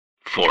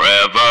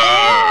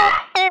Forever.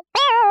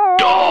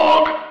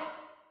 Dog.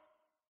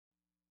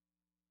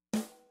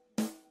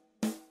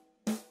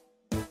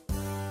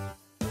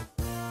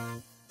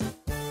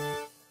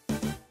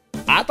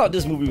 I thought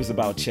this movie was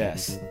about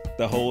chess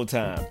the whole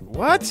time.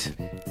 What?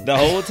 The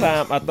whole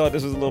time I thought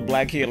this was a little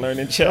black kid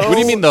learning chess. What do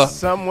you mean the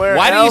somewhere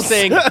why else?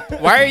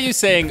 Why are you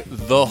saying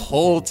the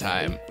whole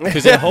time?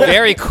 Because it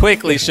very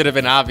quickly should have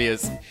been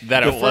obvious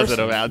that it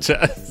wasn't about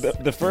chess.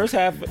 The first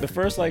half, the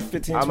first like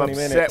 15, I'm 20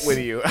 upset minutes. with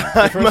you.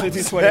 The first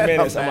 15, 20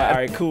 minutes, I'm like, all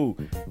right, cool.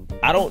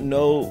 I don't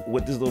know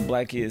what this little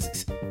black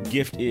kid's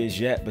gift is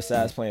yet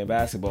besides playing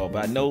basketball,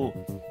 but I know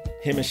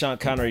him and Sean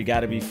Connery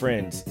got to be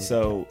friends.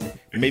 So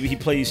maybe he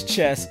plays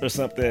chess or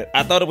something.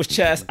 I thought it was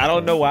chess. I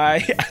don't know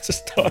why. I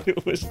just thought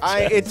it was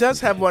chess. It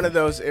does have one of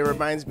those. It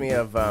reminds me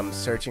of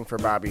Searching for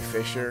Bobby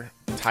Fischer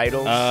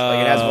titles. Like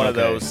it has one of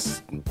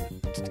those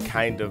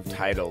kind of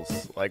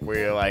titles. Like where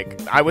you're like,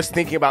 I was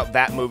thinking about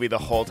that movie the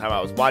whole time I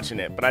was watching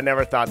it, but I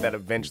never thought that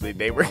eventually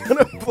they were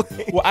gonna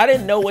play. Well, I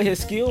didn't know what his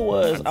skill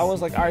was. I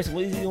was like, all right, so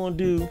what is he gonna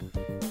do?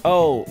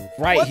 Oh,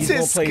 right, What's he's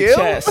his gonna play skill?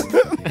 chess.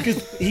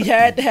 Because he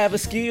had to have a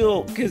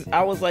skill. Because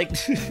I was like,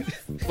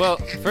 Well,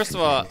 first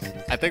of all,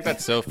 I think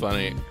that's so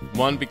funny.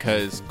 One,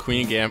 because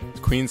Queen's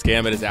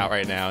Gambit is out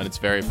right now and it's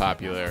very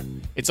popular.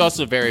 It's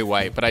also very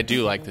white, but I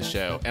do like the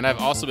show. And I've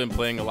also been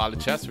playing a lot of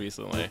chess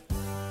recently.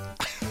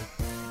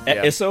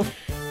 Yeah. It's so.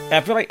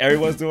 I feel like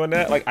everyone's doing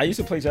that. Like I used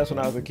to play chess when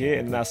I was a kid,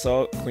 and then I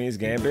saw Queen's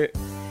Gambit,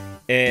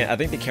 and I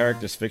think the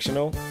character's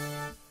fictional.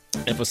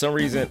 And for some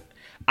reason,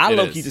 I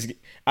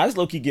just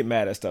low key get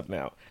mad at stuff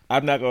now.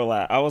 I'm not gonna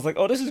lie. I was like,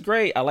 oh, this is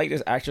great. I like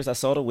this actress. I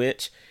saw The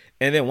Witch,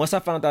 and then once I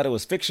found out it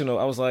was fictional,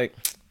 I was like,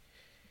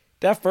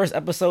 that first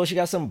episode, she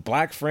got some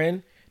black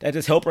friend that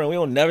just helped her, and we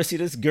don't never see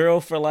this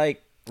girl for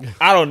like,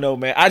 I don't know,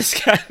 man. I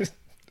just got.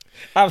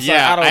 I'm sorry,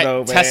 I don't know,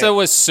 man.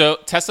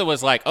 Tessa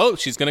was like, oh,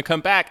 she's gonna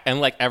come back,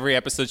 and like every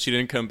episode she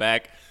didn't come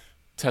back.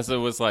 Tessa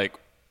was like,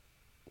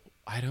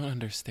 I don't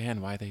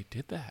understand why they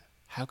did that.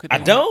 How could they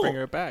not bring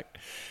her back?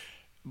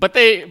 But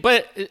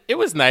it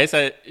was nice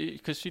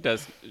because she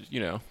does,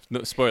 no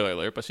spoiler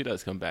alert, but she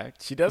does come back.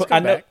 She does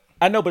come back.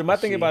 I know, but my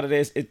thing about it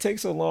is, it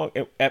takes so long.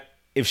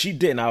 If she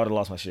didn't, I would have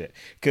lost my shit.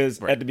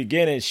 Because at the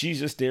beginning, she's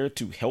just there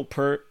to help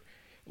her,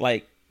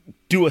 like,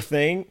 do a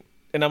thing.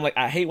 And I'm like,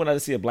 I hate when I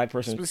just see a black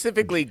person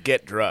Specifically,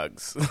 get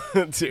drugs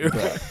too.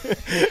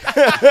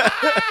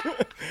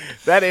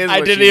 That is. I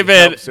what didn't she even.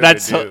 helps her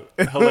That's to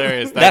do.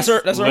 hilarious. That's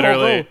her whole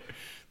literally. goal.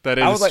 That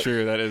I was is like-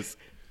 true. That is.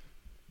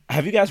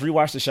 Have you guys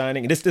rewatched The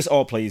Shining? This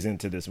all plays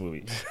into this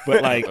movie,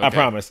 but like I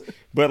promise.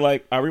 But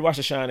like I rewatched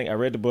The Shining. I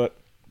read the book.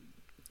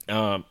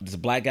 There's a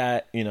black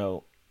guy,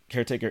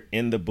 caretaker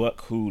in the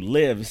book who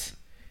lives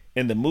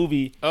in the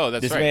movie. Oh,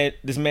 that's right.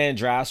 This man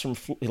drives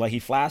he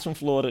flies from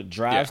Florida,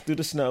 drives through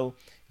the snow,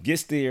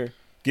 gets there,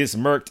 gets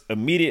murked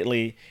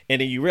immediately,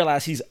 and then you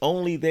realize he's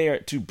only there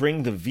to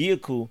bring the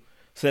vehicle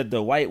so that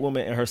the white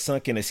woman and her son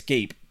can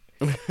escape.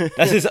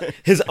 That's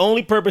his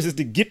only purpose is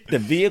to get the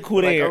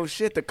vehicle there. Like, oh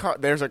shit, the car.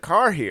 There's a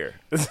car here.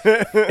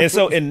 And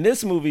so in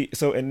this movie,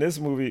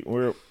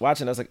 we're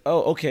watching. I was like,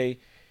 oh, okay.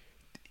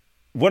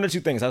 One or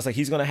two things. I was like,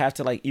 he's gonna have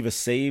to like either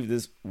save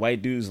this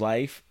white dude's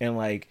life and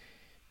like,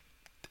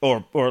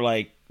 or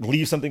like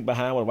leave something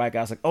behind. Where the white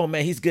guy's like, oh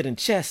man, he's good in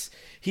chess.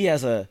 He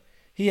has a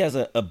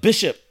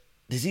bishop.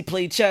 Does he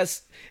play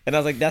chess? And I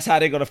was like, that's how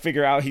they're gonna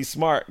figure out he's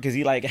smart because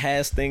he like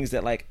has things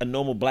that like a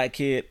normal black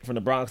kid from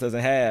the Bronx doesn't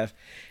have.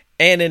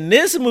 And in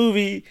this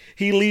movie,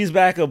 he leaves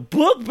back a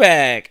book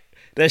bag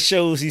that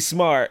shows he's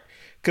smart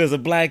because a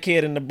black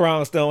kid in the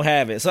Bronx don't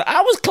have it. So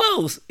I was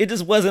close. It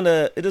just wasn't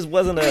a.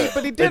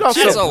 But he did That's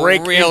also a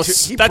break real- into.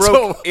 He that's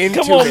broke a- into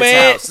Come on, his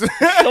man. house.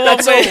 Come on,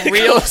 That's man. a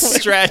real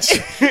stretch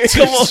to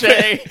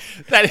say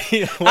that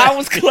he. I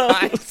was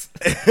close.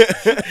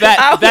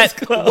 That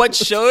close. what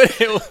showed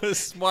it was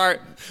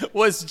smart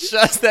was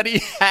just that he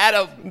had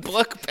a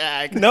book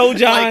bag. No,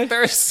 John. Like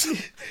there's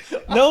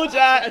No,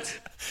 John.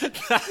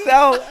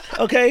 No.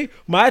 Okay.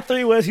 My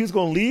theory was he was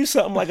going to leave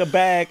something like a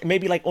bag,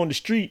 maybe like on the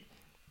street.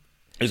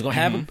 He was going to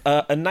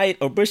have a knight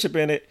or bishop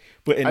in it,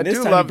 but in I this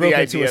do time love he broke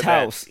the into idea his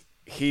house. that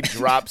he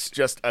drops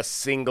just a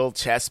single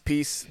chess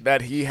piece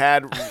that he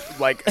had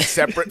like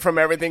separate from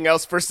everything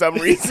else for some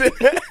reason.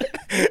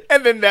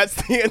 And then that's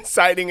the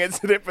inciting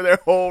incident for their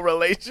whole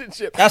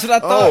relationship. That's what I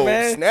thought, oh,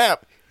 man.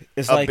 Snap.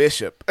 It's A like,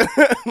 bishop.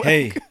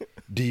 hey,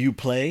 do you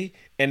play?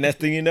 And next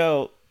thing you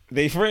know,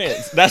 they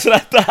friends. That's what I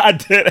thought I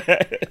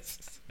did.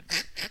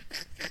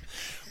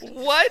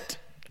 what?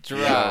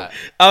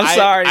 I'm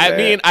sorry. I man.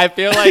 mean, I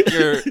feel like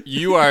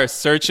you are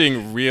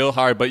searching real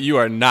hard, but you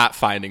are not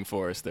finding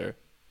Forrester.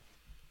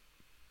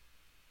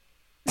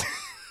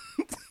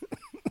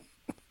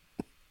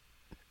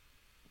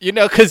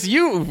 Because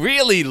you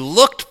really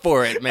looked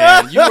for it,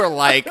 man. You were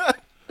like,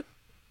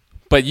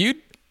 but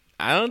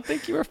I don't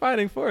think you were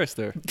finding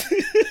Forrester.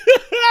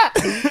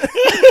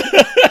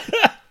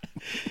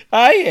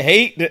 I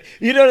hate that.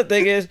 The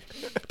thing is,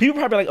 people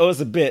probably like, oh, it's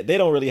a bit. They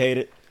don't really hate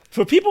it.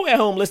 For people at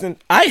home listening,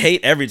 I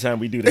hate every time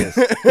we do this.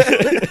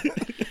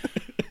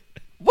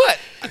 What?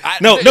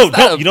 No, don't.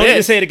 You don't need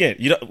to say it again.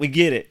 We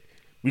get it.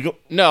 We go.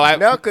 No,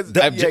 because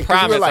you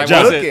were like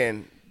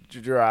looking,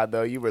 Gerard.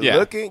 Though you were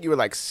looking, you were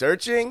like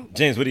searching.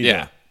 James, what are you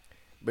doing?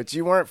 But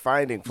you weren't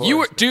finding Forrester. You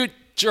were, dude,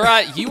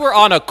 Gerard. You were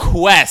on a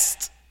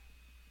quest,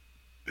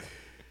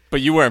 but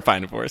you weren't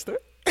finding Forrester.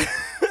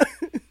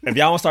 If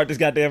y'all want to start this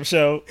goddamn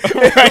show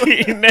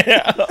right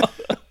now,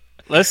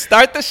 let's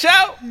start the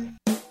show.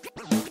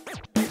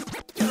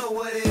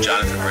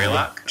 Jonathan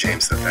Braylock,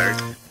 James III,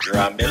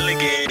 Gerard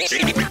Milligan.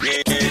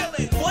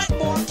 What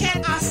more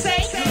can I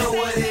say? You know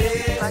what it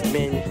is. Black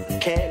men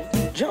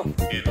can't jump.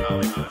 In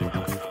Hollywood.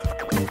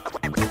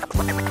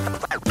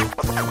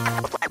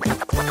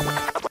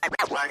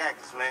 Black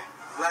actors, man.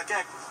 Black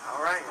actors.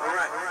 All right.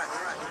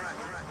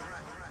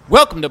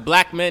 Welcome to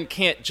Black Men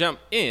Can't Jump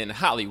in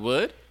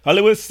Hollywood.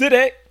 Hollywood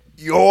City.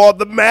 You're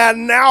the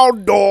man now,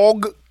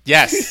 dog.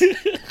 Yes,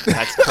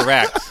 that's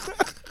correct.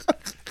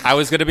 I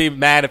was going to be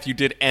mad if you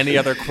did any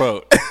other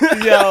quote.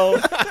 Yo,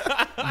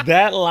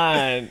 that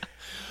line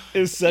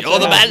is such You're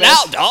the man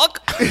now, dog.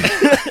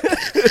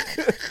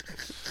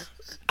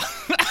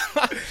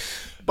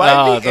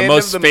 By the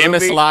most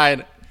famous movie,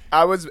 line.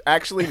 I was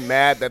actually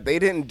mad that they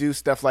didn't do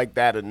stuff like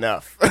that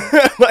enough.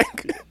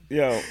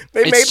 They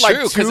made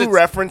like two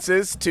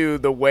references to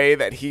the way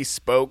that he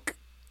spoke,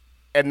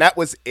 and that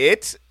was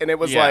it. And it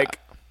was and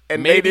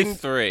maybe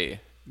three.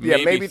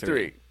 Maybe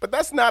three. But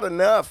that's not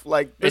enough.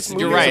 Like this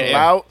movie is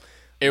about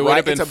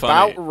it's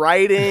about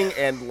writing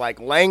and like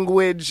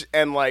language,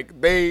 and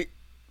like they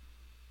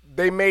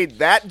made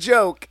that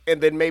joke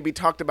and then maybe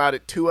talked about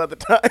it two other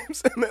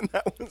times, and then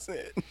that was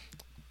it.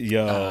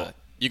 Yo,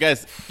 you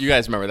guys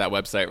remember that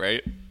website,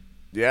 right?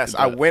 Yes,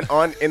 I went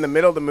on in the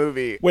middle of the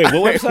movie. Wait,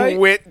 what website? I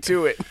went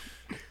to it.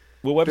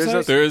 What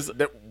website? There's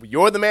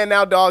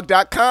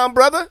you'rethemannowdog.com,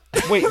 brother.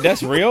 Wait,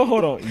 that's real?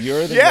 Hold on.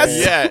 You're the man.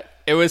 Yeah,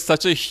 it was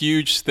such a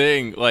huge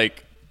thing.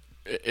 Like,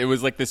 it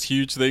was like this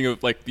huge thing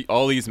of like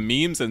all these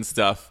memes and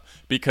stuff,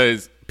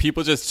 because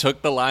people just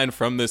took the line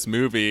from this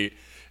movie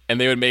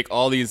and they would make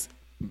all these,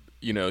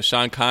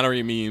 Sean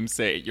Connery memes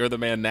say "You're the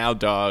man now,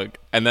 dog,"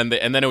 and then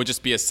it would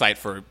just be a site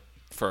for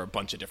a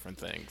bunch of different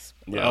things.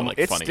 Yeah,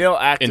 it's funny still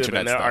active,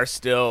 and there are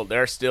still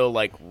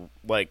like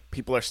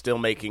people are still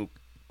making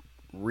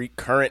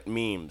recurrent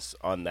memes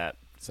on that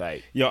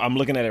site. Yo, I'm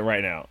looking at it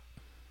right now.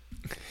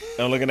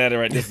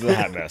 This is a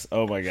hot mess.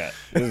 Oh my god,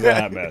 this is a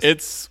hot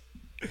mess.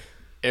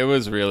 It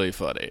was really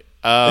funny.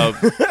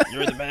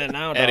 You're the man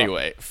now, dog.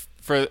 Anyway,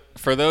 for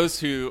those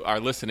who are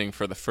listening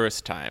for the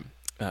first time,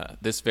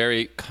 this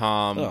very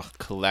calm,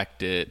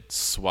 collected,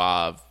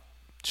 suave,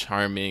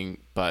 charming,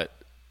 but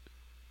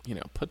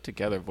put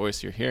together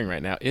voice you're hearing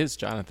right now is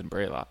Jonathan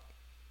Braylock.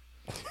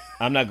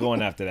 I'm not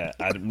going after that.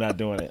 I'm not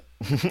doing it.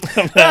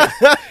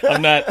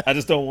 I'm not. I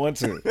just don't want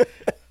to.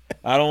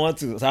 I don't want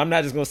to. So I'm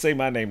not just going to say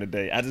my name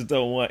today. I just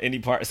don't want any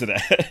parts of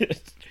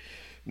that.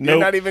 You're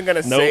not even going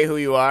to say who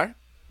you are?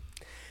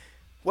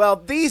 Well,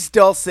 these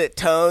dulcet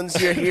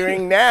tones you're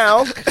hearing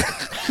now.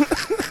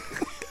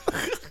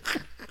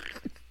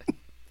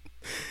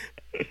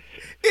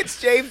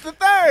 It's James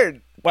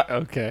III. What?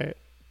 Okay.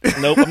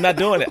 Nope, I'm not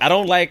doing it. I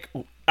don't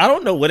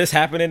know what is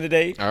happening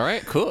today. All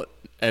right, cool.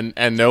 And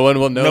no one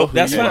will know. Nope,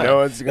 that's fine. No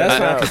one's going to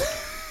know.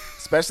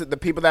 Especially the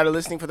people that are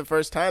listening for the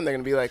first time, they're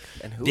going to be like,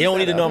 and who? They don't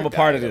need to know I'm a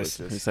part of this.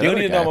 They don't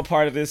need to know I'm a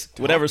part of this.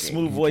 Whatever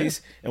smooth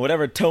voice and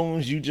whatever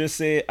tones you just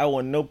said, I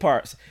want no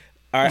parts.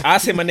 All right, I'll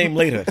say my name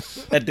later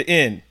at the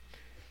end.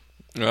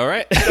 All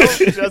right.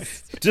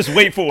 Just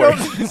wait for it.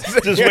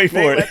 Just wait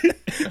for it.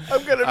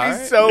 I'm going to be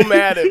so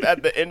mad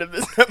at the end of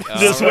this episode.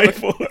 Just wait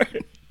for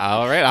it.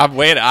 All right, I'm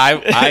waiting. I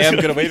am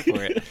going to wait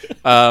for it.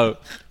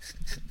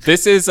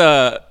 This is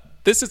a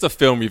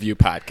film review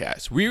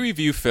podcast. We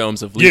review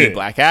films of leading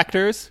black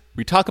actors.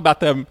 We talk about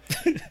them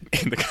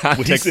in the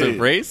context of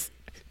race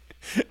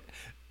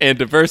and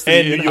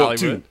diversity in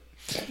Hollywood.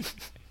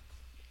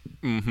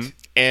 Mm-hmm.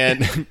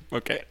 And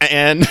okay,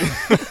 and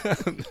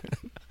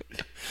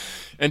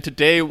and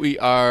today we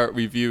are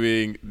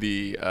reviewing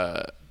the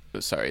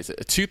it's a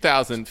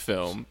 2000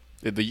 film.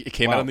 It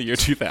came out in the year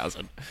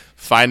 2000.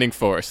 Finding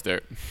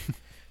Forrester.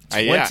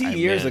 20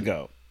 years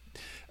ago.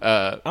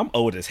 I'm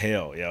old as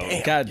hell,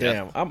 yo.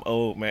 Goddamn, I'm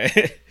old, man.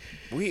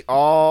 We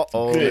all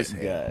old as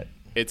hell. God.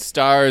 It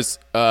stars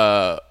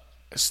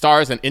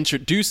and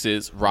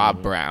introduces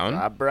Rob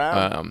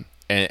Brown.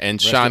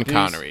 And Sean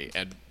Connery,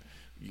 and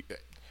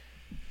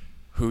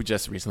who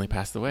just recently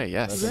passed away.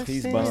 Yes,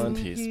 peace, Bond.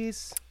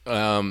 Peace.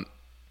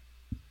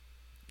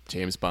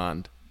 James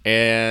Bond.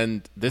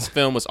 And this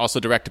film was also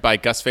directed by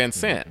Gus Van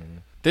Sant.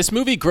 This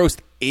movie grossed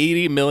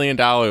 $80 million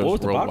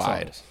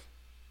worldwide.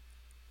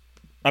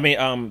 I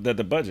mean,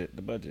 the budget.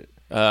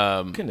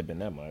 Couldn't have been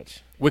that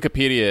much.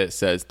 Wikipedia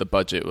says the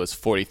budget was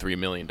 $43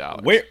 million.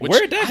 Where'd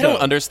that I go?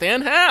 don't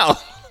understand how.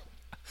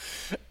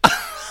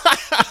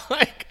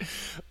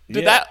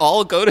 Did that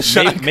all go to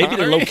Sean Connery? Maybe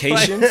the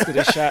locations that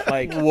they shot,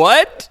 like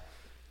what?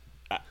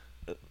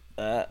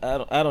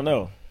 I don't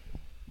know.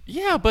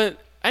 Yeah, but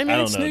I mean,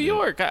 it's New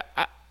York.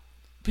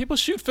 People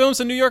shoot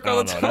films in New York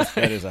all the time.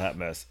 That is a hot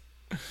mess.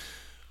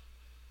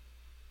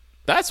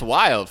 That's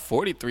wild.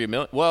 43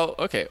 million. Well,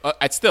 okay.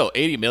 It's still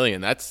 80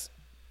 million. That's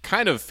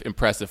kind of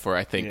impressive for,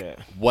 I think,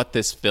 what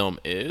this film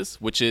is,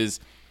 which is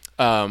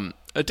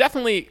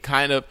definitely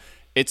kind of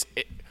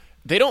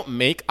they don't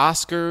make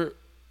Oscar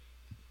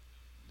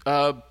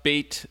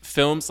bait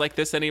films like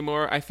this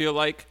anymore, I feel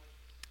like,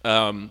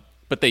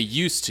 but they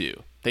used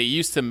to. They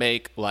used to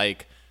make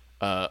like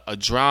a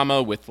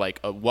drama with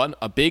like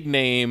a big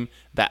name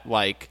that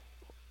like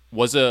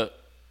was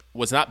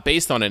not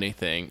based on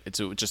anything. It's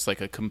just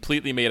like a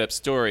completely made up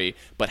story,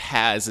 but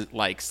has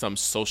like some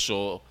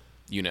social,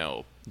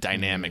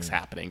 dynamics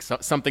happening.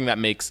 Something that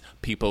makes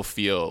people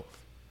feel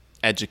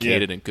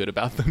educated and good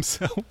about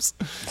themselves.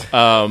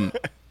 But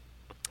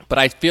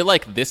I feel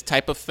like this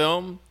type of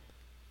film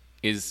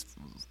is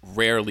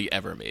rarely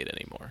ever made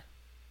anymore,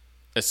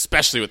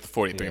 especially with the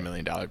 $43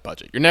 million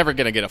budget. You're never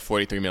going to get a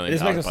 $43 million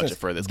budget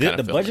for this kind of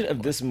film. The budget anymore.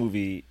 of this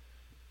movie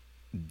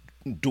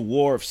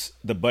dwarfs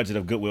the budget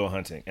of Good Will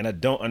Hunting, and I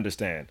don't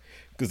understand,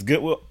 because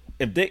Goodwill,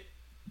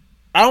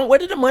 where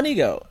did the money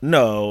go?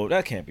 No,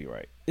 that can't be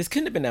right. This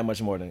couldn't have been that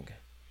much more than.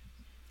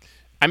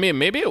 I mean,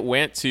 maybe it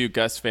went to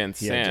Gus Van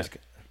Sant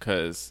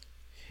because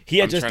he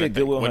had just did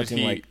Good Will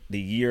Hunting like the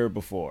year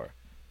before.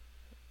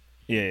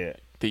 Yeah.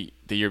 The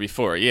year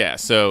before, yeah.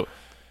 So,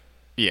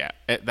 yeah,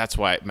 that's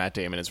why Matt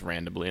Damon is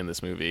randomly in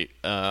this movie.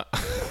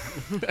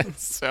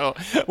 So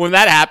when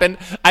that happened,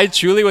 I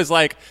truly was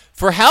like,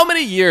 for how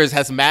many years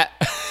has Matt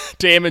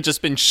Damon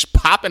just been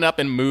popping up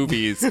in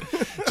movies,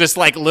 just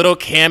like little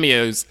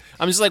cameos?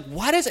 I'm just like,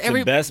 why does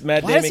the best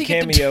Matt Damon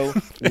cameo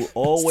will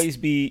always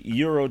be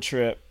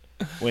Eurotrip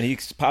when he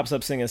pops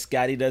up singing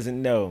 "Scotty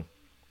Doesn't Know."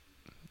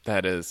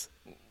 It's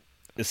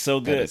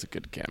so good. That is a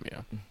good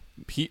cameo.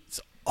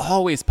 He's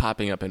always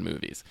popping up in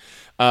movies.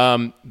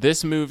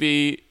 This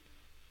movie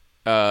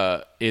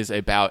is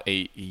about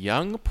a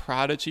young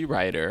prodigy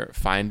writer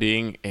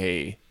finding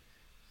a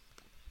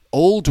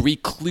old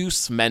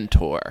recluse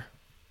mentor,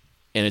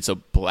 and it's a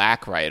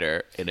black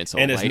writer, and it's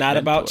not mentor.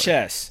 About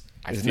chess.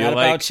 It's not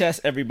about chess,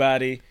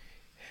 everybody.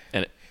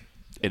 And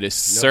it is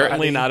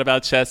certainly not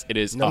about chess. It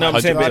is 100%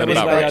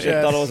 about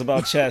chess. Thought it was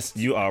about chess.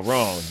 You are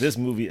wrong. This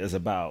movie is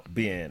about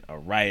being a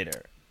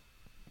writer.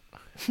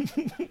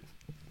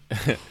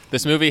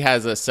 This movie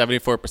has a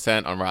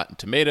 74% on Rotten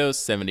Tomatoes,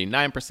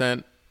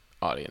 79%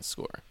 audience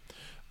score.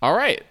 All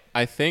right,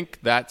 I think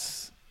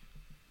that's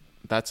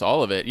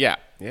all of it. Yeah.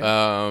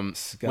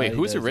 Wait,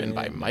 who's it written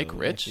by? Mike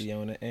Rich?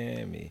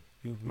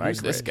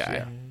 Who's this guy?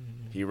 Yeah.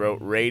 He wrote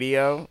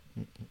Radio.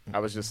 I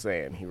was just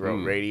saying, he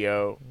wrote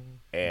Radio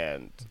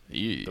and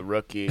The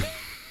Rookie.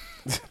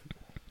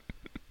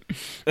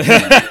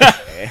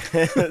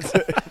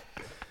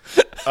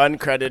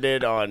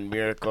 Uncredited on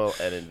Miracle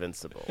and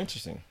Invincible.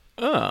 Interesting.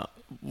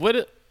 What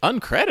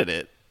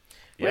uncredited?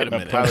 Yeah, Wait a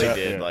minute. Probably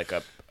did like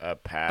a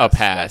pass. A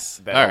pass.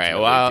 That all right.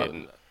 Well,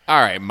 didn't. All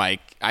right,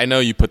 Mike. I know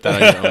you put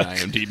that on your own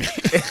IMDb.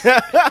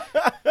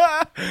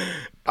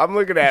 I'm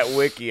looking at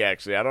Wiki,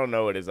 actually. I don't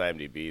know what his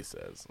IMDb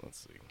says.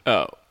 Let's see.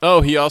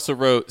 Oh, he also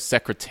wrote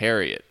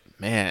Secretariat.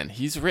 Man,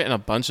 he's written a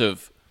bunch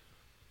of...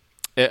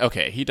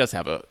 Okay, he does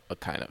have a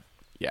kind of...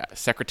 Yeah,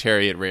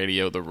 Secretariat,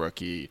 Radio, The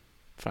Rookie,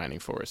 Finding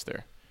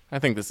Forrester. I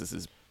think this is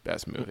his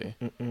best movie,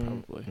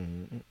 probably.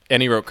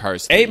 And he wrote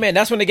Cars 3. Hey, man,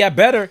 that's when they got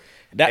better.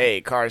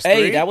 Cars 3?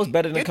 Hey, that was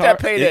better than Get Cars. That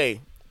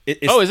Payday.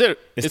 Is it?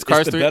 It's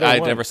Cars 3? I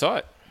one. never saw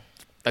it.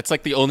 That's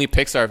like the only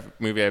Pixar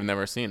movie I've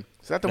never seen.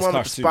 Is that the one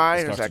with the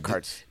spy, or is that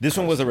Cars? This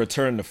one was a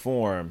return to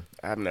form.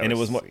 I've never and it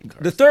was seen more,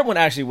 Cars. the third one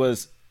actually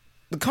was...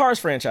 The Cars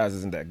franchise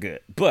isn't that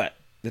good, but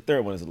the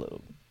third one is a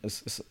little...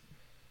 It's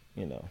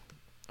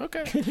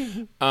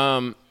Okay.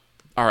 All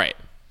right.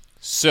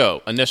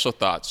 So, initial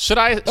thoughts. Should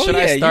I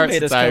start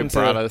since I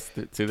brought us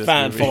to this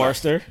Find movie?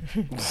 Forrester.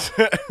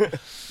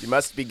 You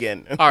must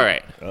begin. All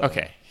right.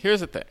 Okay. Here's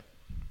the thing.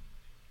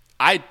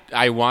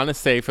 I want to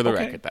say for the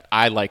record that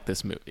I like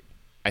this movie.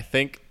 I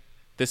think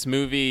this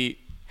movie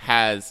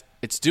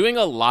it's doing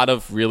a lot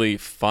of really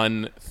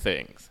fun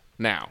things.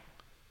 Now,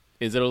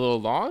 is it a little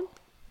long?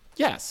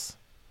 Yes.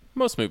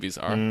 Most movies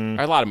are.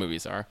 A lot of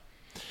movies are.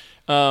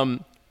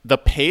 The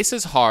pace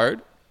is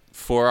hard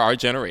for our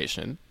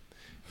generation.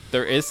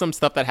 There is some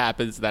stuff that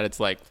happens that it's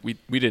like we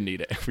didn't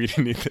need it. We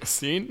didn't need this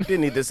scene. We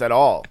didn't need this at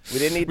all. We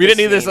didn't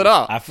need this at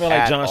all. I feel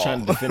like John's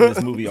trying to defend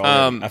this movie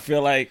already. I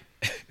feel like...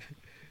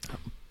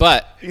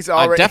 But he's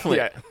already...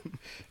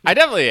 I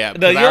definitely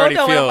am. No, I already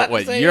feel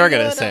what you're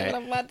going to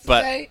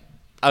say.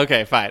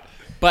 Okay, fine.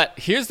 But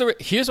here's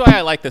why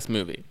I like this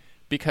movie.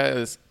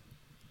 Because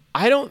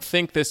I don't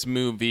think this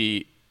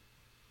movie...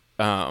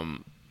 I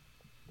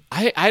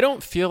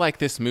don't feel like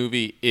this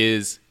movie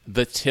is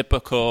the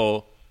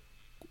typical...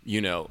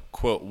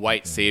 quote,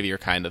 white savior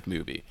kind of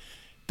movie.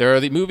 There are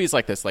the movies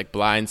like this, like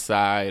Blind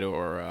Side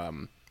or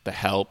The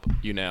Help,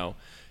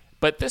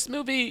 But this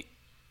movie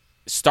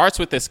starts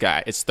with this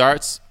guy. It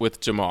starts with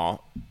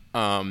Jamal.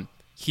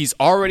 He's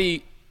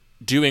already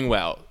doing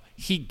well.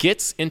 He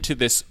gets into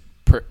this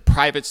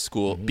private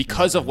school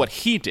because of what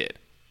he did,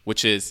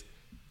 which is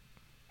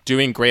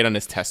doing great on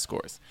his test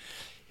scores.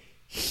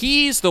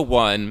 He's the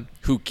one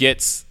who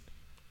gets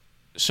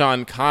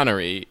Sean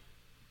Connery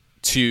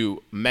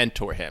to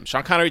mentor him.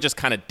 Sean Connery just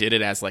kind of did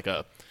it as like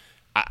a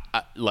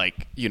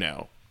like, you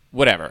know,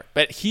 whatever.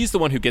 But he's the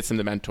one who gets him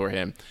to mentor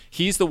him.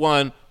 He's the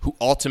one who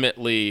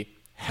ultimately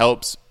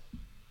helps,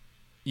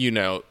 you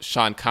know,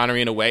 Sean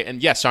Connery in a way.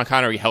 And yes, Sean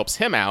Connery helps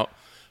him out.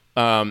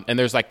 And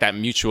there's like that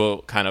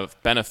mutual kind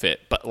of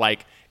benefit. But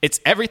like, it's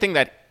everything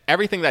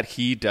that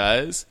he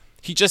does.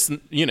 He just,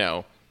 you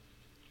know,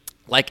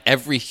 like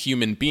every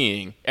human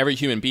being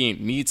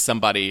needs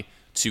somebody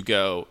to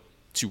go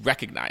to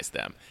recognize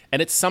them.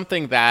 And it's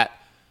something that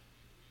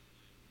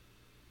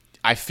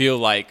I feel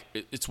like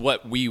it's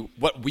what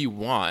we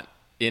want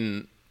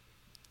in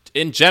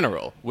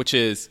general, which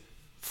is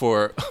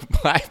for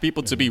Black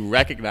people to be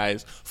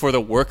recognized for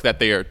the work that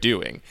they are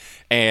doing.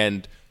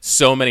 And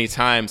so many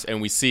times,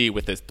 and we see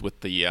with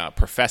the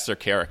professor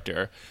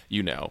character,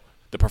 you know,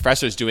 the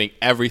professor's doing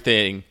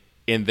everything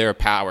in their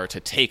power to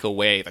take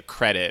away the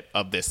credit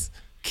of this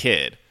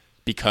kid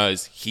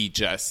because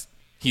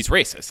he's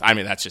racist. I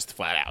mean, that's just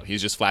flat out.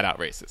 He's just flat out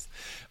racist.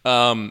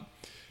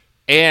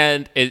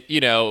 And it, you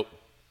know,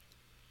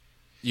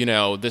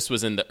 this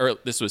was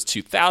this was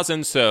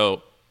 2000,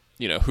 so,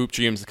 you know, Hoop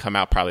Dreams come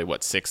out probably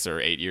 6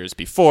 or 8 years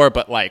before,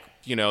 but like,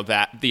 you know,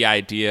 that the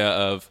idea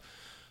of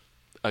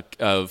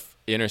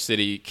inner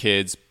city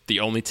kids, the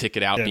only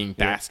ticket out being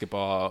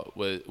basketball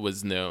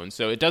was known.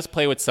 So it does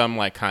play with some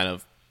like kind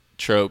of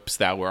tropes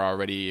that were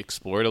already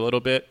explored a little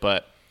bit,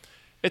 but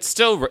it's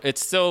still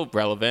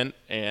relevant.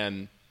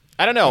 And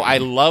I don't know, I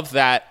love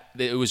that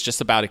it was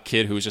just about a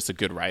kid who was just a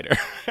good writer.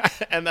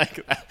 And like,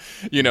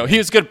 you know, he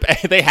was good.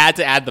 They had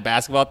to add the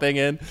basketball thing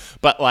in,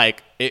 but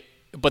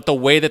the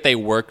way that they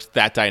worked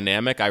that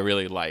dynamic, I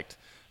really liked.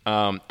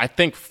 I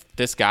think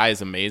this guy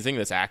is amazing,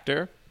 this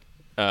actor.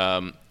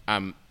 I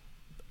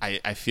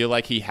feel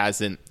like he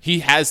has a bunch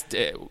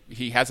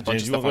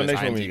of stuff on his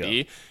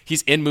IMDb.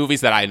 He's in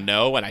movies that I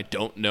know, and I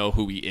don't know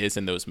who he is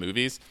in those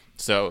movies.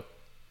 So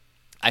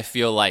I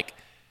feel like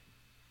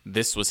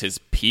this was his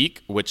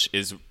peak, which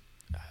is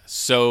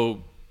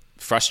so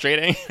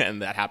frustrating,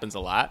 and that happens a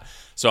lot.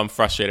 So I'm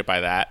frustrated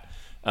by that.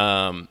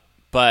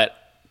 But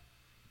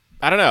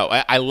I don't know.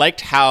 I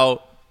liked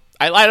how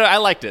I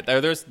liked it.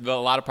 There's a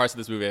lot of parts of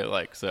this movie I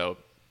like. So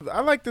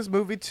I like this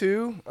movie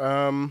too.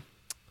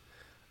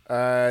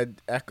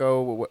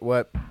 Echo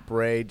what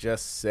Bray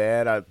just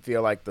said. I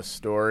feel like the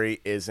story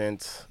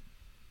isn't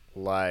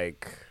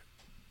like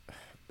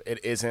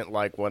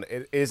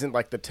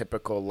the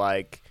typical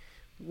like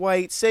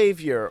white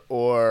savior,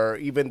 or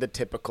even the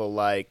typical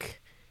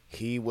like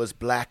he was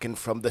black and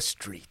from the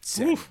streets,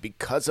 and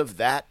because of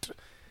that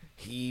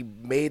he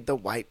made the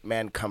white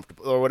man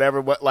comfortable or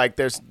whatever. What like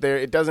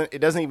it doesn't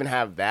even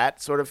have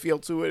that sort of feel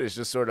to it. It's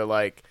just sort of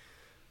like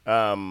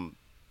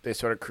they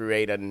sort of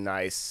create a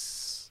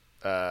nice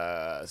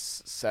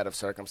set of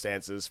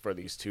circumstances for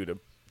these two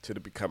to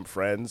become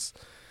friends.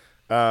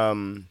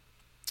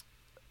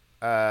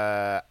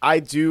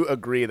 I do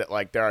agree that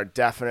like there are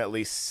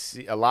definitely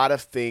a lot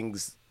of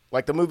things.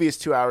 Like the movie is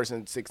 2 hours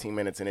and 16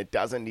 minutes, and it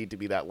doesn't need to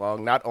be that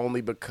long. Not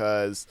only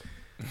because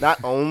like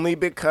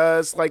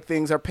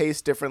things are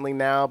paced differently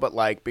now, but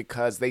like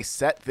because they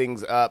set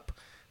things up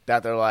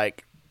that they're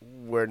like,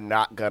 we're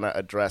not gonna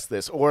address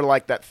this, or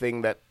like that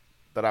thing that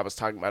I was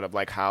talking about of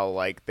like how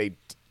like they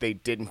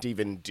didn't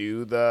even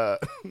do the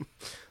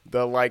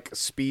the like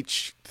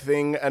speech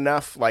thing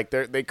enough. Like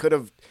they could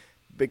have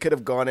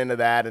gone into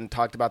that and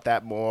talked about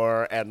that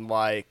more, and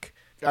like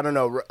I don't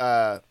know,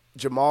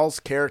 Jamal's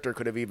character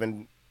could have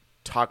even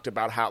talked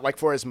about how, like,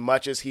 for as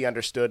much as he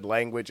understood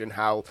language and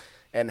how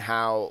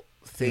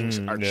things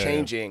are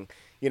changing,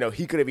 you know,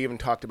 he could have even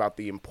talked about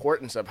the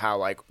importance of how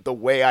like the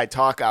way I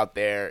talk out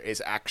there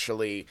is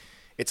actually,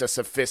 it's a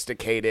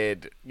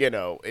sophisticated, you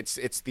know,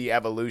 it's the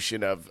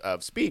evolution of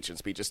speech, and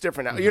speech is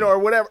different now, you know, or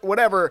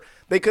whatever.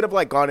 They could have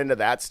like gone into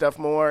that stuff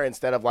more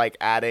instead of like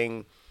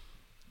adding,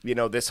 you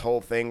know, this whole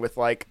thing with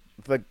like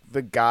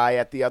the guy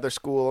at the other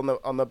school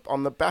on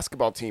the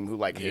basketball team who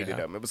like hated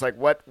him. It was like,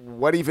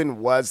 what even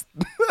was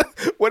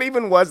what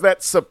even was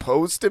that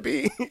supposed to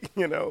be?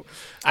 You know,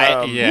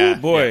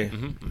 and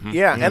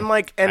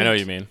like, and I know what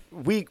you mean.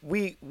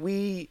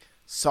 We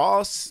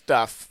saw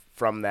stuff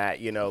from that,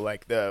 you know,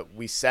 like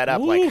we set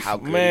up like how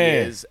good he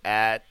is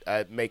at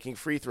making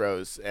free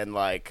throws, and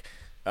like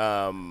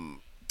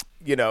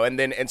you know,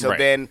 and so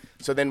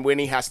then when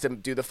he has to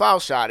do the foul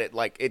shot,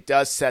 it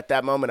does set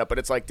that moment up. But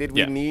it's like, did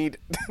we need?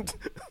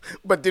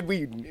 But did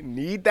we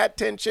need that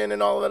tension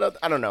and all of that?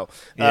 I don't know.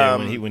 Yeah,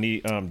 when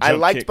he I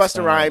liked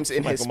Busta Rhymes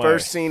in his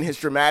first scene. His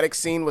dramatic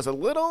scene was a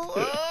little,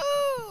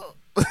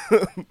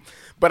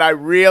 but I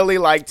really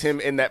liked him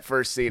in that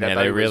first scene. Man,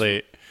 I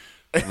really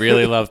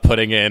love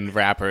putting in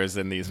rappers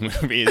in these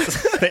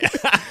movies.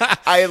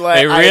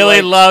 They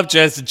really love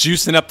just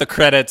juicing up the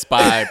credits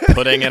by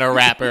putting in a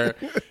rapper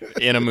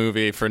in a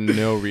movie for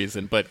no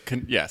reason. But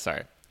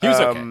sorry, he was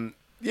okay.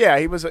 Yeah,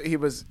 he was.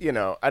 You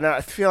know, and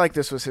I feel like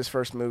this was his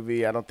first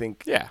movie. I don't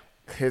think. Yeah.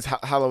 His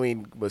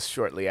Halloween was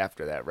shortly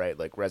after that, right?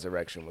 Like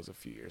Resurrection was a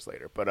few years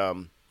later. But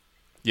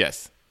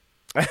yes.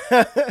 But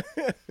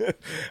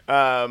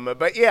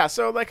yeah,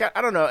 so like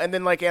I don't know. And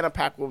then like Anna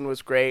Paquin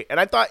was great, and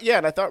I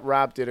thought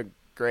Rob did a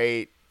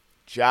great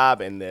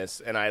job in this,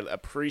 and I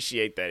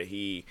appreciate that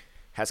he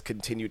has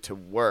continued to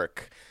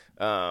work.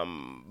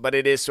 But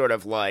it is sort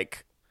of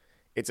like,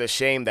 it's a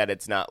shame that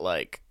it's not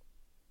like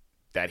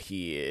that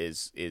he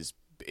is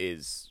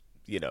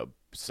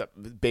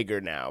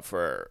bigger now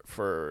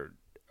for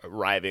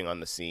arriving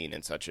on the scene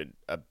in such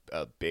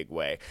a big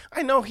way.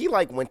 I know he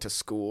went to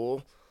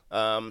school,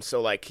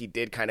 so he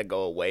did kind of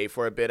go away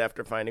for a bit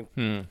after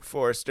finding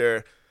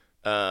Forrester.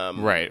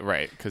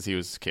 Right, because he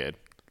was a kid.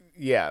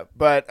 Yeah,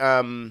 but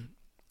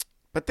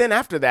then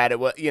after that, it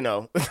was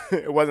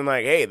it wasn't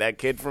like, hey, that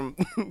kid from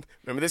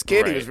remember this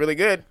kid? Right. He was really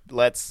good.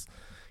 Let's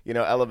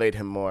elevate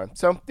him more.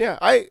 So yeah,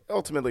 I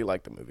ultimately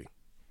liked the movie.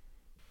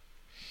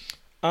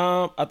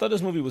 I thought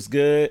this movie was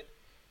good.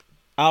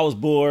 I was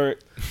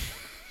bored.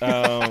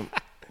 It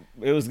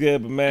was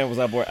good, but man, was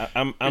I bored.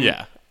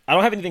 Yeah. I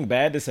don't have anything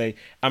bad to say.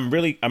 I'm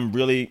really going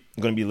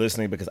to be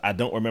listening because I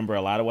don't remember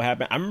a lot of what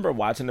happened. I remember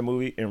watching the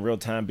movie in real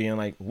time being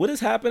like, what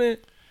is happening?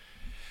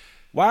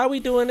 Why are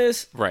we doing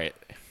this? Right.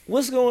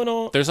 What's going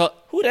on?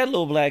 Who that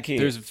little black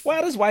kid?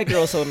 Why this white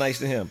girl so nice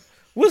to him?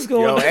 What's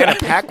going on? Anna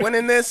Paquin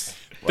in this?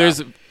 Wow.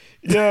 There's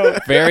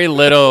very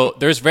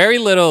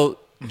little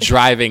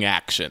driving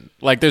action.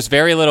 There's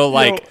very little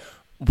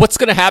what's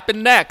going to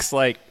happen next?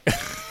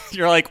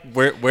 You're like,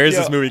 where's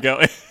this movie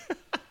going?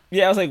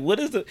 Yeah, I was like, what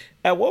is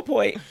at one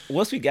point,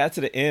 once we got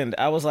to the end,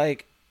 I was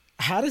like,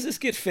 how does this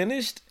get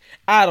finished?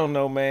 I don't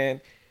know, man.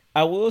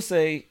 I will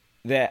say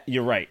that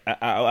you're right.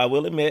 I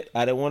will admit,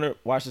 I didn't want to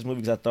watch this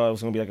movie because I thought it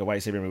was going to be like a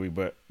white savior movie,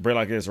 but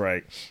Braylock is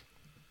right.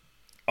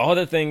 All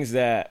the things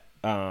that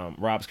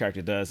Rob's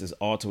character does is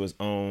all to his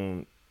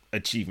own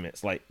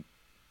achievements.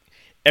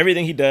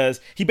 Everything he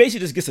does, he basically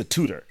just gets a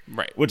tutor.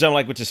 Right. Which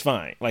is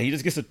fine. He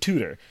just gets a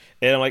tutor.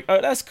 And I'm like, oh,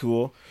 that's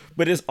cool.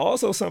 But it's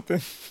also something...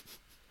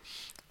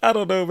 I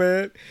don't know,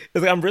 man.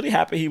 It's I'm really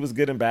happy he was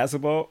good in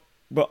basketball,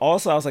 but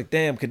also I was like,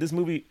 damn, would this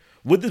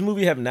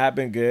movie have not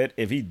been good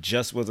if he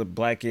just was a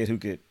black kid who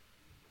could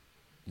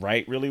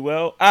write really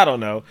well? I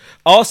don't know.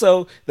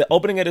 Also, the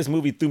opening of this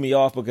movie threw me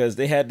off because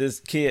they had this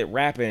kid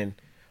rapping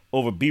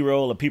over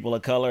B-roll of people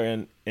of color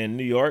in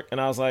New York, and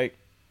I was like,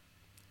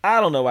 I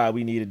don't know why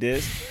we needed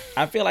this.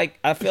 I feel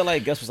like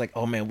Gus was like,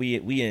 oh man, we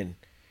in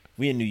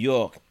New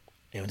York,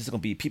 and this is gonna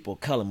be a people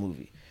of color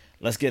movie.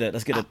 Let's get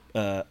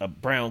a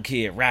brown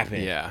kid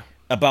rapping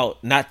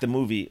about not the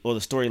movie or the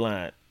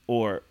storyline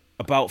or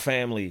about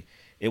family.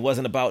 It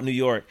wasn't about New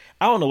York.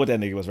 I don't know what that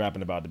nigga was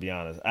rapping about, to be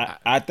honest.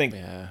 I think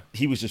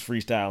he was just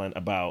freestyling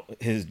about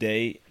his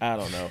day. I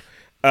don't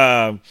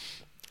know.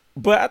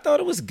 But I thought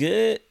it was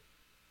good.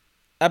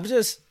 Can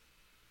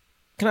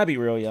I be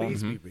real, y'all?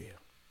 Please be real.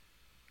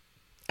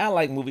 I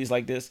like movies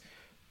like this.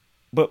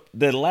 But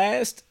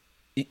to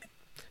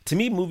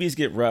me, movies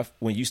get rough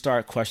when you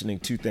start questioning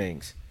two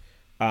things.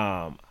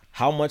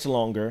 How much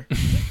longer?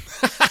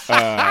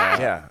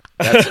 Yeah,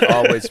 that's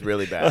always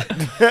really bad.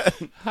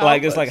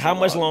 How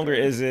much longer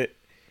is it?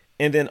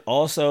 And then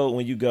also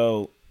when you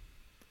go,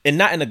 and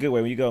not in a good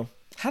way, when you go,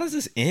 how does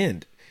this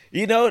end?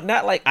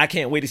 Not like I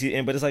can't wait to see the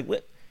end, but it's like,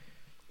 what?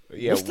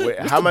 Yeah,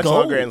 how much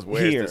longer and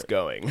where is this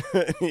going?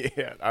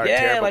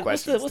 Terrible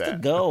questions. What's the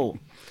goal?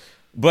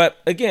 But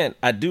again,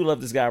 I do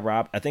love this guy,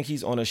 Rob. I think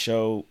he's on a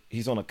show.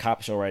 He's on a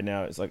cop show right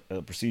now. It's like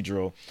a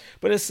procedural,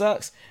 but it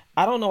sucks.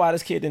 I don't know why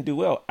this kid didn't do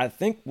well. I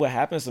think what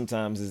happens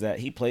sometimes is that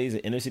he plays an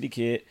inner city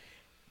kid.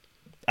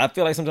 I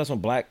feel like sometimes when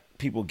black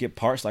people get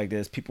parts like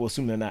this, people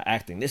assume they're not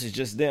acting. This is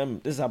just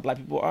them. This is how black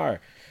people are.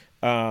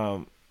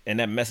 And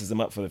that messes them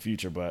up for the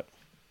future, but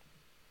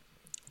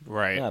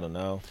right. I don't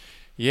know.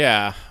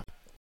 Yeah.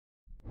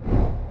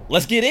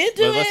 Let's get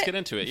into it. Let's get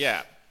into it,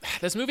 yeah.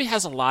 This movie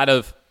has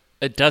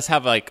it does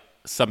have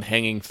some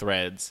hanging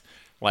threads.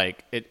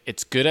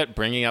 It's good at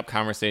bringing up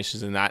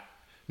conversations and not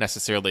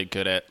necessarily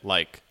good at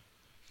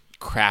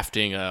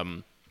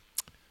crafting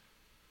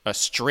a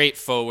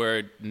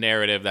straightforward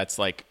narrative that's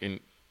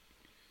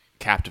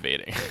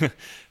captivating.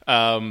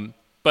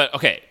 But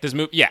okay, this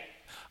movie, yeah.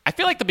 I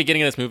feel like the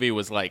beginning of this movie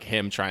was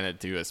him trying to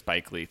do a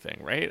Spike Lee thing,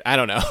 right? I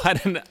don't know. I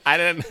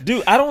didn't.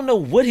 Dude, I don't know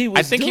what he was.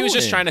 I think he was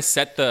just trying to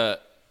set the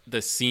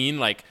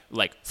scene,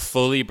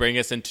 fully bring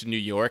us into New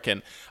York,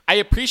 and I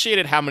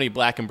appreciated how many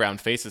black and brown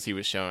faces he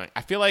was showing.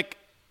 I feel like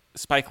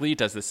Spike Lee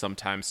does this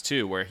sometimes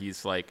too, where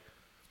he's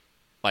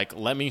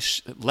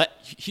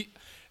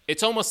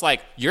it's almost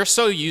like you're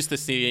so used to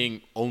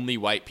seeing only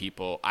white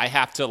people. I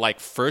have to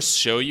first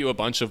show you a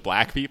bunch of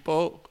black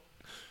people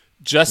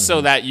just so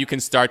that you can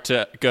start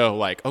to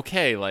go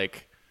okay,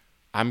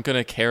 I'm going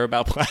to care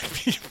about black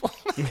people.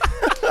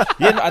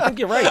 Yeah, no, I think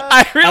you're right.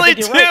 I really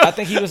do. Right. I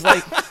think he was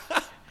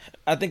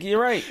I think you're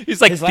right.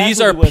 He's like,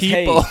 these are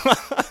people.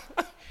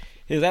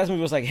 His last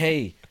movie was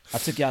hey, I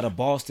took y'all to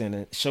Boston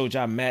and showed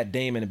y'all Matt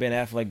Damon and Ben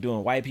Affleck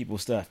doing white people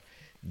stuff.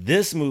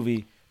 This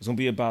movie was going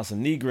to be about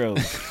some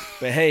Negroes.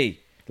 But hey,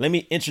 let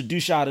me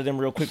introduce y'all to them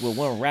real quick with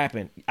one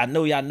rapping. I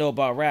know y'all know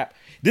about rap.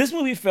 This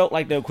movie felt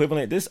like the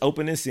equivalent, this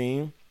opening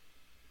scene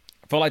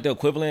felt like the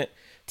equivalent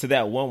to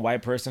that one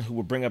white person who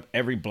would bring up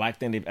every black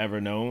thing they've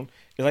ever known.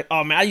 It's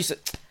oh man,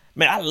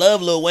 I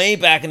love Lil Wayne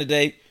back in the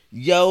day.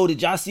 yo,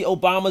 did y'all see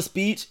Obama's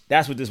speech?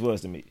 That's what this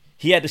was to me.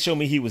 He had to show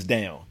me he was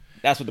down.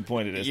 That's what the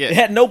point of this. Yeah. It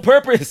had no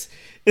purpose.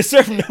 It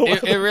served no.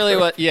 It really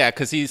was. Yeah,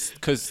 because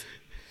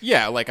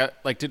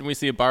didn't we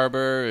see a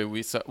barber?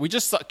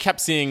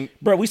 Kept seeing.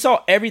 Bro, we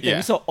saw everything. Yeah.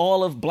 We saw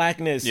all of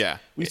blackness. Yeah.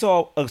 We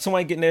saw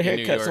someone getting their hair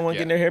New cut, York, someone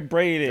getting their hair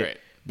braided, Right.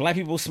 black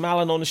people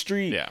smiling on the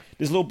street. Yeah.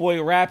 This little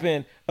boy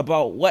rapping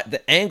about what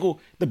the angle.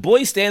 The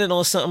boy standing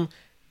on something,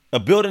 a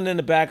building in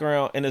the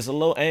background, and there's a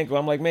low angle.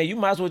 I'm like, man, you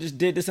might as well just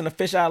did this in a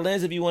fisheye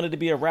lens if you wanted to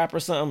be a rapper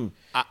or something.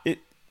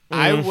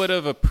 I would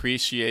have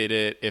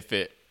appreciated if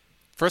it.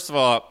 First of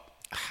all,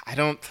 I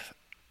don't.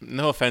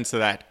 No offense to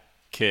that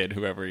kid,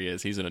 whoever he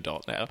is. He's an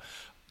adult now.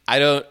 I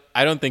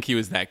don't think he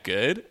was that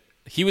good.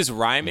 He was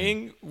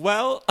rhyming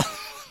well,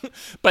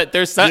 but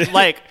there's some,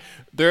 like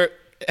there.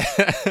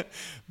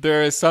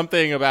 There is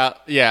something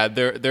about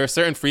there are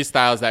certain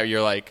freestyles that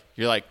you're like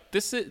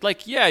this is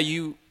like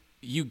you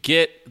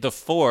get the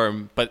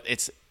form, but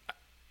it's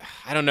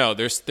I don't know,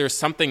 there's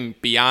something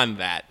beyond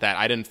that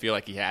I didn't feel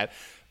like he had.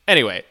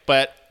 Anyway,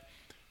 but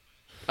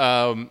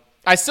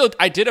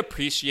I did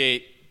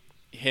appreciate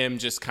him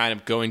just kind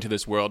of going to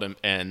this world,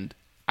 and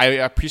I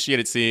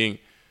appreciated seeing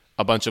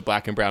a bunch of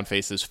black and brown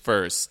faces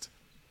first.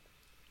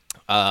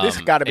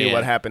 This got to be and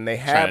what happened. They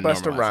try had to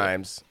Busta normalize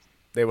Rhymes.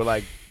 They were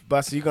like,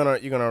 Busta,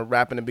 you gonna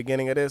rap in the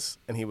beginning of this?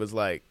 And he was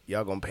like,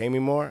 y'all gonna pay me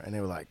more? And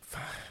they were like,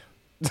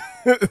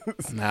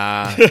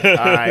 Nah. all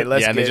right,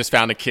 let's And they just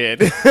found a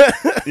kid.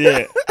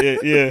 yeah.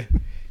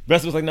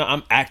 Busta was like, no,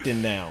 I'm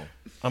acting now.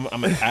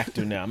 I'm an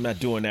actor now. I'm not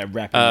doing that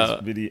rapping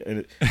this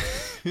video.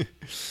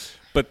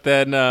 But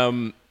then,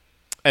 and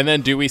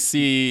then do we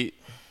see?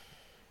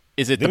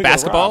 Is it Then the we got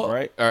basketball? Rob,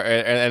 right?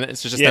 And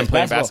it's just Yeah, them it's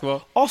playing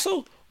basketball.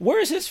 Also,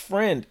 where's his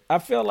friend? I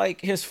feel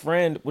like his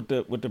friend with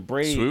the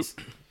braids.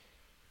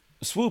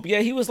 Swoop. Yeah,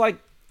 he was like,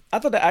 I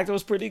thought the actor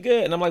was pretty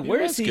good, and I'm like,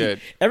 where is he?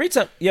 Good. Every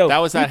time, yo, That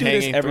was we that do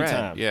this hanging every thread.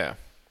 time. Yeah.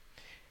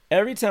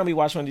 Every time we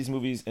watch one of these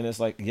movies and it's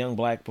like young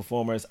black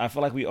performers, I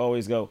feel like we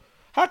always go,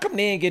 how come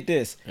they didn't get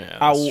this? Yeah,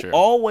 I that's will true.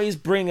 always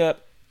bring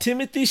up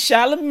Timothy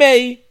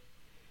Chalamet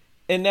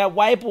and that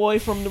white boy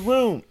from The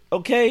Room,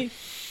 okay?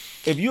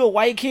 If you a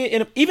white kid,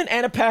 and even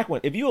Anna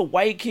Paquin, if you a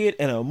white kid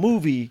in a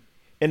movie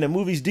and the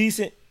movie's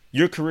decent,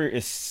 your career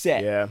is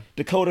set. Yeah.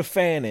 Dakota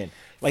Fanning,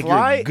 like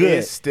Fly you're good.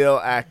 is still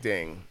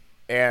acting,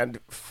 and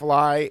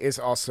Fly is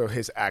also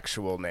his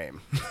actual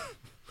name.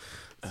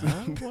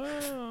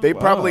 They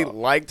probably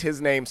liked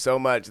his name so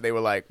much they were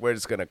like, we're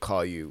just gonna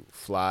call you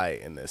Fly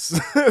in this.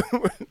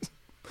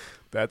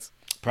 That's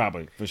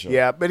Probably, for sure.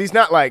 yeah, but he's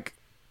not like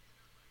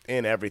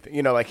in everything.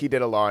 You know, like he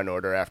did a Law and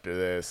Order after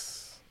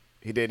this.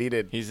 He did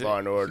Law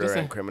and Order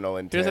and Criminal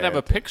Intent. He doesn't have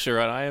a picture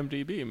on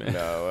IMDb, man.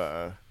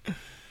 No.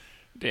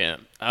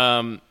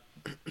 Damn.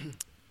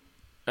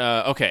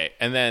 Okay,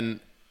 and then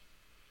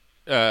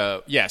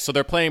so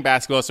they're playing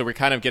basketball, so we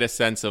kind of get a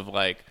sense of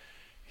like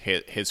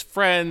his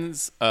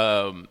friends,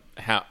 how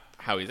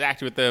he's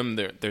acting with them.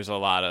 There's a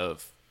lot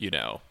of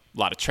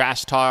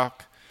trash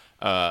talk,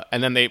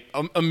 and then they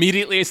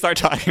immediately start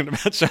talking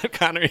about Sean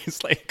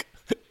Connery's like.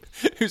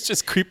 Who's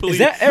just creepily Is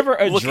that ever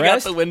looking out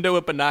addressed? the window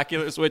with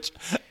binoculars, which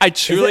I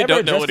truly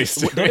don't know what he's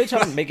doing. Don't they try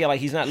to make it like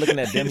he's not looking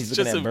at them, he's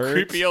looking just at a birds?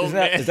 creepy old is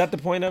man. that the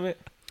point of it?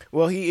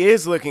 Well, he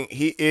is looking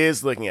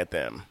at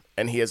them,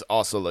 and he is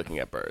also looking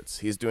at birds.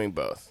 He's doing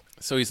both.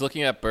 So he's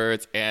looking at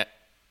birds and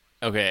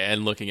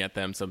looking at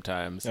them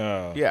sometimes.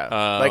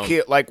 Yeah.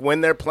 Like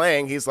when they're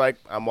playing, he's like,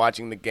 I'm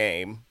watching the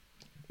game.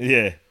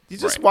 Yeah.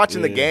 He's just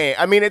watching the game.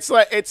 I mean, it's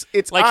like it's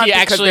Like odd he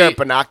because actually- they're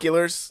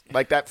binoculars.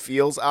 Like that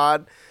feels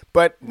odd.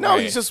 But no,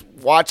 Right. he's just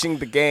watching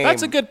the game.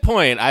 That's a good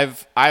point. I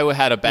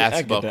had a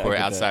basketball that, I court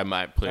get outside that.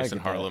 my place I in get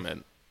that.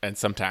 Harlem, and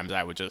sometimes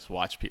I would just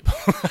watch people.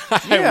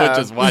 I Yeah. would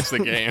just watch the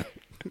game.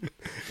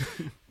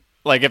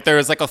 Like if there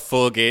was like a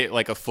full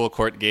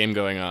court game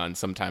going on,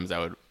 sometimes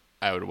I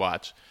would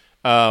watch.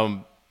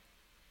 So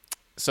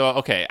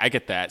okay, I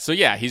get that. So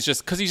yeah, he's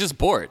just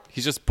bored.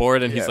 He's just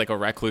bored, and he's like a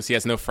recluse. He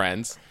has no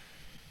friends.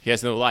 He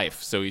has no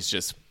life, so he's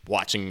just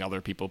watching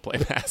other people play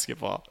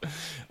basketball.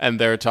 And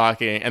they're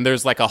talking, and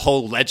there's like a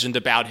whole legend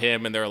about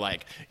him, and they're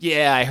like,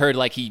 yeah, I heard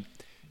like he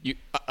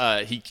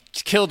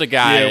killed a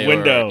guy, Yeah,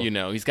 Window.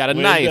 or he's got a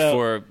Window. knife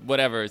or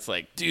whatever. It's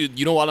like, dude,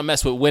 you don't want to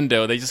mess with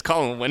Window. They just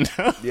call him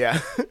Window.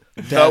 Yeah.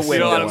 That's- The You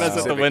window. don't want to mess with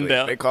the specifically.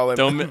 window. They call him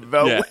Don't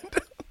the yeah, window.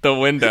 the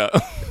window.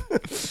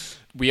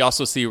 We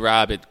also see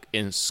Rob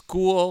in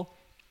school.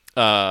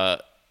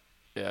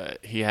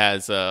 He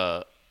has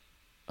a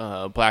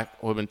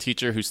black woman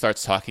teacher who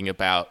starts talking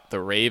about the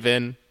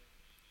Raven.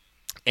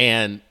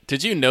 And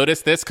did you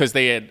notice this? Because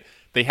they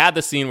had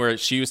the scene where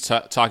she was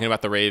talking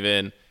about the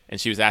Raven, and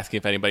she was asking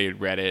if anybody had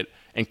read it,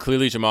 and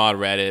clearly Jamal had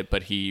read it,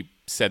 but he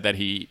said that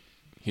he's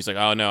like,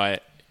 oh no, I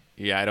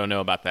don't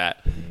know about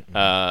that,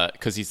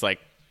 because he's like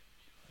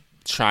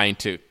trying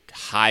to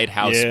hide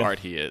how smart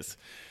he is,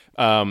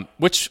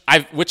 which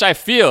I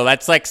feel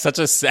that's like such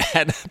a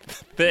sad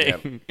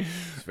thing. Yep.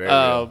 It's very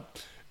real.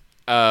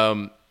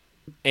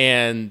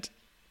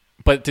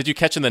 But did you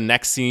catch in the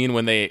next scene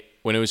when it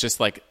was just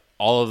like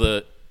all of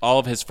all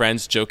of his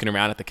friends joking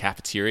around at the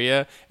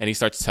cafeteria, and he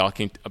starts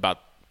talking about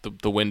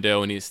the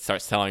window, and he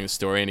starts telling the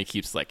story, and he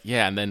keeps like,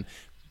 yeah, and then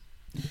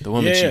the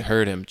woman, she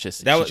heard him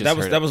that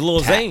was Lil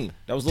Zane.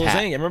 That was Lil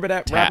Zane. Remember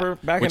that rapper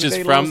back in the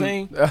day, Lil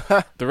Zane?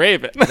 The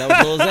Raven. That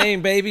was Lil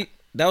Zane, baby.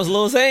 That was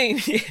Lil Zane.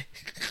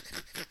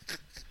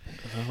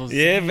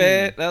 Yeah,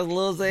 man. That was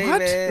Lil Zane,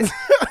 man.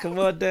 Come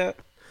on down.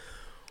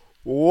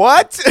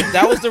 What?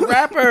 That was the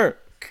rapper.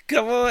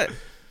 Come on.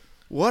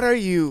 What are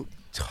you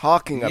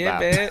talking about? Yeah,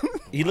 man.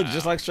 He looked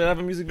just like straight out of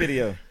a music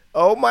video.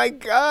 Oh my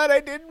God, I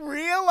didn't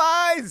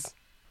realize.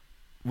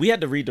 We had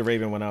to read The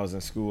Raven when I was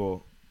in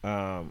school.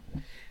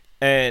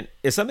 And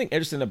it's something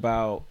interesting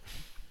about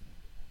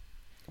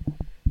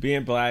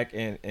being black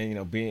and you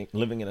know,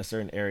 living in a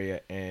certain area,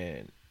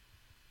 and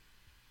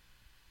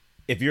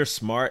if you're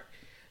smart,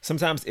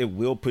 sometimes it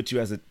will put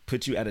you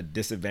at a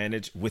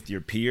disadvantage with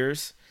your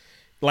peers.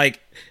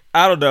 Like,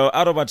 I don't know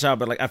about y'all,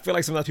 but like I feel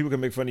like sometimes people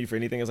can make fun of you for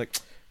anything. It's like,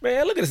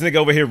 man, look at this nigga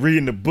over here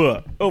reading the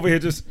book. Over here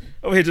just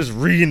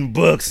reading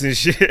books and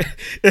shit.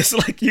 It's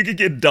like you can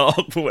get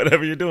dogged for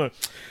whatever you're doing.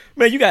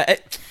 Man, you got,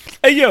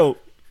 hey yo,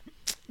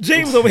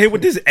 James over here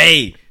with this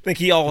A. Think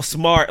he all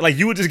smart. Like,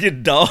 you would just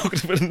get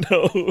dogged for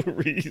no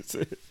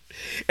reason.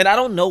 And I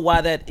don't know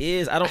why that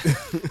is. I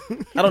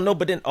don't know.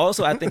 But then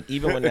also, I think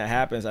even when that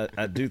happens,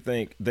 I do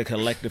think the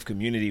collective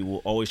community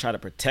will always try to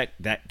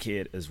protect that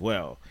kid as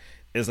well.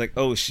 It's like,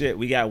 oh shit,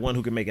 we got one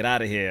who can make it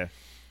out of here.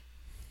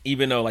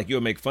 Even though like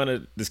you'll make fun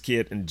of this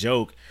kid and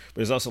joke,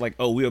 but it's also like,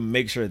 oh, we'll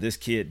make sure this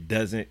kid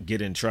doesn't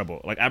get in trouble.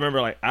 Like, I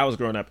remember like I was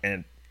growing up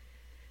and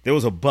there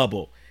was a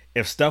bubble.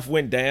 If stuff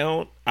went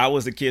down, I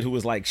was the kid who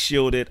was like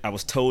shielded. I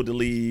was told to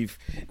leave.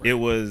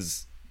 Right.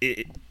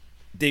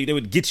 They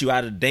would get you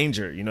out of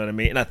danger. You know what I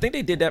mean? And I think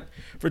they did that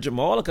for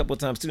Jamal a couple of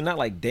times too. Not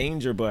like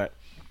danger, but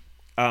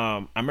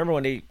I remember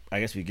when I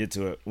guess we get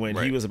to it, when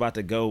he was about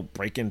to go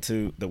break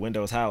into the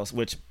Windows house,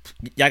 which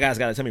y'all guys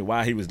got to tell me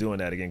why he was doing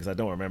that again, because I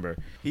don't remember.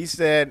 He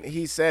said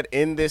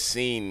in this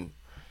scene,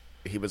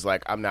 he was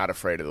like, I'm not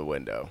afraid of the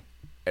window.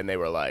 And they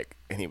were like,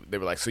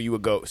 so you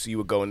would go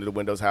into the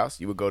Windows house?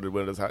 You would go to the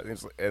Windows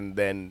house? And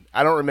then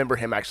I don't remember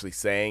him actually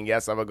saying,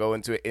 yes, I would go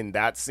into it in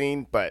that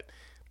scene, but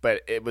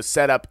it was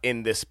set up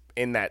in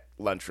that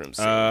lunchroom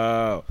scene.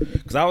 Oh,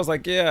 because I was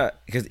like, yeah,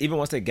 because even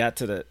once they got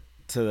to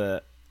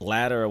the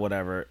ladder or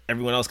whatever,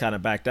 everyone else kind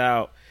of backed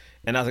out,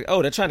 and I was like,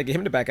 oh, they're trying to get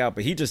him to back out,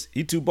 but he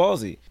too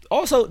ballsy.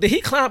 Also, did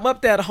he climb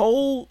up that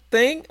whole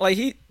thing?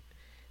 Like,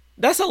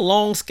 that's a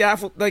long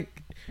scaffold.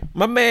 Like,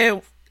 my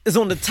man is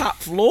on the top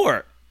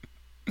floor.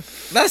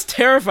 That's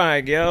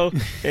terrifying, yo.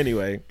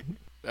 Anyway,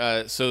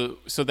 so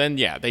then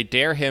yeah, they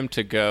dare him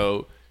to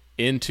go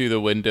into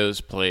the Windows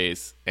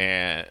place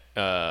and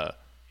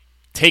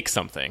take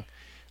something,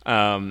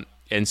 and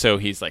so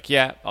he's like,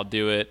 yeah, I'll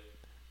do it.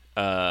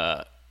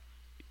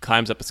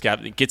 Climbs up a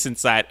scaffold, gets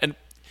inside, and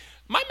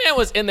my man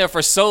was in there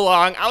for so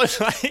long. I was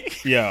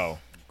like, yo,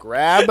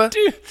 grab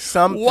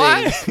something.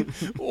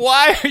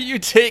 Why are you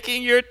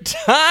taking your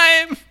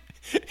time?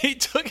 He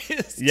took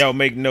his time.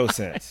 Make no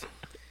sense.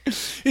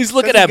 He's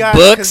looking at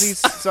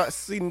books.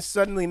 Because he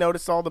suddenly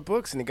noticed all the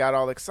books and he got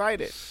all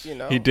excited. You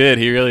know, he did.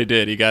 He really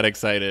did. He got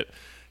excited.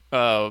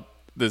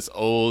 This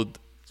old,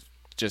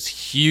 just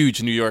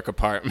huge New York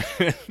apartment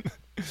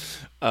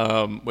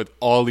with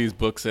all these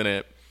books in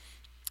it.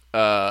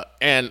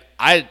 And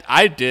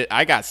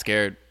I got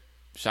scared.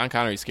 Sean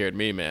Connery scared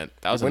me, man.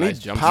 That was a nice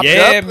jump.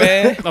 Yeah,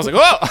 man. I was like,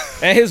 whoa.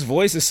 And his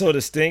voice is so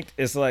distinct.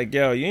 It's like,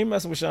 yo, you ain't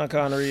messing with Sean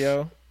Connery,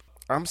 yo.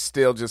 I'm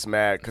still just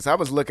mad because I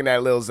was looking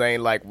at Lil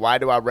Zane like, why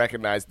do I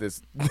recognize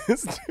this dude?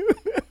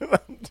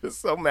 I'm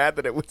just so mad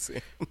that it was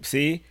him.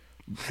 See?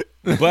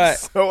 But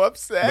so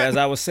upset. But as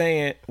I was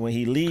saying, when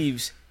he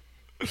leaves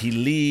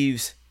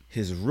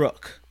his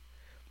rook.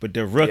 But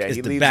the rook is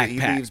the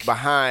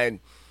backpack.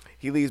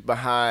 He leaves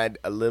behind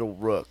a little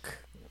rook,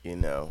 you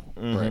know.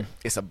 Mm-hmm. Right.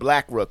 It's a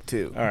black rook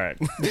too. All right.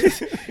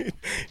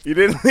 He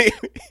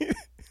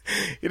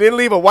didn't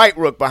leave a white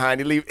rook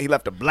behind. He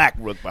left a black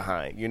rook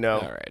behind, you know.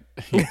 All right.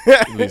 He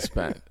leaves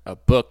a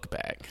book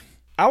bag.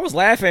 I was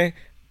laughing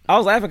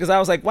because I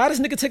was like, why does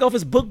nigga take off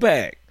his book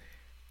bag?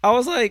 I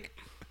was like,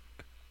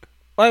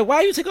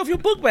 why you take off your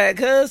book bag?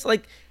 Cause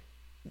like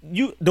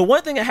the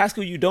one thing at high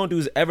school you don't do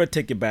is ever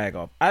take your bag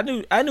off. I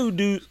knew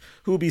dudes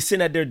who would be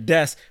sitting at their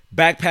desk,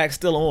 backpack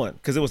still on,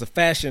 because it was a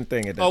fashion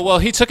thing at that point. Well,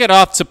 he took it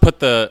off to put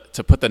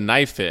the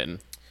knife in.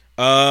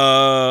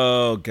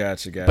 Oh,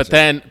 gotcha.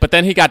 But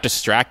then he got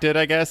distracted,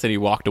 I guess, and he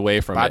walked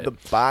away from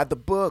it. By the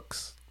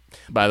books.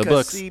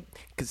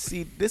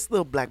 See, this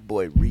little black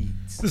boy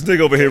reads. This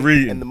nigga over here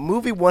reading. And the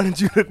movie wanted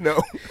you to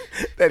know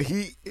that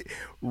he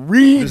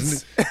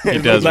reads. He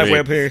does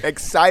read.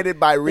 Excited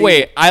by reading.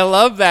 Wait, I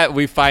love that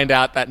we find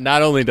out that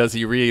not only does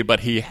he read,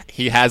 but he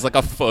has like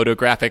a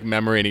photographic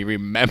memory and he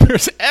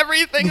remembers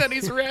everything that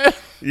he's read.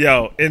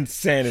 Yo,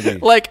 insanity.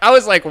 Like, I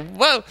was like,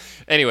 whoa.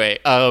 Anyway,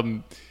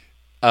 so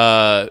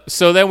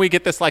then we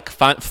get this like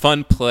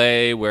fun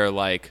play where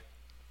like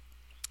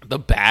the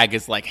bag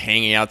is like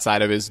hanging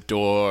outside of his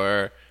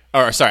door,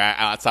 or sorry,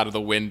 outside of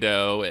the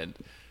window, and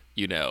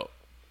you know,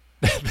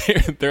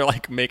 they're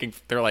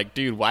like,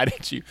 dude, why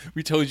did you?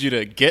 We told you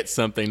to get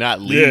something, not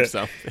leave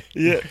something.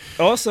 Yeah.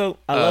 Also,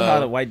 I love how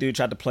the white dude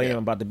tried to play him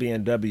about the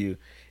BMW,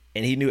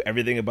 and he knew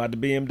everything about the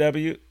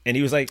BMW, and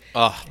he was like,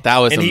 "Oh, that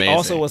was amazing." And he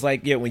also was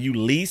like, "Yeah, when you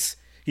lease."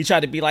 He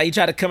tried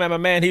to come at my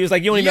man. He was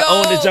like, "You don't even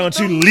own this junk.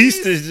 You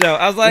leased this junk."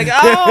 I was like,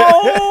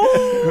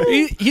 "Oh."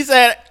 he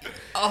said,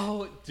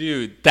 "Oh,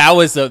 dude, that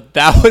was the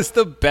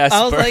best."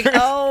 I was like,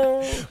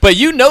 "Oh." But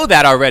you know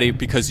that already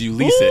because you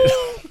lease it.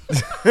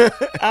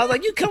 I was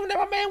like, "You coming at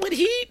my man with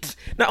heat?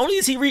 Not only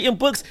is he reading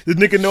books, this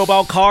nigga know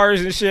about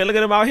cars and shit. Look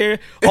at him out here,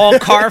 all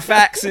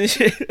Carfax and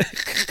shit."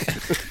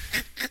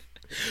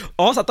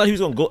 Also, I thought he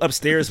was gonna go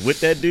upstairs with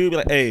that dude, be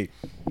like, "Hey,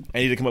 I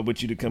need to come up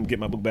with you to come get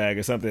my book bag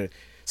or something."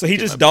 So he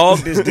just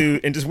dogged this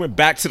dude and just went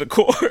back to the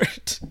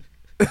court.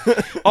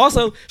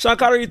 Also, Sean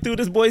Connery threw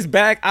this boy's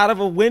bag out of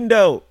a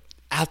window.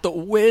 Out the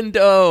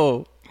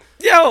window.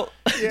 Yo.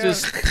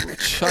 Just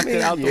chucked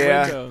it out the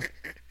window.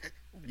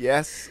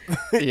 Yes.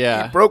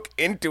 Yeah. He broke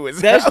into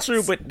his That's house.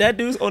 true, but that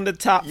dude's on the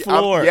top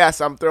floor.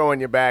 I'm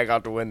throwing your bag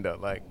out the window.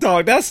 Like,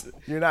 dog,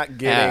 you're not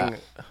getting.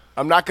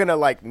 I'm not gonna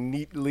like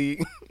neatly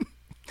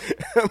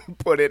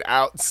put it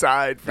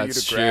outside for you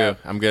to grab.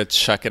 True. I'm gonna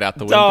chuck it out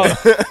the window.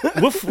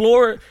 Dog, what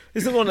floor?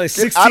 Is it on like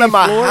 16th Get out of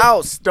my floor?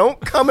 house! Don't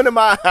come into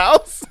my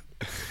house.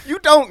 You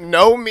don't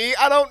know me.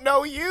 I don't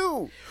know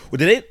you.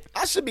 Well,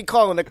 I should be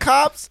calling the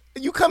cops.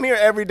 You come here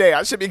every day.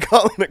 I should be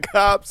calling the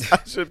cops.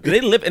 Did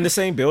they live in the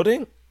same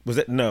building? Was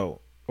it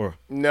no? Or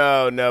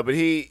no?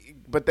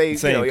 But they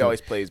he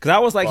always plays. Because I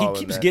was like, he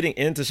keeps getting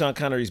into Sean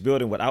Connery's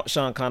building without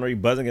Sean Connery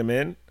buzzing him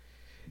in.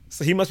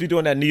 So he must be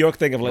doing that New York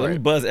thing of like, let me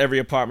buzz every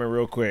apartment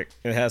real quick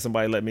and have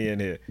somebody let me in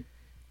here.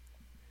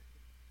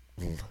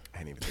 I didn't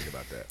even think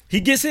about that. He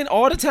gets in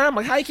all the time.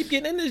 Like, how you keep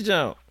getting in this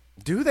junk?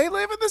 Do they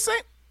live in the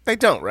same? They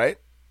don't, right?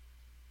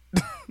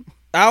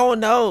 I don't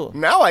know.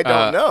 Now I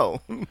don't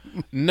know.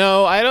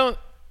 No, I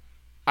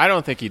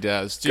don't think he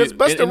does. Because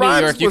Busta in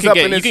Rhymes New York,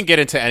 was you can get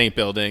into any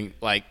building,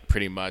 like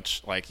pretty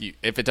much. Like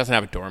if it doesn't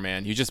have a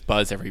doorman, you just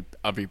buzz every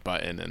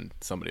button and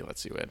somebody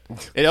lets you in.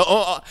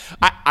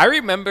 I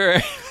remember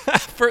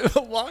for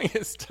the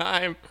longest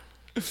time,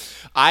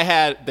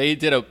 they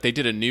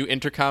did a new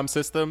intercom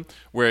system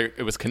where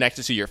it was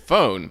connected to your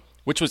phone,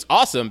 which was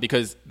awesome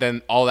because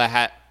then all that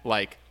had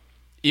like,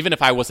 even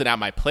if I wasn't at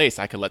my place,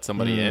 I could let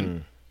somebody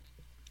in.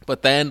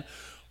 But then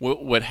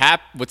what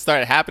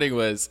started happening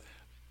was,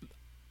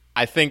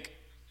 I think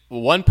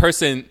one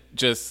person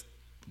just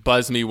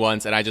buzzed me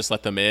once and I just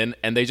let them in,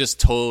 and they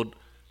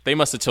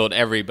must have told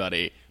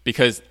everybody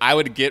because I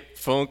would get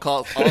phone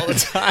calls all the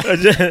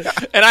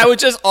time. And I would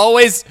just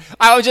always let,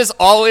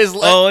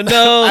 oh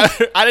no.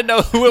 I didn't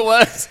know who it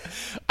was.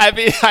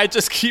 I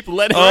just keep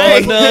letting it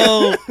ring.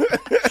 No.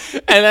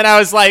 And then I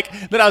was like,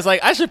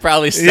 I should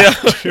probably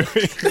stop doing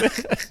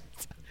this.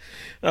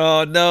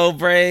 Oh no,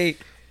 Bray.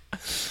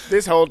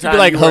 This whole time,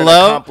 like, you were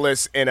hello? an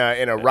accomplice in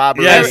a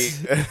robbery.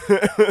 Yes.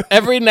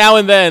 Every now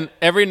and then,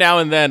 because every now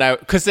and then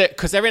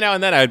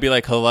I would be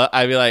like, hello.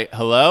 I'd be like,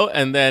 hello,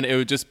 and then it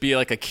would just be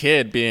like a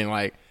kid being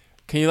like,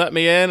 can you let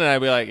me in? And I'd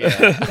be like,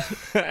 yeah.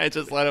 I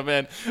just let him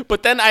in.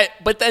 But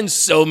then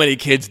so many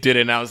kids did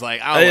it, and I was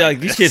like,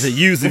 these kids are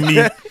using me.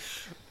 I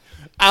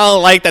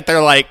don't like that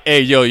they're like, hey,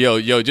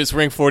 yo, just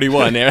ring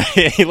 41. This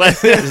little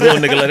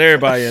nigga let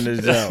everybody in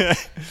this job.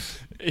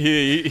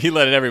 He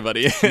let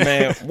everybody in.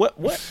 Man, what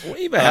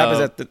even happens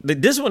at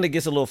this one? It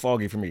gets a little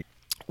foggy for me.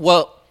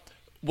 Well,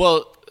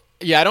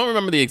 yeah, I don't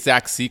remember the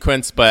exact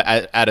sequence, but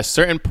at a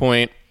certain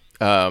point,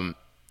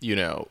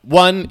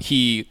 one,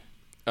 he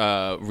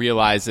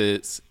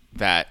realizes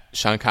that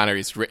Sean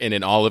Connery's written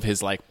in all of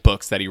his like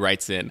books that he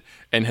writes in,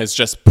 and has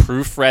just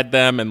proofread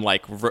them and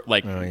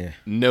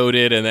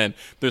noted. And then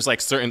there's like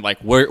certain like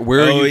where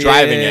are you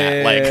driving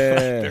at? Like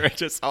there are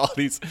just all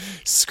these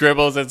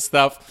scribbles and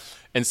stuff.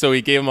 And so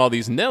he gave him all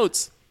these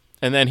notes,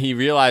 and then he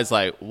realized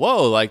like,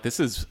 whoa, like this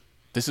is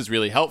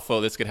really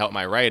helpful. This could help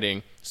my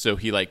writing. So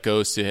he like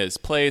goes to his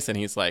place and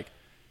he's like,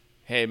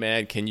 hey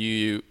man, can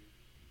you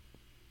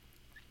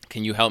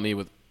help me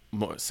with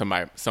some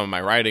of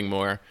my writing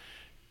more?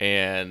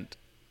 And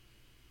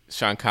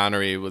Sean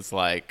Connery was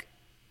like,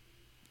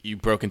 you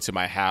broke into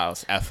my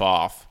house, F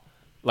off.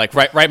 Like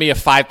write me a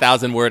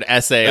 5,000 word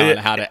essay on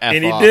how to F off.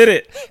 And he did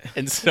it.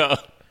 And so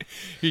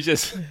he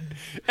just,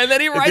 and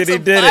then he writes he a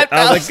did 5,000. it.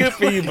 I was like, good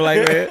for you,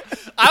 black man.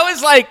 I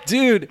was like,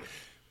 dude,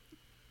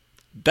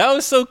 that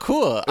was so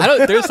cool.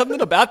 There's something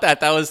about that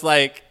was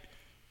like,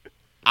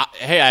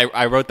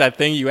 I wrote that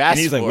thing you asked for.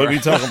 And he's like, what are you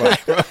talking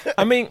about?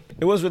 I mean,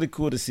 it was really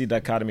cool to see the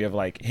dichotomy of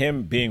like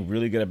him being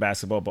really good at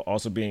basketball, but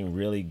also being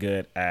really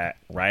good at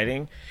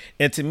writing.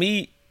 And to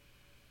me,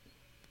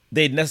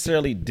 they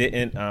necessarily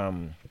didn't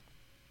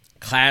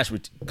clash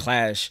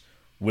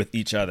with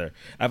each other.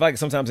 I feel like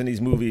sometimes in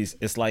these movies,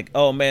 it's like,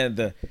 oh man,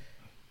 the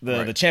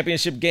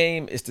championship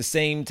game is the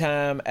same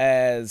time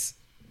as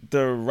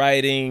the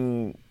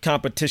writing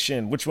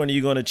competition. Which one are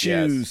you going to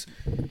choose?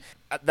 Yes.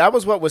 That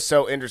was what was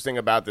so interesting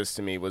about this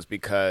to me, was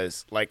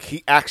because like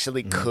he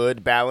actually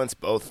could balance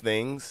both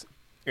things.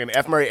 And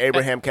F. Murray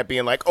Abraham kept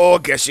being like, "Oh, I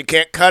guess you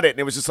can't cut it." And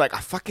it was just like, I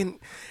fucking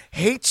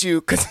hate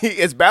you because he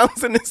is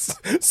balancing this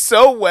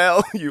so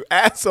well, you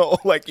asshole.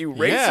 Like, you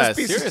racist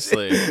piece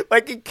seriously. of shit.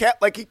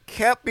 Like, he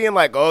kept being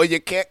like, "Oh,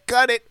 you can't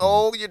cut it.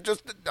 Oh, you're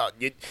just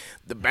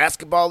the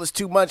basketball is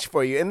too much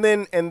for you." And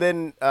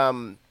then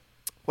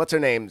what's her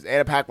name?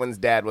 Anna Paquin's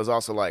dad was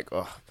also like,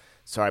 "Oh,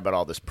 sorry about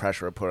all this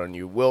pressure I put on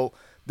you.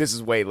 This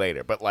is way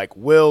later, but like,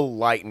 we'll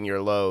lighten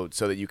your load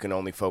so that you can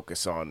only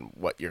focus on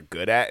what you're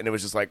good at." And it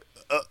was just like,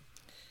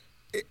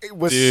 it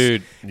was,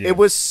 dude, it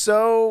was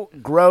so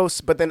gross,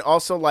 but then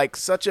also like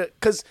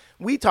because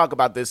we talk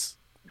about this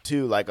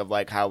too, like of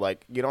like how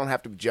like you don't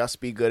have to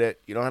just be good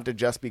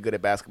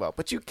at basketball,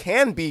 but you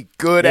can be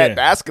good at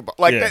basketball.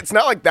 Like it's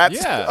not like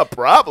that's a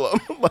problem.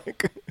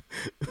 Like,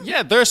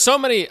 there's so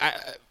many.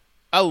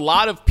 A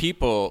lot of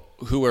people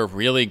who are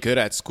really good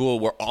at school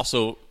were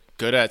also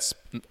good at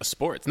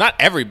sports. Not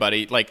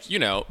everybody, like, you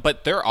know,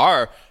 but there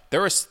were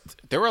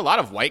a lot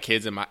of white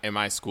kids in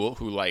my school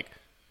who, like,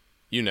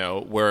 you know,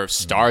 were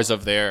stars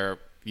of their,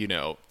 you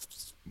know,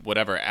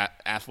 whatever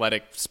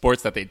athletic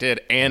sports that they did,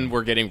 and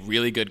were getting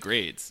really good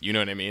grades. You know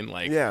what I mean?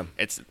 Like,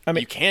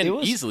 you can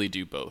easily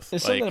do both.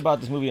 There's something about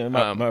this movie, and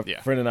my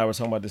friend and I were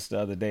talking about this the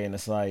other day, and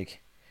it's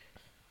like,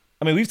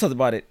 I mean, we've talked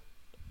about it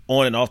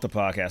on and off the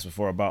podcast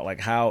before about like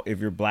how if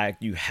you're black,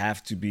 you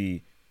have to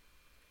be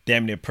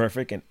damn near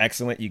perfect and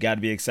excellent. You got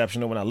to be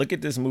exceptional. When I look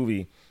at this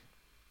movie,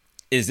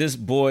 is this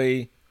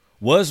boy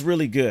was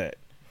really good,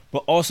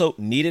 but also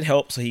needed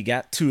help, so he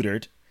got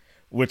tutored,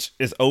 which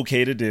is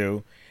okay to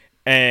do.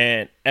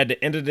 And at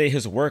the end of the day,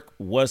 his work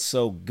was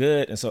so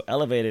good and so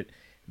elevated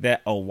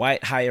that a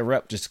white higher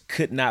up just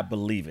could not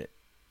believe it.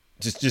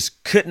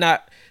 Just could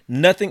not.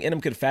 Nothing in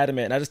him could fathom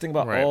it. And I just think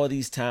about all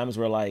these times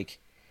where, like,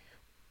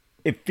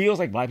 it feels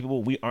like black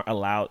people, we aren't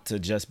allowed to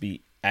just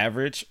be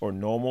average or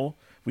normal.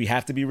 We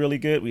have to be really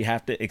good. We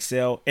have to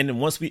excel. And then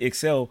once we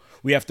excel,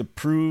 we have to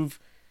prove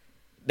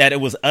that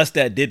it was us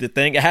that did the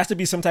thing. It has to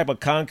be some type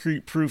of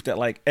concrete proof that,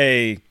 like,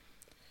 hey,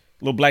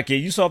 little black kid,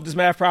 you solved this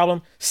math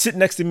problem? Sit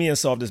next to me and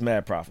solve this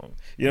math problem.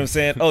 You know what I'm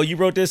saying? Oh, you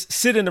wrote this?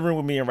 Sit in the room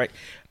with me and write.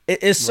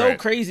 It's so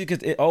crazy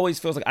because it always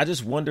feels like, I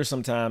just wonder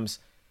sometimes,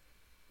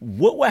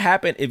 what would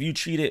happen if you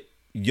treated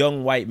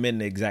young white men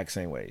the exact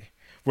same way?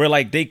 Where,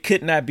 like, they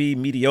could not be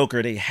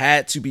mediocre. They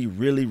had to be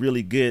really,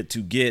 really good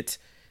to get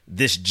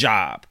this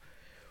job.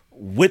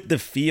 Would the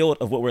field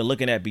of what we're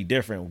looking at be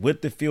different?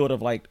 Would the field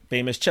of, like,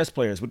 famous chess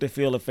players? Would the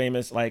field of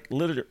famous, like,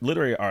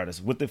 literary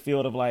artists? Would the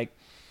field of, like,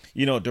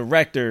 you know,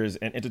 directors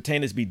and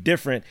entertainers be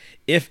different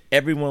if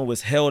everyone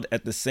was held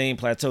at the same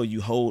plateau you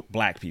hold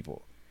black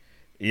people?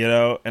 You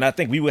know? And I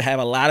think we would have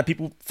a lot of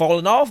people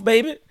falling off,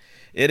 baby.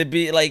 It'd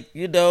be like,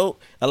 you know,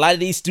 a lot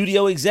of these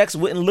studio execs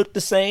wouldn't look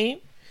the same.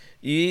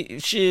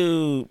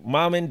 Shoot,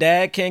 mom and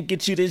dad can't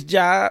get you this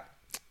job.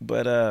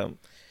 But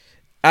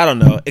I don't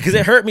know, because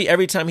it hurt me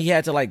every time he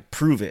had to, like,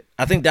 prove it.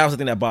 I think that was the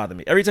thing that bothered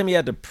me. Every time he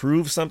had to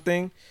prove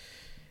something,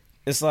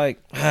 it's like,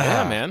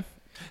 yeah, man.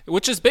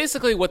 Which is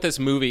basically what this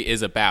movie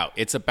is about.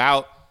 It's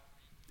about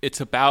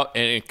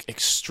an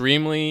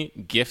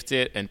extremely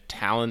gifted and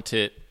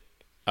talented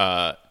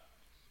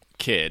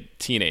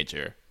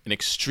teenager, an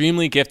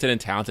extremely gifted and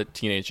talented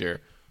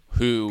teenager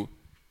who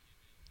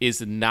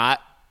is not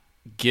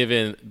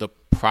given the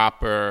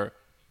proper,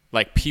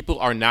 like, people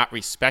are not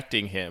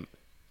respecting him.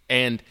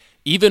 And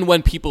even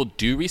when people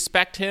do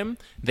respect him,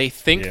 they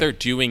think they're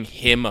doing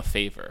him a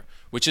favor,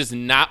 which is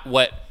not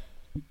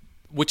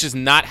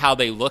how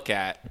they look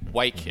at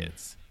white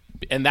kids.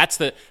 And that's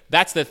the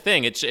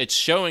thing. It's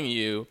showing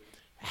you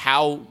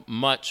how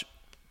much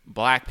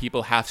black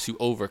people have to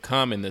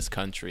overcome in this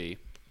country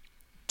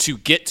to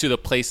get to the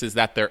places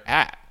that they're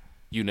at.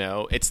 You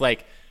know, it's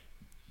like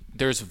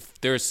there's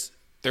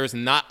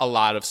not a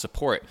lot of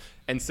support.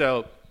 And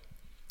so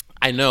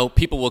I know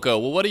people will go,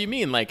 well, what do you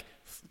mean? Like,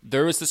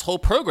 there was this whole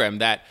program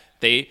that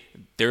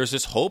there's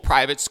this whole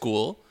private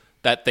school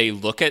that they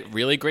look at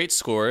really great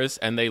scores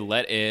and they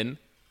let in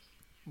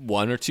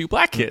one or two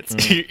black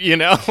kids, you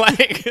know,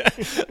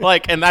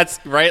 like, and that's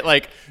right.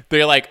 Like,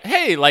 they're like,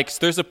 hey, like,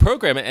 there's a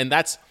program, and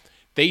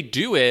they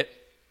do it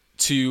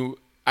to,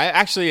 I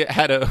actually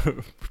had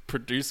a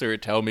producer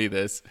tell me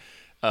this,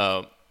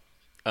 and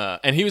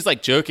he was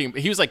like joking.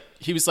 He was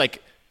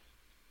like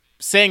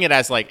saying it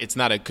as like, it's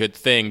not a good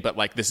thing, but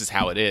like, this is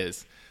how it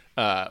is,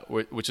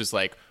 which is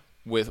like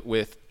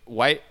with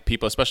white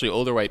people, especially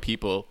older white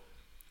people,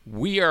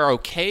 we are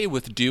okay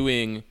with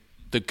doing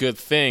the good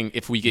thing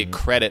if we get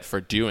credit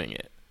for doing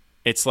it.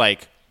 It's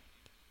like,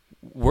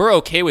 we're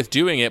okay with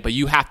doing it, but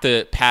you have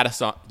to pat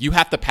us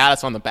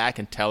on the back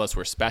and tell us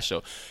we're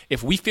special.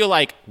 If we feel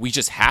like we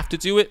just have to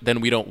do it,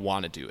 then we don't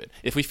want to do it.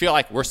 If we feel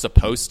like we're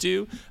supposed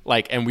to,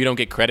 like, and we don't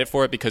get credit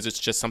for it because it's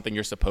just something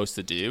you're supposed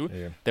to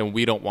do, then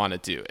we don't want to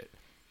do it.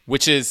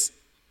 Which is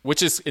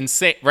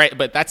insane, right?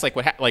 But that's like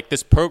like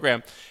this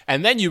program,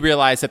 and then you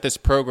realize that this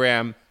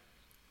program,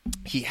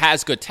 he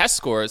has good test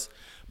scores,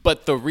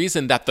 but the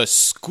reason that the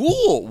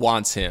school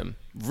wants him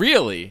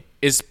really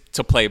is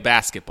to play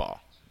basketball.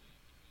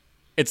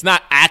 It's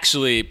not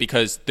actually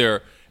because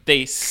they're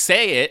they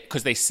say it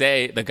because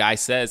the guy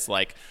says,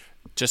 like,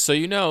 just so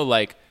you know,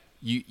 like,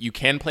 you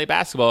can play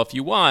basketball if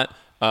you want,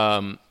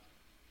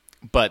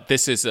 but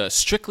this is a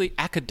strictly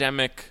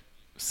academic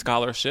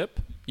scholarship.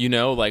 You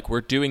know, like,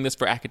 we're doing this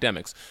for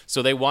academics.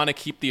 So they want to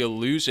keep the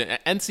illusion.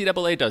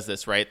 NCAA does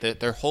this, right?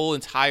 Their whole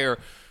entire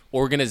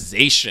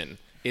organization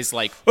is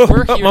like,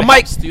 we're here to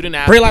help student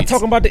athletes. Braylock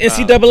talking about the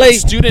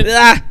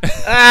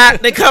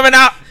NCAA. They coming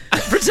out.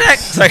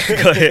 Protect. Sorry,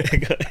 go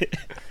ahead.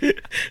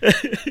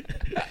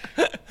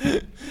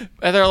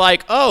 And they're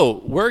like,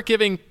 oh, we're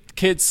giving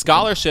kids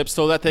scholarships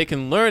so that they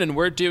can learn, and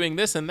we're doing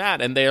this and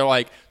that. And they're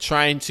like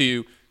trying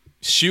to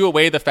shoo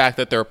away the fact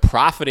that they're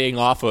profiting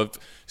off of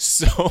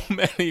so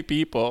many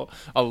people,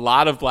 a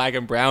lot of black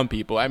and brown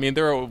people. I mean,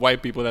 there are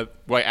white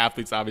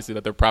athletes, obviously,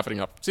 that they're profiting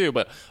off of too,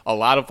 but a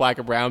lot of black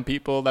and brown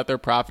people that they're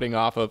profiting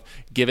off of,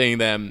 giving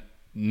them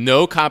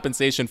no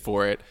compensation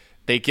for it.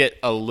 They get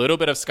a little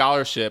bit of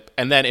scholarship,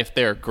 and then if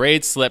their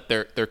grades slip,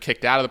 they're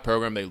kicked out of the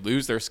program. They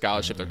lose their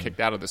scholarship. They're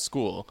kicked out of the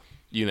school.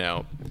 You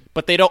know,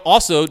 but they don't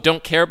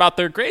care about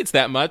their grades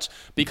that much,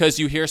 because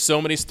you hear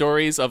so many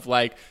stories of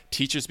like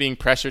teachers being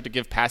pressured to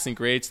give passing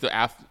grades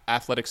to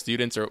athletic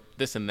students or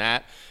this and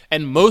that.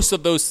 And most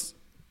of those,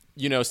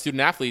 you know,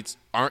 student athletes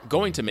aren't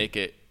going to make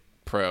it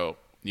pro,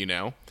 you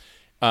know?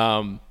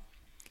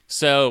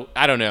 So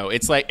I don't know.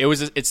 It's like,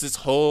 it's this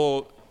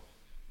whole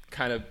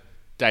kind of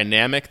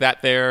dynamic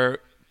that they're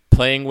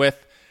playing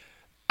with.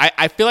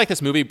 I feel like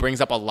this movie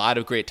brings up a lot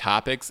of great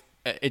topics.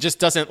 It just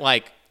doesn't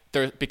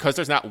because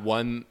there's not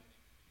one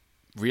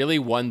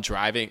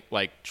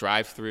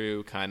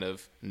drive-through kind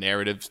of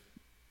narrative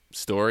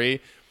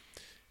story.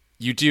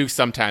 You do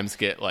sometimes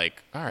get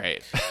like, all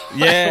right,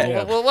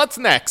 yeah. Well, what's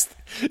next?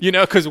 You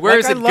know, because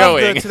where's it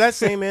going? To that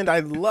same end,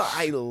 I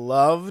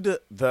loved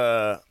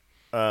the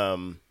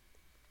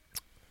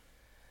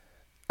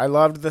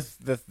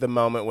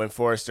moment when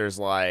Forrester's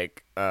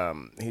like,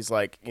 he's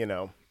like, you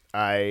know,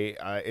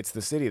 it's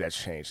the city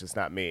that's changed. It's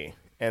not me.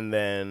 And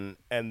then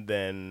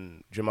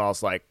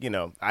Jamal's like, you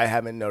know, I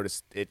haven't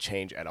noticed it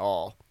change at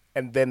all.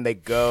 And then they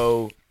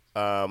go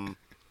to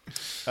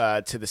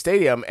the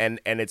stadium, and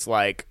it's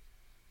like,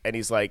 and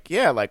he's like,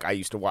 yeah, like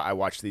I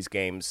watch these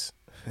games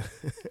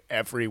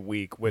every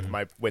week with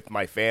my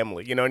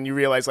family, you know. And you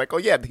realize, like, oh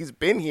yeah, he's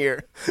been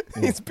here,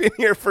 he's been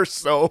here for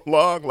so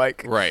long.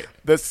 Like, right,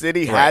 the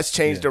city has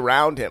changed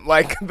around him.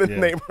 Like the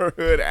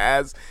neighborhood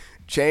has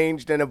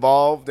changed and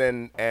evolved,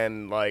 and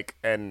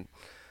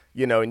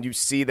you know, and you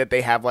see that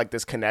they have like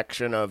this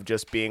connection of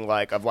just being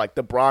like,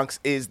 the Bronx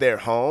is their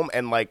home,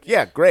 and like,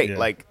 yeah, great,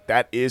 like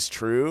that is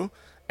true,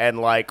 and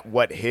like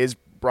what his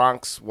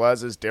Bronx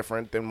was is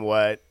different than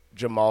what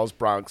Jamal's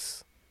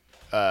Bronx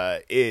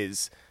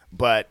is,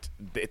 but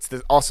it's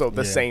also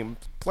the same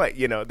play.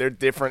 You know, they're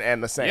different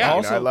and the same. Yeah,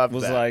 you know, I love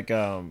was that. Like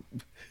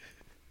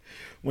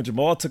when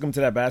Jamal took him to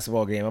that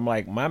basketball game, I'm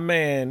like, my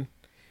man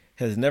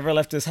has never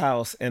left his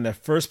house, and the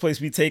first place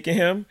we taking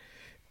him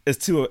is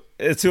to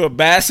a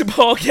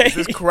basketball game.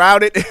 This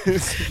crowded.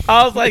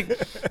 I was like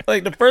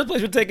the first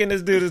place we're taking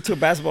this dude is to a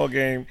basketball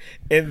game,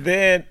 and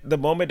then the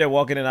moment they're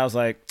walking in, I was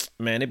like,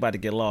 man, they about to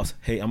get lost.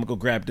 Hey, I'm gonna go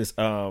grab this.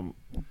 What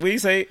do you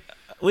say?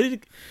 What did you?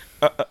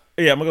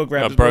 Yeah, I'm gonna go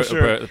grab this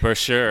brochure.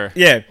 Brochure.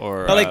 Yeah.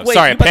 Or like, wait,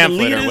 sorry, a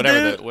pamphlet or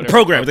whatever. The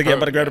program. I'm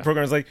about to grab the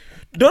program. It's like,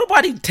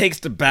 nobody takes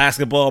the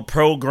basketball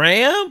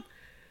program.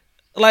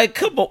 Like,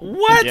 come on,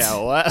 what? Yeah,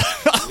 what?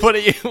 What are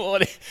you?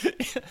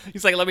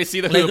 He's like, let me see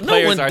who the players are.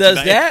 No one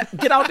does that.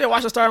 Get out there,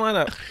 watch the starting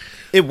lineup.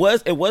 It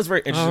was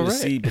very interesting to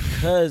see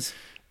because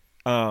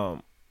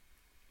Sean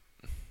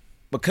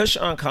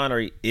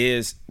Connery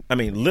is, I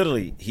mean,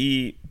 literally,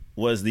 he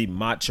was the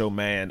macho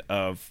man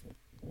of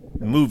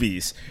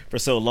movies for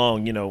so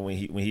long. You know, when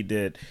he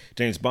did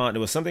James Bond,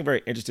 it was something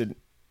very interesting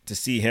to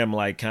see him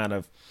like kind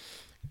of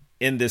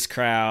in this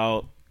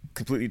crowd,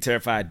 completely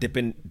terrified,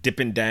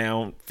 dipping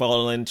down,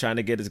 falling, trying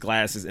to get his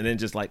glasses, and then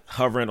just like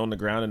hovering on the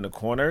ground in the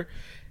corner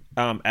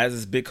as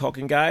this big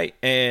hulking guy.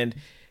 And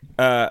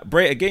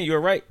Bray, again, you're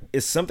right.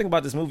 It's something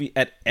about this movie.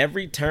 At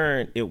every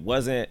turn, it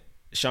wasn't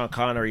Sean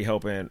Connery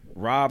helping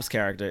Rob's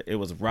character. It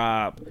was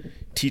Rob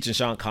teaching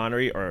Sean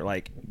Connery or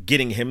like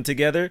getting him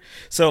together.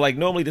 So like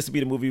normally this would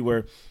be the movie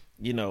where,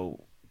 you know,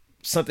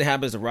 something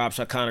happens to Rob.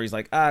 Sean Connery's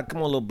like, come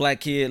on, little black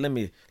kid, let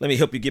me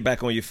help you get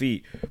back on your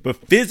feet. But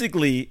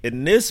physically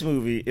in this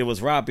movie, it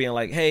was Rob being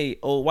like, hey,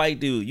 old white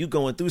dude, you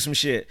going through some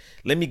shit.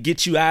 Let me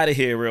get you out of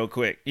here real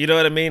quick. You know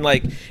what I mean?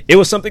 Like, it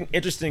was something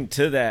interesting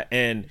to that,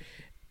 and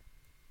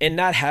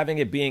not having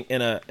it being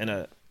in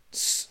a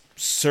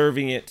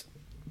serving it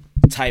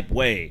type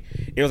way.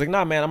 It was like,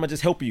 nah, man, I'm gonna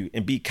just help you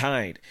and be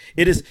kind.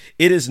 It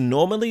is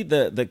normally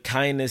the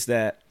kindness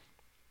that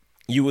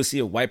you would see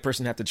a white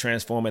person have to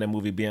transform in a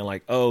movie, being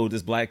like, oh,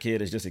 this black kid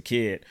is just a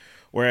kid.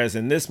 Whereas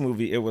in this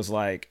movie, it was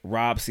like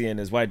Rob seeing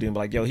this white dude and be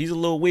like, yo, he's a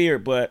little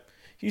weird, but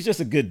he's just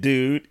a good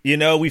dude. You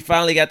know, we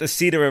finally got to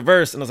see the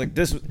reverse. And I was like,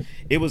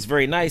 it was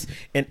very nice.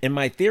 And in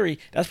my theory,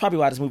 that's probably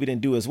why this movie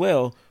didn't do as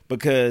well,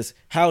 because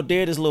how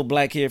dare this little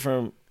black kid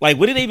from, like,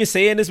 what did they even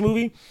say in this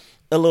movie?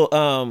 A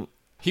little,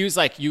 he was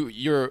like,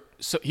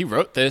 so he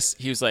wrote this.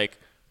 He was like,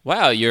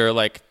 wow, you're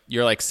like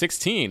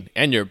 16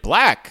 and you're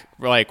black.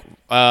 We're like,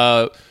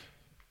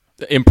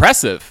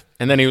 impressive.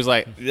 And then he was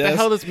like, the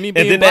hell does me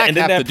being black have to do with it?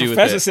 And then that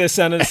professor said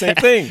something the same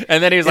thing.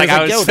 And then he was like,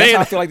 I was yo, saying, that's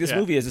how I feel like this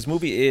movie is. This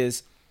movie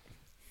is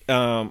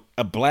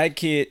a black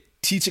kid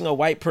teaching a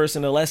white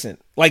person a lesson.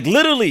 Like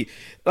literally,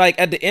 like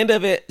at the end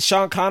of it,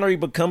 Sean Connery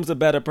becomes a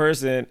better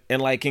person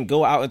and like can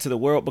go out into the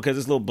world because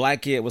this little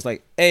black kid was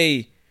like,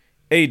 hey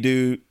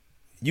dude,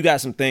 you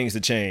got some things to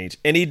change.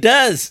 And he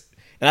does.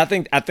 And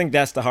I think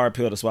that's the hard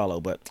pill to swallow,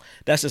 but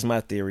that's just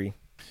my theory.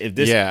 If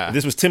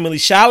this was Timothy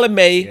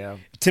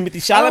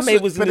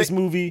Chalamet was in this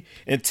movie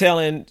and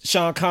telling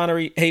Sean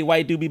Connery, hey,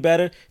 white dude, be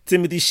better,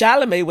 Timothy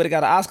Chalamet would have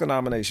got an Oscar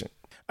nomination.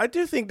 I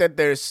do think that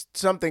there's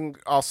something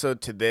also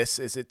to this,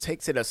 is it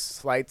takes it a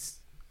slight,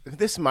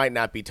 this might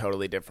not be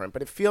totally different,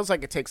 but it feels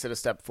like it takes it a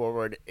step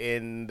forward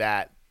in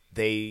that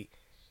they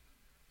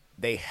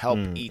help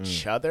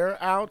each other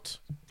out.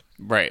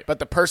 Right. But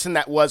the person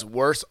that was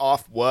worse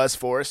off was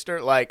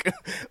Forrester. Like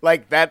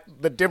that,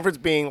 the difference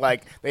being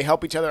like they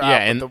help each other out.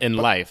 Yeah, in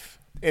life.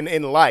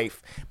 In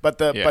life. But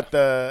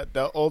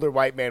the older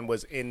white man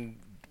was in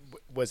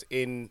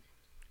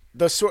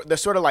the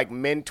sort of like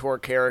mentor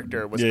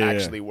character was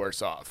actually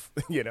worse off,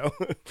 you know?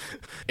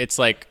 It's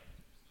like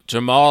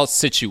Jamal's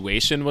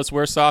situation was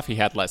worse off. He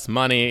had less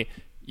money,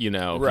 you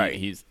know.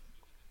 Right.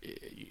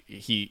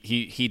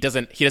 He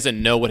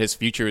doesn't know what his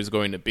future is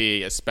going to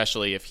be,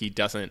 especially if he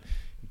doesn't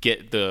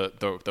get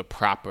the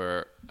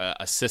proper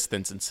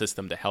assistance and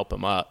system to help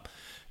him up.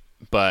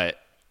 But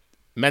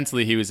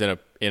mentally, he was in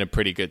a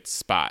pretty good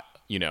spot.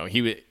 You know,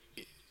 he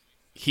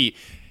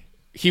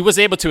was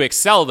able to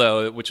excel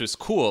though, which was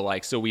cool.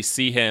 Like, so we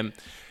see him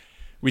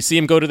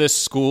go to this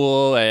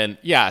school, and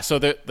so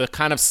the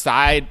kind of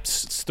side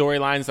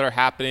storylines that are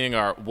happening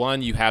are,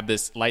 one, you have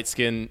this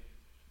light-skinned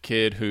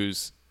kid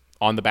who's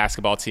on the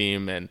basketball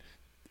team, and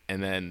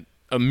then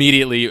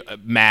immediately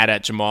mad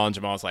at Jamal, and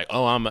Jamal's like,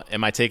 "Oh, am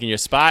I taking your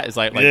spot?" It's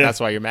like that's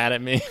why you're mad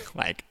at me.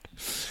 Like,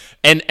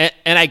 and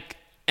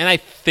I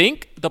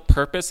think the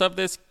purpose of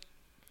this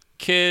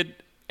kid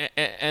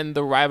and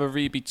the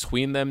rivalry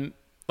between them,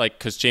 like,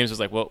 because James was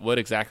like, what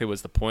exactly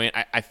was the point?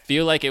 I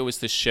feel like it was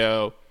to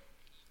show,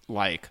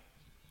 like,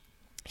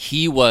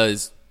 he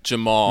was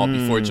Jamal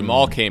before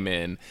Jamal came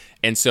in,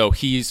 and so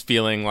he's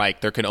feeling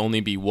like there can only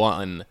be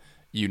one,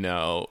 you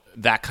know,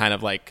 that kind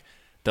of like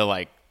the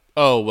like,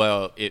 oh,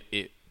 well,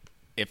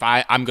 if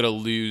I'm going to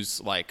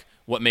lose, like,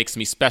 what makes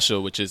me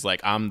special, which is,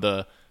 like, I'm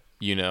the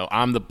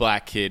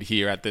black kid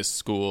here at this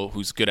school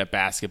who's good at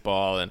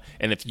basketball. And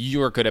if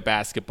you're good at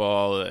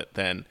basketball,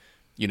 then,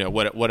 you know,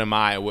 what am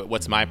I?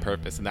 What's my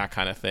purpose? And that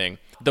kind of thing.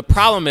 The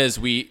problem is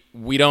we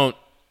don't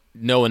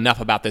know enough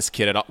about this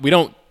kid at all. We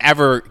don't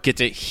ever get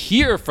to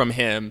hear from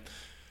him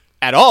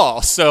at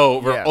all. So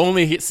we're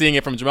only seeing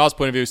it from Jamal's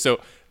point of view. So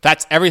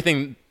that's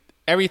everything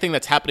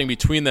that's happening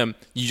between them,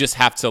 you just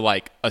have to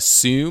like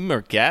assume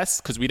or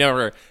guess, because we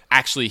never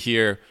actually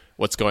hear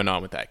what's going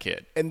on with that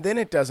kid. And then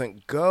it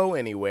doesn't go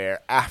anywhere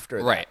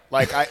after that.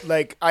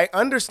 Right. I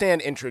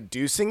understand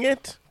introducing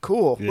it.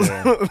 Cool.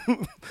 Yeah.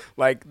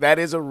 Like that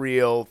is a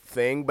real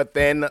thing. But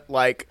then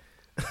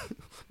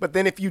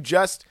if you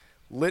just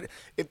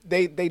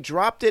they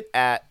dropped it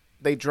at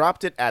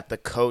the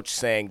coach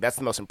saying that's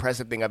the most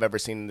impressive thing I've ever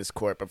seen in this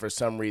court, but for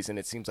some reason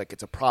it seems like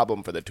it's a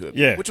problem for the two of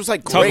you. Yeah. Which was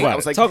like great. I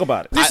was like, talk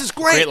about it. This is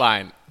great. Great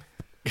line.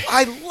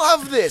 I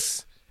love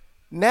this.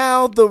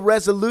 Now the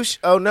resolution.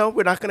 Oh no,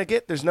 we're not gonna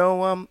get. There's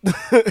no.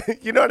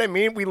 You know what I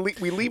mean? We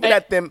leave it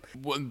at them.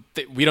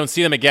 We don't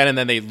see them again, and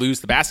then they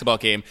lose the basketball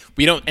game.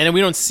 We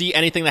don't see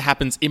anything that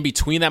happens in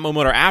between that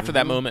moment or after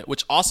that moment,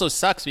 which also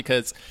sucks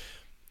because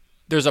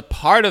there's a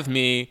part of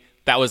me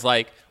that was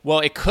like, well,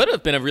 it could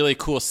have been a really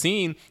cool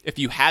scene if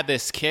you had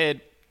this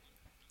kid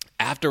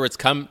afterwards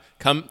come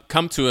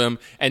to him,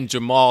 and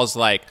Jamal's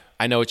like,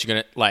 I know what you're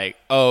gonna like.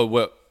 Oh,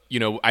 what. You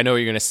know, I know what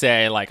you're going to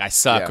say, like, I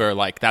suck, or,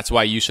 like, that's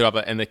why you showed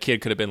up. And the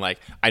kid could have been like,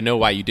 I know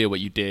why you did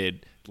what you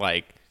did.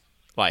 Like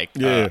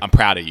I'm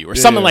proud of you. Or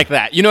something like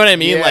that. You know what I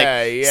mean?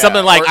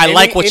 Something like, I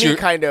like what you're...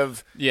 kind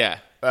of... Yeah.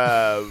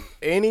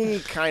 Any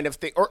kind of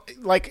thing. Or,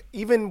 like,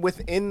 even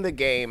within the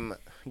game,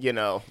 you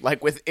know,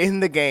 like, within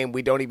the game,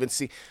 we don't even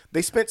see...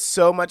 They spent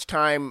so much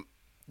time,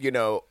 you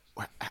know,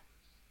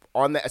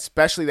 on that,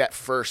 especially that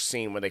first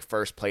scene when they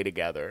first play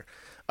together,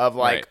 of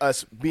like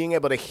us being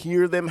able to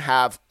hear them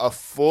have a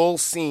full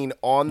scene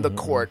on the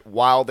court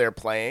while they're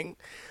playing.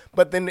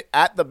 But then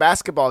at the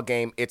basketball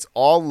game, it's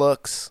all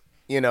looks,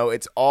 you know,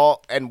 it's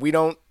all, and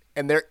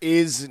there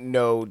is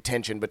no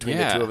tension between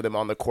the two of them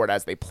on the court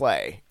as they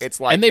play. It's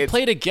like, and they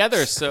play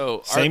together.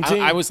 So same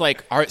team. I was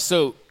like,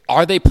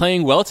 are they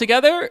playing well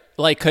together?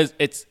 Like, cause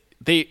it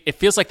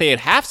feels like they'd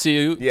have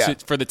to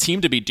for the team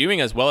to be doing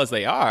as well as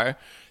they are,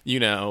 you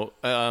know?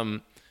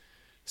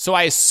 So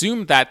I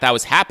assumed that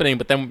was happening,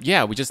 but then,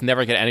 we just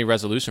never get any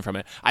resolution from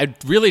it. I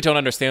really don't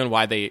understand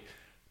why they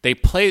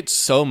played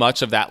so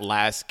much of that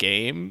last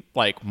game,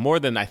 like more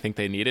than I think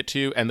they needed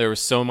to, and there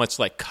was so much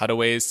like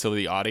cutaways to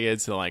the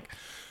audience, and like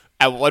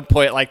at one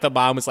point, like the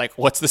mom was like,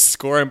 "What's the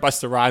score?" and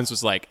Busta Rhymes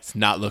was like, "It's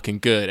not looking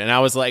good," and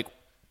I was like,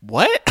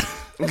 what?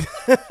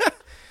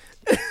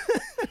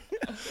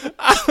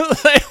 I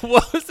was like,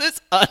 what was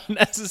this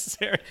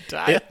unnecessary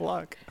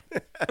dialogue?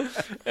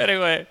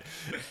 Anyway,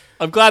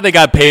 I'm glad they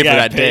got paid for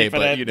that day,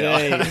 but you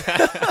know.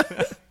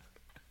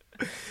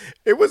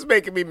 It was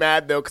making me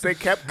mad, though, because they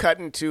kept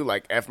cutting to,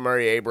 like, F.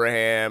 Murray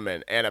Abraham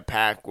and Anna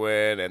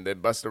Paquin and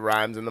then Busta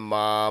Rhymes and the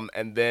mom.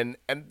 And then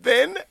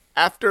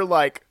after,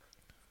 like,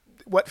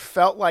 what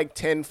felt like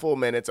 10 full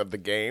minutes of the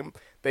game,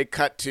 they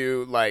cut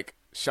to, like,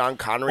 Sean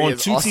Connery on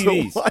is two also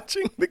TVs.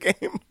 watching the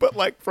game, but,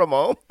 like, from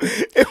home.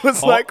 It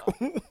was like,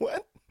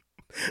 what?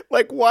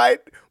 Like,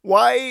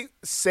 why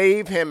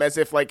save him as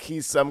if, like,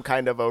 he's some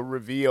kind of a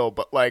reveal,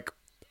 but, like,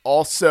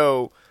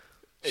 also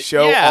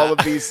show all of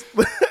these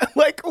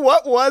like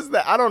what was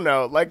that? I don't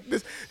know. Like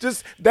this,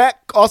 just that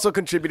also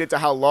contributed to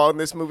how long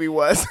this movie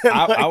was.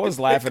 I was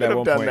laughing at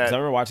one point because I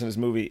remember watching this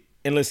movie.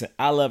 And listen,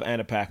 I love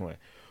Anna Paquin,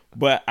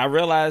 but I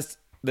realized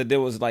that there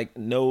was like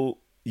no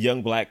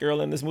young black girl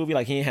in this movie.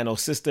 Like he ain't had no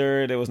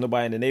sister. There was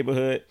nobody in the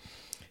neighborhood.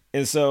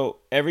 And so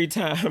every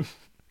time,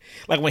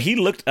 like when he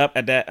looked up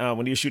at that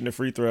when he was shooting the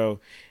free throw,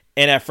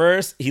 and at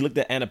first he looked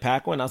at Anna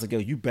Paquin, I was like, yo,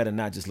 you better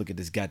not just look at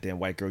this goddamn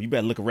white girl. You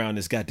better look around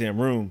this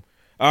goddamn room.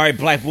 All right,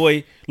 black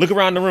boy, look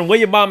around the room. Where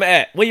your mama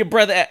at? Where your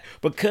brother at?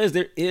 Because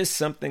there is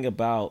something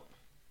about,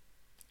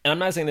 and I'm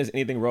not saying there's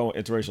anything wrong with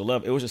interracial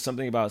love. It was just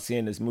something about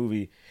seeing this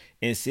movie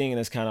and seeing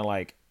this kind of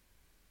like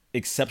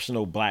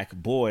exceptional black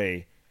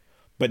boy,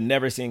 but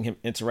never seeing him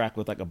interact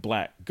with like a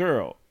black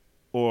girl,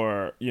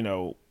 or you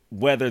know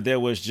whether there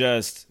was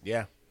just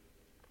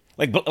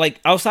like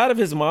outside of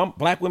his mom,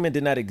 black women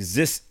did not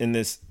exist in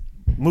this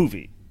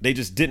movie. They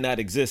just did not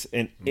exist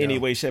in any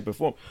way, shape, or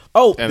form.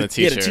 Oh, and the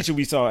teacher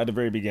we saw at the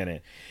very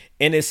beginning.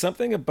 And it's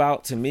something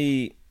about, to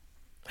me,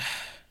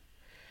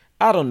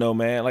 I don't know,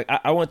 man. Like,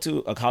 I went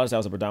to a college that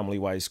was a predominantly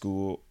white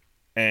school,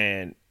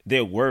 and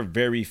there were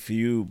very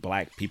few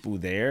black people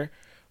there.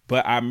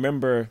 But I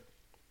remember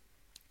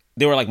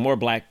there were, like, more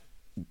black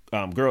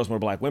girls, more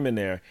black women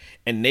there,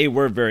 and they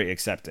were very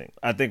accepting.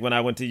 I think when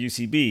I went to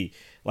UCB,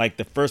 like,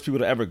 the first people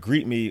to ever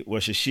greet me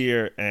was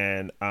Shashir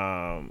and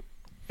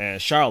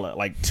Charlotte,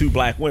 like two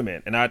black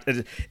women. And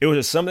it was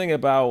just something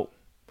about,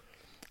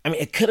 I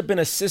mean, it could have been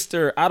a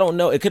sister. I don't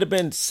know. It could have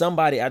been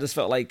somebody. I just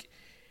felt like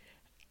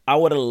I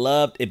would have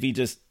loved if he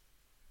just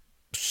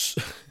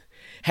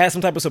had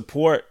some type of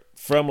support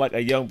from like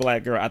a young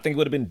black girl. I think it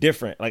would have been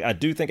different. Like, I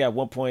do think at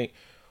one point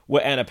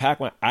with Anna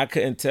Paquin, I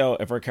couldn't tell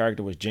if her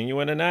character was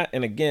genuine or not.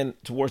 And again,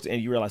 towards the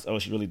end, you realize, oh,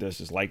 she really does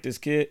just like this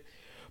kid.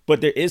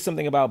 But there is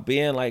something about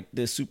being like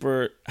this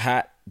super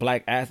hot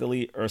black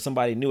athlete or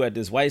somebody new at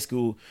this white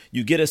school.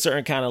 You get a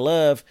certain kind of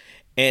love,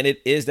 and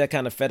it is that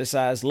kind of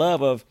fetishized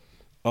love of,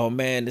 oh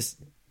man,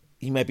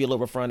 he might be a little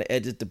rough around the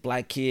edges, the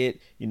black kid.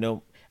 You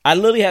know, I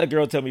literally had a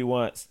girl tell me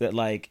once that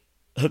like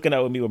hooking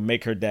up with me would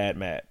make her dad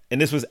mad, and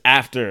this was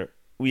after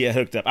we had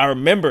hooked up. I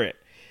remember it.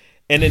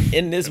 And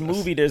in this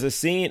movie, there's a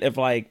scene of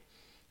like,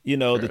 you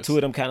know, the two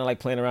of them kind of like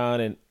playing around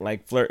and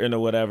like flirting or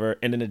whatever,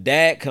 and then the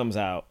dad comes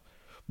out.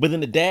 But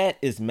then the dad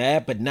is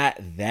mad, but not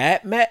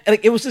that mad.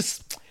 Like, it was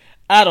just,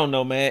 I don't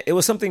know, man. It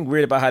was something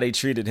weird about how they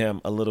treated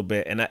him a little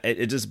bit. And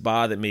it just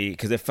bothered me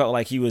because it felt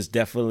like he was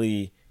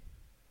definitely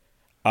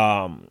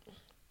an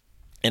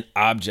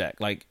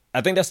object. Like, I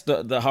think that's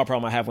the hard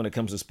problem I have when it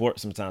comes to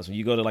sports sometimes. When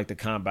you go to like the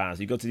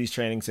combines, you go to these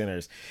training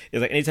centers.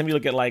 It's like anytime you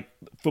look at like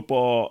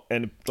football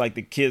and like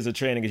the kids are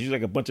training, it's usually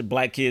like a bunch of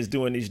black kids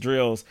doing these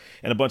drills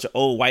and a bunch of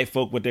old white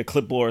folk with their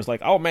clipboards.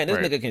 Like, oh man, this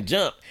nigga can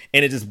jump.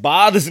 And it just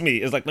bothers me.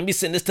 It's like, let me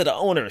send this to the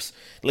owners.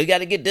 We got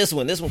to get this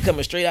one. This one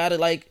coming straight out of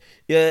like,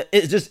 yeah,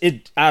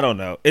 I don't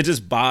know. It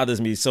just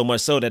bothers me so much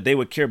so that they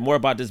would care more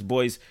about this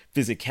boy's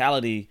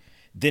physicality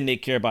than they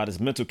care about his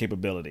mental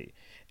capability.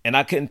 And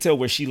I couldn't tell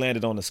where she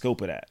landed on the scope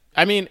of that.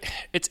 I mean,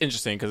 it's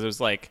interesting because it was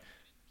like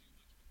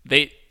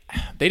they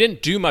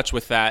didn't do much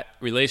with that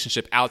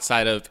relationship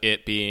outside of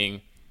it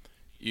being,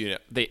 you know,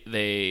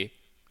 they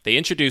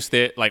introduced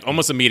it like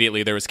almost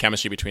immediately. There was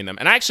chemistry between them,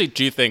 and I actually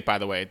do think, by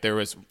the way, there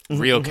was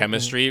real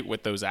chemistry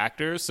with those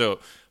actors. So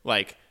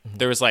like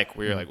there was like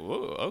we were like,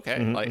 whoa,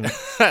 okay, like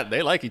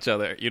they like each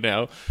other, you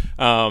know,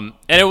 and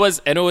it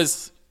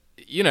was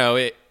you know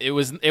it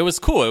was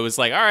cool. It was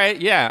like, all right,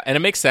 yeah, and it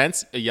makes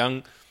sense. A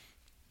young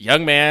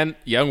man,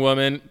 young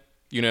woman,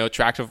 you know,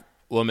 attractive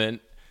woman,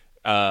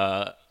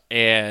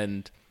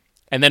 and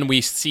then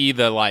we see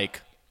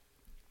the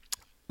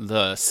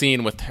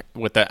scene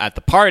with at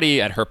the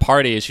party, at her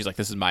party, and she's like,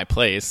 "This is my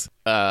place."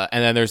 And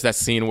then there's that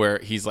scene where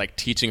he's like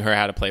teaching her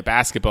how to play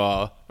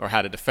basketball or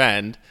how to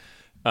defend,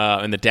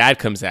 and the dad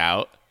comes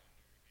out,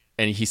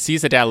 and he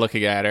sees the dad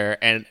looking at her,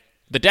 and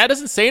the dad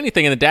doesn't say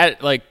anything, and the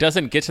dad like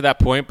doesn't get to that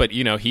point, but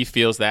you know he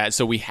feels that,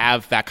 so we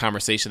have that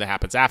conversation that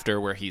happens after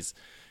where he's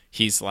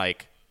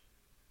like,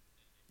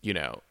 you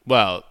know,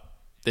 well,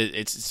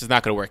 it's just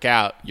not going to work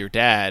out.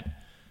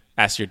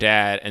 Ask your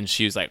dad. And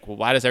she was like, well,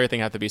 why does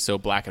everything have to be so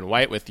black and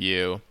white with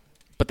you?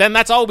 But then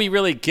that's all we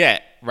really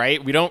get,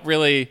 right? We don't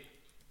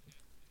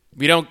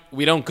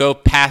go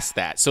past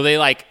that. So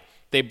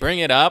they bring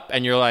it up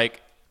and you're like,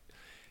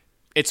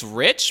 it's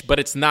rich, but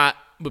it's not,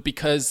 but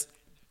because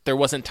there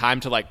wasn't time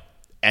to like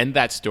end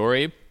that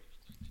story.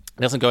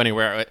 It doesn't go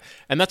anywhere.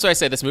 And that's why I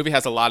say this movie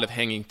has a lot of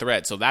hanging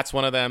threads. So that's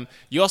one of them.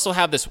 You also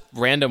have this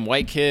random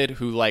white kid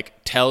who like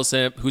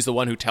who's the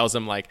one who tells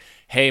him like,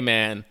 hey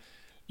man,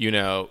 you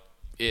know,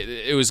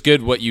 it was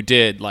good what you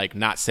did, like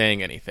not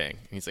saying anything.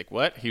 And he's like,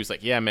 what? He was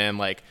like, yeah, man,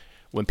 like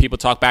when people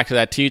talk back to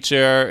that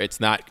teacher, it's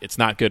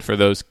not good for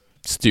those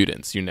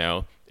students, you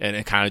know, and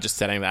it kind of just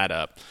setting that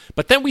up.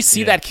 But then we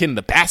see that kid in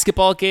the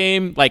basketball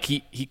game. Like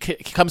he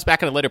comes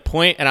back at a later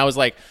point, and I was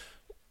like,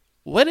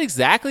 what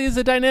exactly is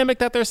the dynamic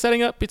that they're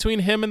setting up between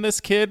him and this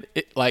kid?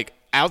 Like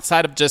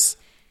outside of just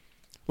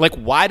like,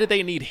 why do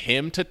they need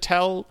him to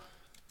tell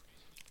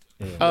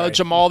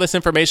Jamal this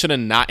information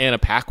and not Anna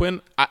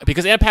Paquin?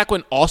 Because Anna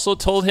Paquin also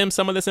told him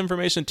some of this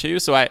information too.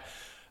 So I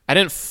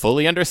didn't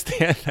fully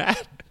understand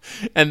that.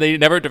 And they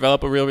never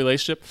develop a real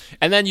relationship.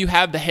 And then you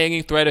have the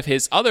hanging thread of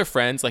his other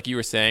friends, like you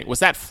were saying. Was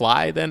that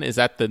Fly then? Is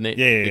that the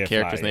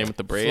character's Fly, name with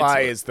the braids?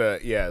 Fly is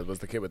it was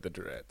the kid with the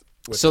dread.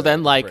 So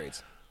then, like,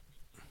 braids.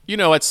 You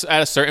know, it's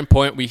at a certain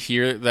point we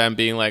hear them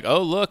being like,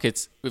 oh, look,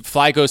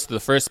 Fly goes to the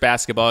first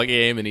basketball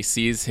game and he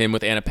sees him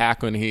with Anna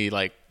Paquin. He,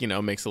 like, you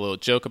know, makes a little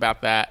joke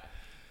about that.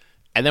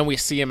 And then we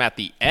see him at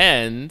the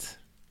end.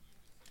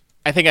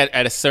 I think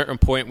at a certain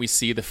point we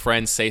see the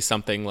friends say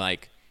something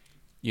like,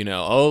 you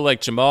know, oh,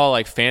 like Jamal,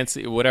 like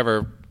fancy,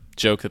 whatever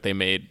joke that they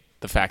made,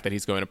 the fact that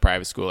he's going to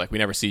private school, like we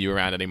never see you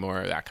around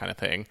anymore, that kind of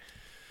thing.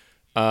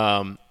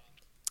 And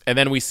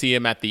then we see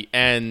him at the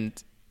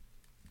end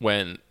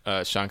when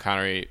Sean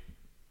Connery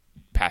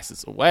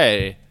passes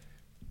away,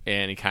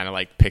 and he kind of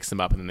like picks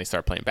him up, and then they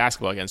start playing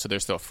basketball again. So they're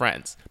still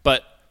friends,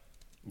 but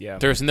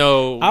there's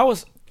no.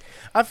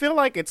 I feel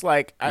like it's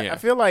like I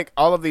feel like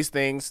all of these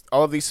things,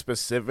 all of these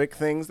specific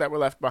things that were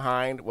left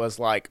behind was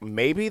like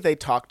maybe they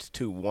talked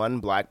to one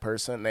black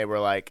person. They were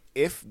like,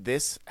 if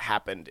this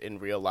happened in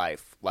real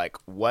life, like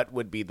what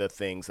would be the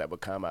things that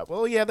would come up?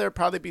 Well, yeah, there'd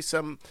probably be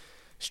some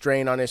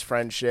strain on his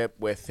friendship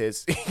with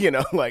his, you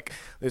know, like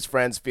his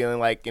friends feeling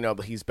like, you know,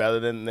 he's better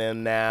than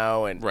them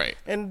now. And,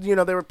 and, you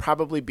know, there would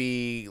probably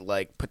be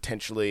like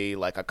potentially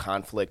like a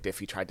conflict if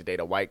he tried to date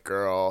a white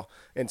girl.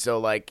 And so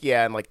like,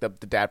 yeah. And like the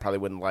dad probably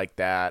wouldn't like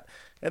that.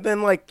 And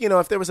then like, you know,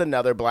 if there was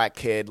another black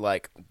kid,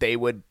 like they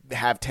would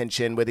have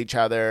tension with each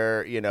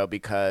other, you know,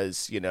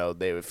 because, you know,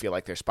 they would feel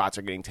like their spots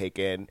are getting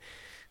taken.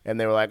 And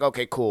they were like,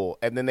 okay, cool.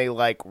 And then they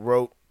like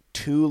wrote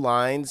 2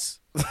 lines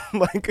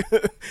like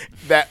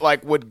that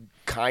like would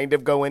kind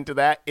of go into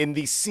that in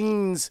the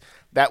scenes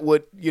that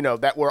would, you know,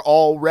 that were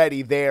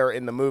already there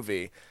in the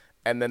movie.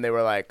 And then they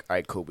were like, all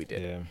right, cool, we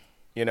did it.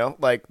 You know,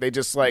 like they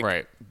just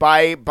like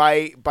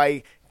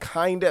by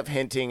kind of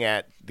hinting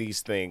at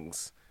these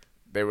things,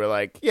 they were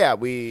like, yeah,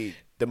 the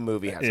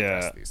movie has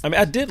addressed these things. I mean,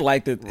 I did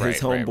like that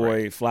his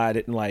homeboy Fly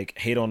didn't like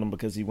hate on him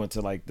because he went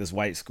to like this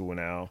white school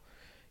now.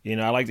 You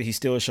know, I like that he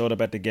still showed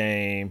up at the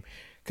game,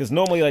 because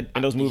normally like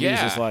in those movies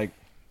it's like,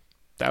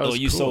 that was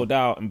you cool. Sold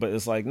out, but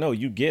it's like, no,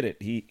 you get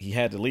it. He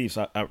had to leave,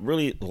 so I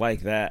really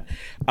like that.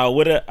 I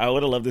would have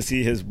loved to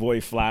see his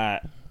boy Fly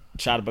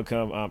try to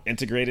become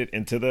integrated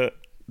into the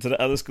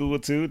other school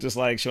too, just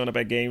like showing up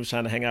at games,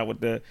 trying to hang out with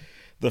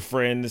the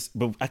friends.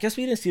 But I guess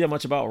we didn't see that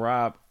much about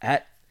Rob.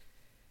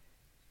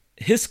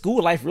 His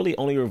school life really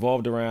only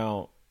revolved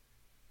around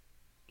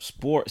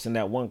sports in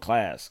that one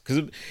class, because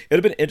it'd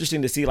have been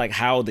interesting to see like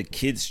how the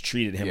kids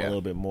treated him a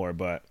little bit more.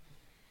 But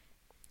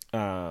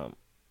I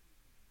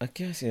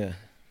guess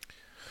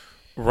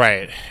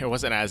right, it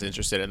wasn't as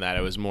interested in that.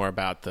 It was more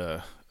about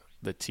the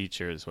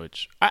teachers,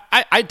 which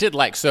I did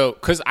like. So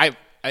because I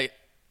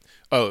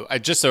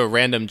just a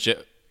random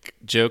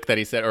joke that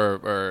he said,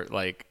 or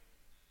like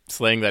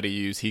slang that he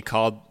used. He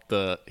called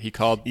the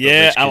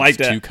I like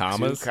that 2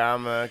 commas. 2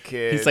 comma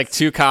kids. He's like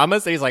 2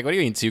 commas. And he's like, what do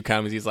you mean 2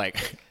 commas? He's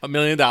like $1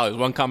 million,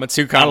 1 comma,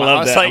 2 comma. I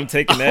love that. Like, I'm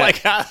taking that.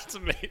 Like, that's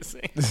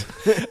amazing.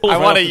 I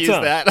want to use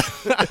that.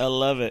 I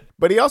love it.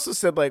 But he also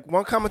said like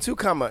 1 comma, 2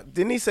 comma.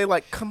 Didn't he say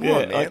like, come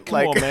on, man?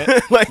 Come on,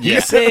 man. Like he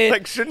said,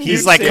 like, shouldn't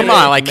he's you like, say come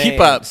that? on, like keep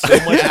up. So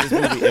much of this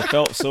movie, it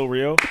felt so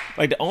real.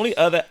 Like the only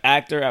other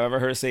actor I've ever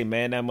heard say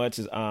 "man" that much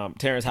is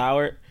Terrence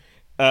Howard.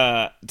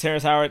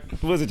 Terrence Howard,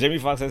 what was it? Jamie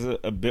Foxx has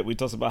a bit. We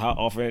talked about how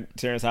often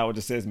Terrence Howard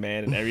just says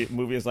 "man" in every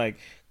movie. It's like,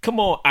 come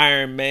on,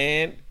 Iron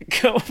Man,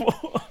 come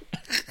on.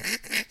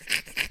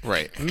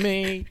 Right,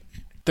 me.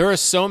 There are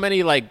so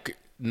many like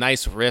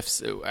nice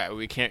riffs.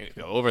 We can't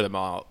go over them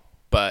all,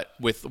 but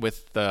with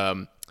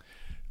the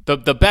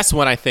best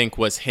one I think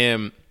was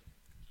him,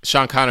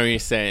 Sean Connery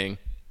saying,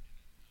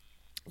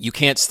 "You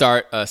can't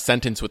start a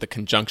sentence with a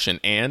conjunction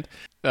and."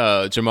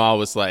 Jamal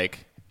was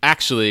like,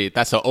 actually,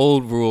 that's an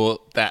old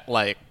rule that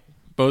like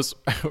most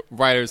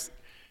writers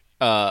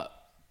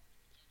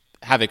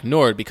have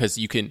ignored, because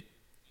you can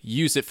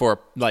use it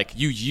for like,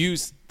 you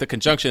use the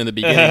conjunction in the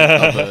beginning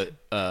of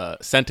a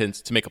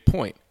sentence to make a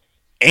point.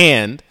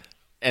 And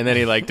then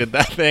he like did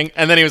that thing,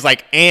 and then he was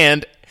like,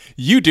 and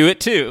you do it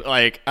too.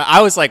 Like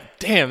I was like,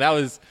 damn, that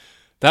was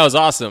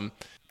awesome.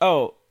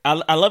 Oh,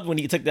 I loved when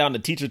he took down the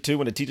teacher too,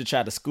 when the teacher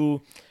tried to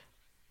school.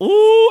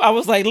 Ooh, I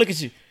was like, look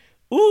at you.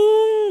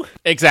 Ooh.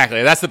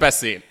 Exactly. That's the best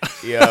scene.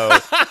 Yo.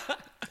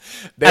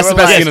 That's the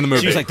best scene in the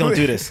movie. She was like, "Don't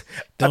do this.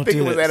 Don't I think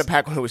do it was this." Anna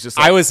Paquin who was just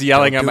like, I was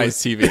yelling at "Don't my do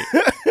TV.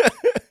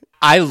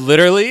 I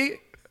literally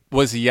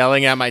was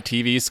yelling at my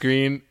TV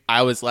screen.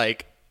 I was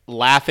like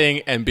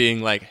laughing and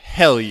being like,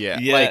 hell yeah.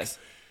 Yes.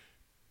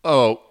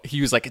 Like,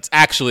 he was like, it's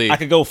actually I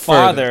could go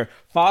farther.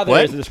 Farther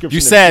What? is the description You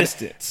of said,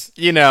 distance.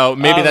 you know,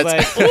 maybe I was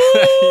that's like,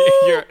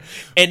 ooh.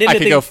 And then I the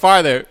could thing- go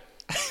farther.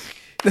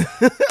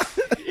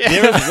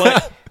 There is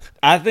one.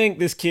 I think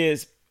this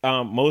kid's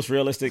most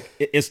realistic.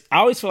 I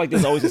always feel like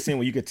there's always a scene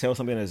where you could tell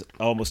something is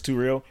almost too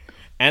real.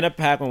 Anna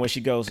Paquin, when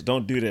she goes,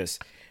 "Don't do this,"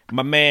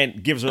 my man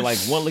gives her like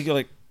one look,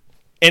 like,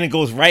 and it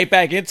goes right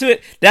back into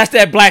it. That's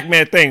that black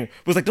man thing. It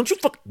was like, "Don't you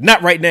fuck,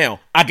 not right now.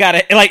 I got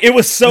it." Like it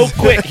was so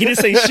quick. He didn't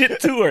say shit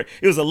to her.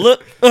 It was a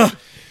look, and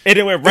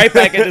it went right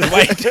back at this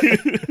white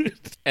dude.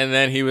 And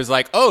then he was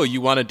like, oh, you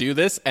want to do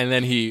this? And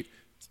then he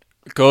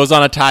goes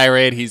on a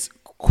tirade. He's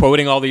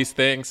quoting all these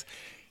things.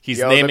 He's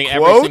Yo, naming the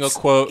every quotes, single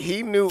quote.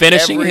 he knew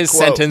finishing every his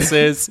quote.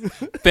 sentences,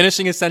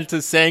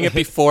 saying it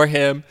before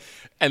him.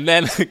 And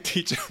then the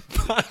teacher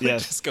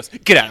Yes. just goes,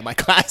 get out of my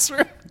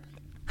classroom.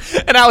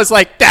 And I was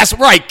like, that's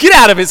right. Get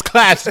out of his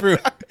classroom.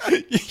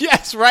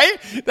 Yes, right?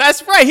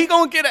 That's right. He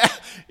gonna get out.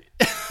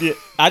 Yeah,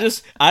 I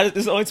just this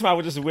is the only time I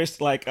would just wish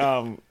like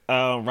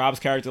Rob's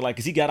character, like,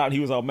 cause he got out and he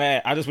was all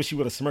mad. I just wish he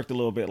would have smirked a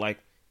little bit, like,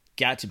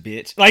 gotcha,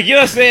 bitch. Like, you know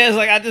what I'm saying? It's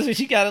like I just wish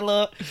he got a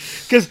little,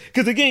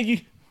 cause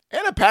again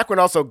Anna Paquin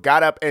also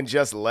got up and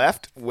just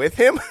left with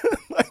him.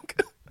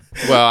 Like,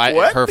 Well,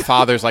 What? her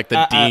father's like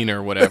the dean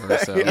or whatever.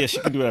 So yeah, she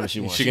can do whatever she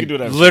wants. she can do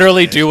whatever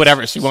literally she wants. do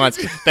whatever she wants.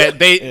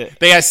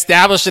 They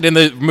established it in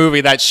the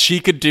movie that she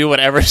could do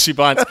whatever she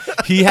wants.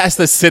 He has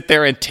to sit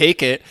there and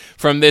take it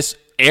from this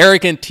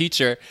arrogant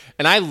teacher.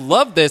 And I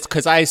love this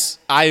because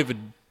I've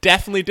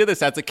definitely did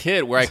this as a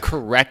kid where I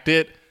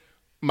corrected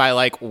my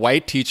like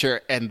white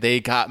teacher and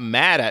they got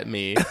mad at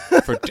me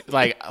for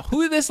like,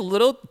 who is this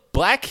little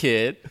black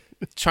kid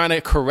trying to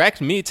correct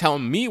me,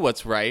 telling me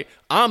what's right?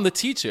 I'm the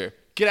teacher.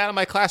 Get out of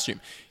my classroom.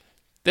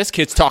 This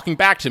kid's talking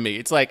back to me.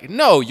 It's like,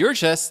 no, you're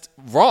just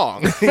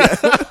wrong.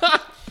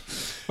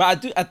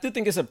 But I do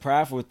think it's a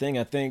prideful thing.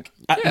 I think,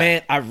 I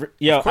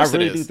course it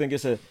really is. do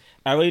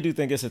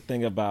think it's a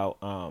thing about,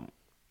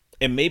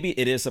 and maybe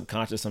it is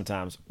subconscious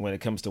sometimes when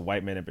it comes to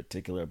white men in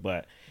particular.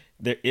 But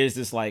there is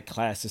this like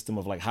class system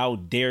of like, how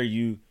dare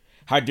you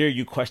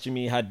question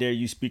me? How dare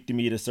you speak to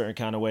me in a certain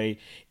kind of way?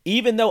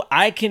 Even though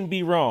I can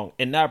be wrong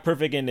and not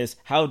perfect in this,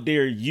 how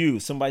dare you,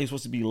 somebody who's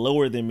supposed to be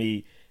lower than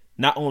me,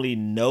 not only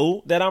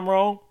know that I'm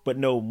wrong, but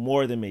know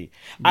more than me.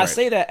 Right. I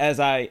say that as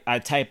I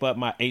type up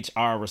my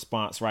HR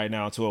response right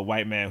now to a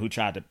white man who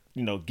tried to,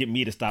 get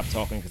me to stop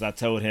talking because I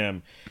told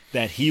him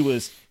that he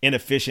was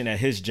inefficient at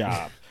his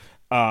job.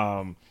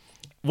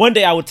 One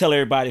day I will tell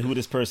everybody who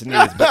this person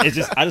is, but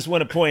I just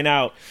want to point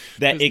out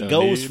that it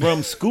goes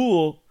from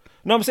school.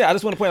 No, I'm saying I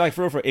just want to point like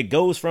for it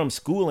goes from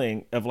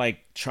schooling of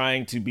like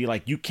trying to be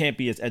like, you can't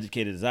be as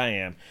educated as I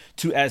am,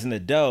 to as an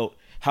adult,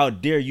 how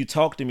dare you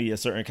talk to me a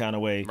certain kind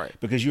of way, right,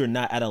 because you're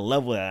not at a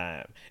level that I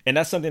am. And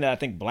that's something that I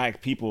think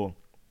black people,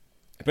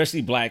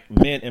 especially black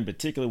men in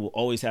particular, will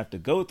always have to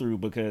go through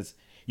because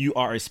you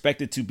are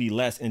expected to be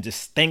less and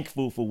just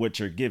thankful for what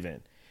you're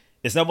given.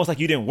 It's almost like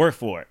you didn't work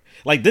for it.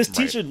 Like this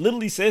teacher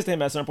literally says to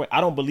him at a certain point, I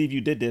don't believe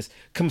you did this.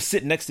 Come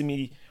sit next to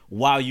me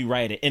while you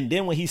write it. And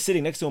then when he's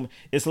sitting next to him,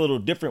 it's a little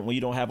different when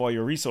you don't have all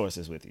your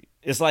resources with you.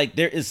 It's like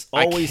there is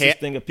always this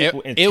thing of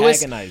people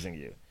antagonizing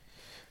you.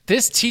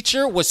 This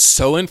teacher was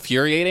so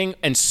infuriating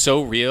and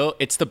so real.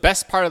 It's the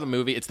best part of the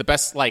movie. It's the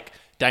best like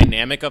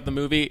dynamic of the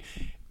movie.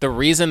 The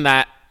reason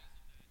that,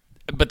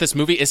 but this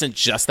movie isn't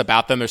just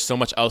about them. There's so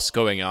much else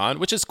going on,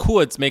 which is cool.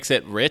 It makes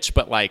it rich,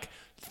 but like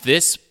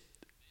this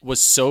was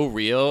so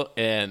real,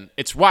 and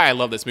it's why I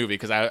love this movie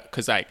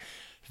because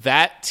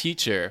that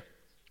teacher,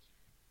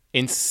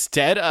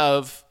 instead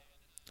of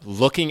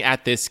looking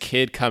at this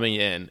kid coming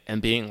in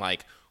and being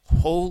like,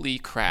 holy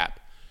crap,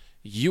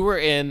 you were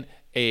in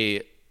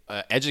a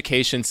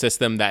education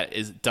system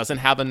that doesn't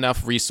have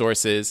enough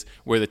resources,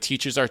 where the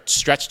teachers are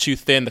stretched too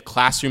thin, the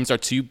classrooms are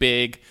too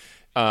big,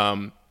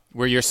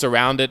 where you're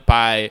surrounded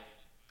by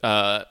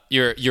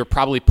you're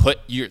probably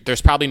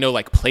there's probably no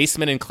like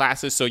placement in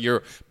classes, so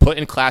you're put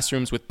in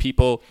classrooms with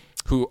people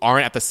who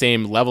aren't at the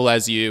same level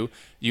as you,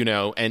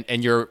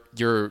 and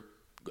you're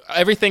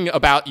everything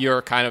about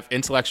your kind of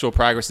intellectual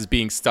progress is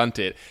being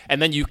stunted.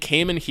 And then you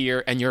came in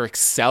here and you're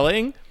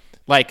excelling.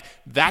 Like,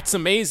 that's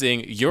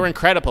amazing. You're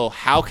incredible.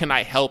 How can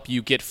I help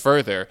you get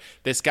further?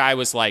 This guy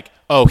was like,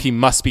 oh, he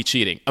must be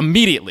cheating.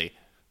 Immediately.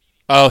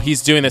 Oh,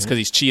 he's doing this because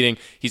he's cheating.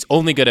 He's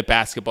only good at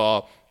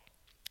basketball.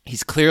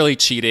 He's clearly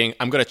cheating.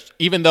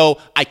 Even though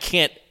I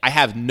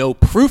have no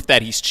proof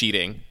that he's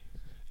cheating,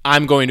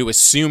 I'm going to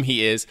assume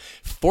he is.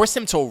 Force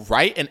him to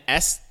write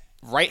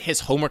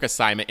his homework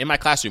assignment in my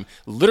classroom.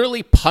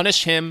 Literally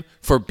punish him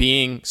for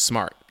being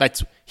smart.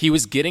 He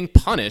was getting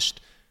punished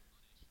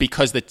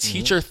because the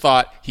teacher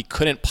thought he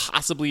couldn't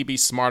possibly be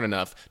smart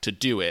enough to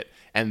do it,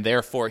 and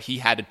therefore he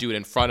had to do it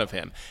in front of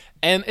him.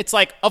 And it's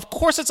like, of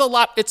course it's a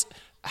lot. It's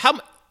how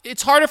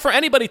it's harder for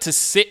anybody to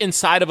sit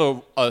inside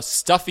of a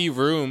stuffy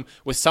room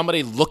with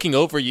somebody looking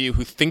over you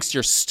who thinks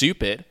you're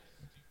stupid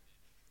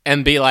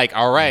and be like,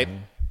 all right,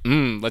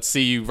 let's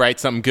see you write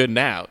something good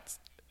now.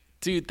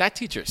 Dude, that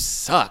teacher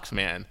sucked,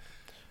 man.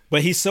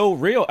 But he's so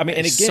real. I mean,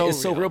 and again,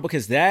 it's so real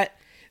because that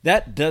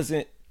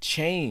doesn't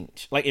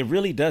change. Like, it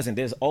really doesn't.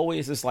 There's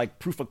always this like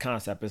proof of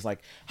concept. It's like,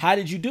 how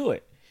did you do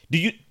it?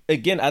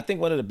 Again, I think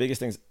one of the biggest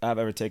things I've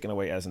ever taken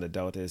away as an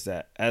adult is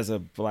that as a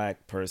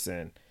black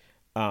person,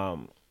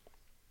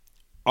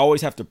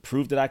 always have to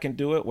prove that I can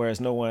do it. Whereas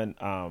no one,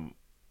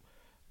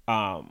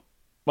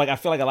 like, I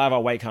feel like a lot of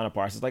our white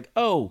counterparts, it's like,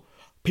 oh,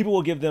 people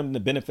will give them the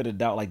benefit of the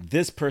doubt. Like,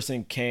 this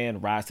person can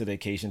rise to the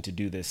occasion to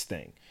do this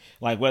thing.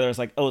 Like, whether it's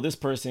like, oh, this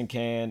person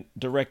can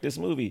direct this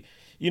movie.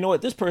 You know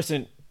what? This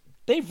person,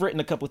 they've written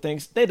a couple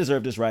things. They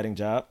deserve this writing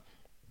job.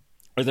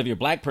 Whereas if you're a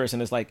black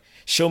person, it's like,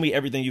 show me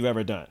everything you've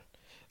ever done.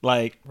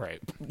 Like,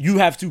 right. You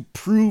have to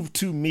prove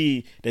to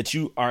me that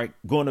you are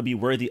going to be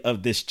worthy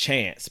of this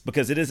chance,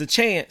 because it is a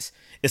chance.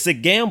 It's a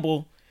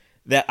gamble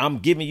that I'm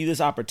giving you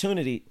this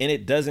opportunity, and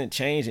it doesn't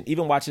change. And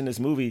even watching this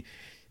movie,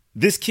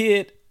 this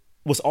kid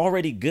was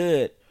already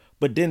good,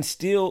 but then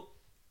still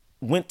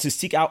went to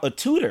seek out a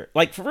tutor.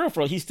 Like, for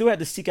real, he still had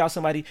to seek out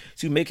somebody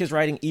to make his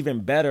writing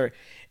even better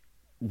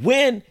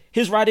when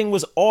his writing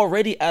was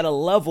already at a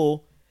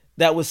level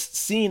that was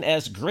seen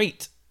as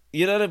great.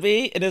 You know what I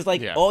mean? And it's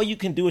like, all you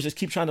can do is just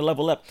keep trying to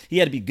level up. He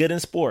had to be good in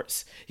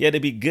sports. He had to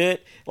be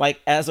good,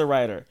 like, as a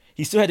writer.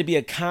 He still had to be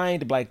a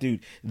kind black dude.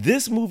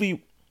 This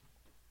movie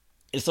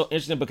is so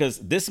interesting because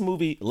this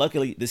movie,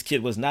 luckily, this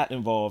kid was not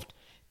involved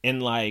in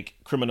like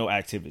criminal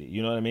activity.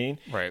 You know what I mean?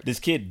 Right. This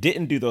kid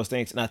didn't do those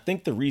things. And I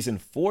think the reason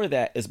for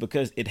that is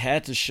because it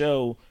had to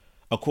show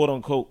a quote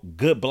unquote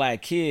good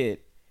black kid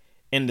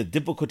and the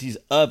difficulties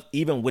of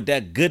even what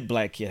that good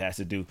black kid has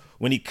to do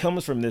when he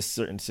comes from this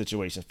certain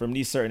situation, from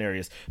these certain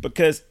areas.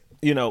 Because,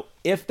 you know,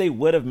 if they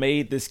would have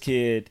made this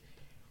kid,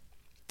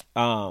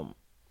 I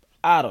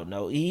don't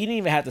know, he didn't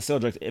even have to sell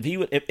drugs.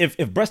 If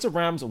Busta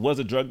Rhymes was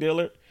a drug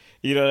dealer,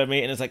 you know what I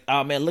mean? And it's like,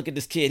 oh man, look at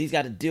this kid. He's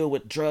got to deal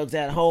with drugs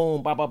at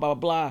home, blah, blah, blah,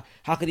 blah.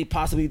 How could he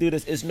possibly do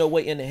this? There's no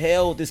way in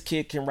hell this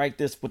kid can write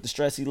this with the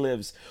stress he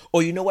lives.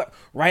 Or you know what?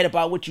 Write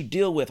about what you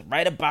deal with.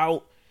 Write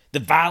about the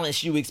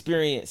violence you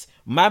experience.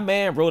 My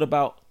man wrote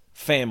about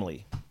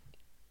family.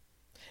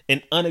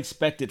 An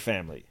unexpected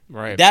family.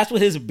 Right. That's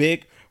what his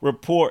big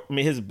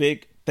his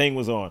big thing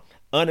was on.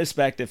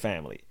 Unexpected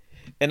family.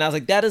 And I was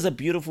like, that is a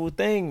beautiful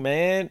thing,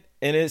 man.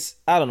 And it's,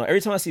 I don't know,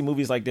 every time I see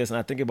movies like this and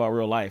I think about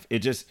real life, it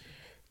just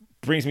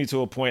brings me to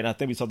a point, and I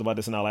think we talked about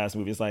this in our last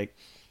movie. It's like,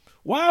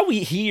 why are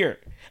we here?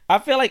 I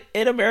feel like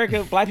in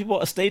America, black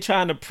people stay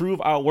trying to prove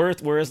our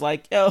worth, where it's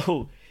like,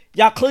 yo,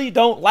 y'all clearly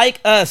don't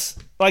like us.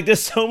 Like,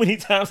 there's so many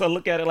times I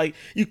look at it like,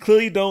 you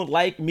clearly don't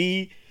like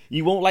me.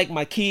 You won't like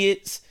my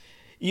kids.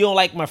 You don't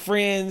like my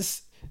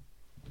friends.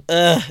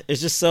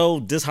 It's just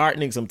so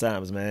disheartening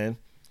sometimes, man.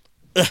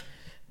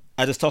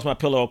 I just tossed my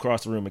pillow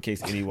across the room in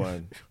case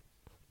anyone.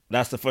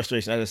 That's the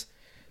frustration. I just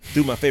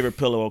threw my favorite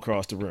pillow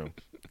across the room.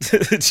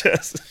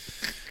 Just.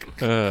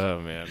 Oh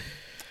man.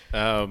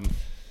 But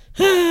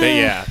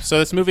yeah, so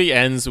this movie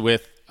ends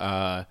with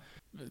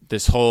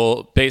this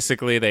whole,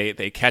 basically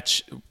the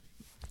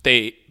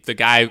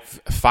guy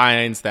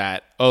finds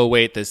that, oh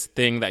wait, this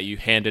thing that you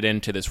handed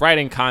into this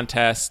writing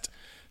contest,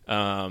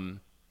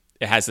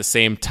 it has the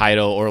same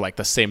title or like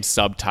the same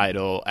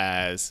subtitle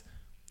as,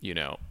 you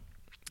know,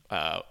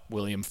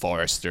 William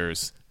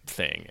Forrester's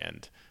thing,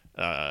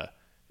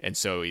 and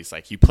so he's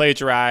like, you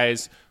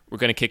plagiarize, we're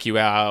going to kick you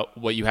out.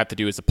 What you have to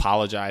do is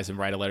apologize and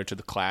write a letter to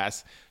the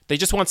class. They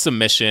just want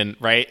submission,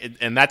 right?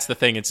 And that's the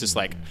thing. It's just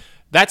like,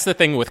 that's the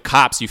thing with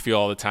cops you feel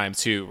all the time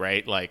too,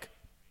 right? Like,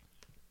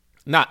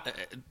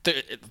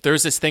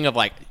 there's this thing of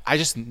like, I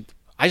just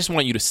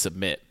want you to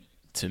submit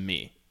to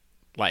me.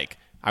 Like,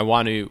 I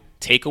want to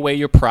take away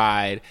your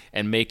pride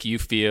and make you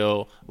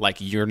feel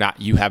like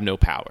you have no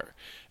power.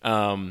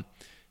 And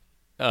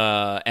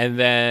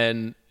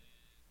then,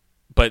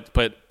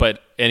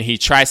 and he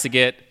tries to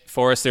get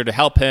Forrester to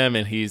help him,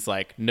 and he's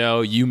like, no,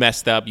 you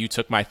messed up. You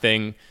took my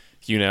thing,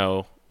 you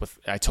know,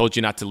 I told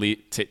you not to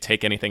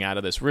take anything out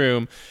of this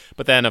room.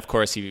 But then, of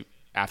course,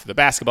 after the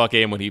basketball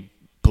game, when he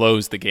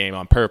blows the game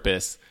on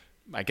purpose,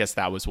 I guess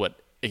that was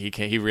what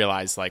he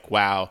realized, like,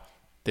 wow,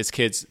 this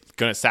kid's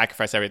going to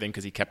sacrifice everything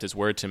because he kept his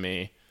word to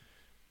me.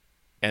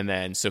 And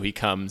then so he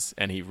comes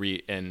and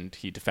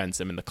he defends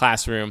him in the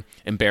classroom,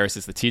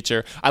 embarrasses the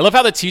teacher. I love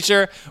how the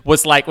teacher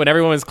was like, when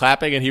everyone was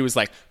clapping, and he was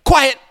like,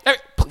 quiet,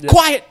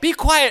 be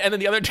quiet. And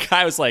then the other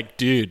guy was like,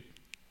 dude,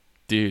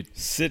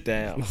 sit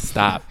down,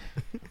 stop.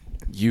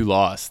 You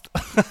lost.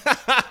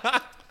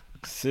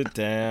 Sit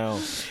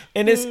down.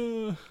 And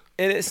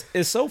it's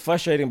so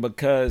frustrating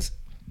because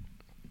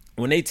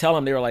when they tell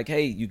him, they were like,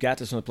 hey, you got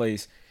this from the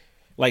place.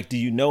 Like, do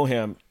you know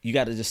him? You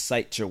got to just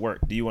cite your work.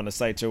 Do you want to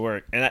cite your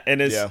work? And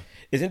it's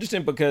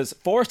interesting because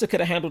Forrester could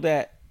have handled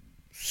that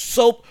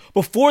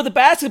before the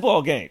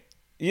basketball game.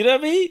 You know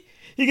what I mean?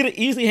 He could have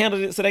easily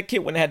handled it so that kid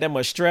wouldn't have had that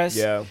much stress.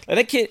 Yeah. Like,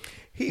 that kid,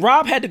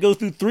 Rob had to go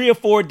through 3 or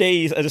 4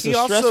 days of just a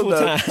stressful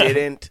time. He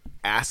didn't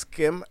ask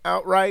him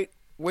outright,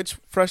 which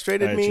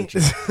frustrated me.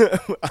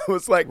 I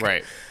was like,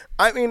 right.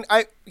 I mean,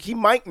 he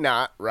might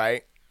not,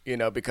 right? You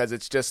know, because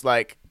it's just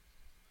like,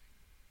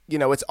 you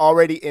know, it's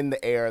already in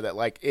the air that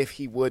like if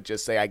he would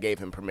just say I gave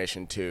him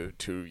permission to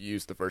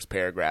use the first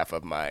paragraph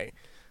of my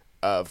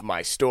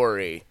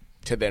story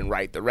to then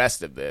write the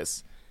rest of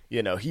this,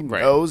 you know, he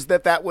knows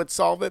that would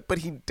solve it, but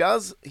he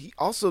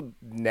also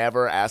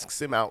never asks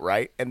him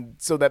outright, and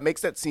so that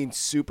makes that scene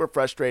super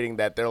frustrating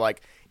that they're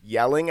like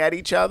yelling at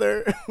each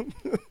other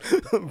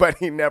but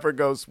he never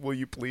goes, will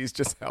you please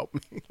just help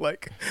me?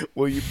 Like,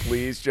 will you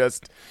please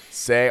just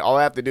say, all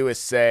I have to do is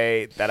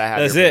say that I have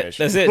your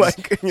permission. That's it.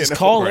 Like, just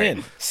call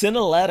in, send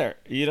a letter,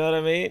 you know what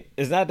I mean?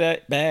 It's not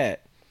that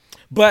bad.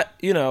 But,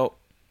 you know,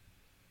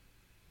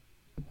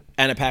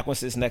 Anna Paquin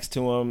sits next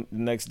to him the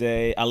next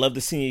day. I love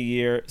the senior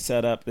year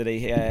setup that they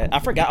had. I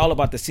forgot all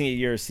about the senior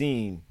year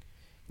scene.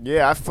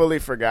 Yeah, I fully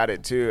forgot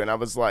it too, and I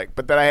was like,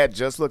 but then I had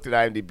just looked at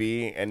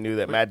IMDb and knew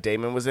that Matt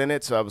Damon was in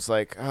it, so I was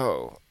like,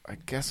 oh, I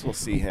guess we'll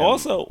see him.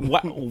 Also,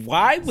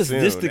 why was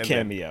this the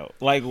cameo?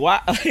 Like,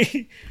 why?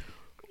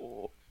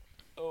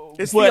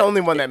 It's the only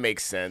one that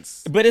makes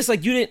sense. But it's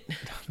like you didn't.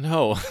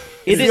 No,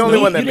 it's the only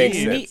one that makes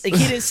sense. He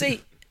didn't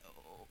say.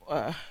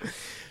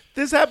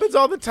 This happens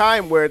all the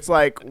time, where it's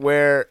like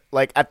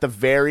at the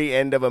very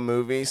end of a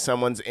movie,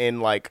 someone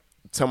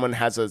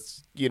has a,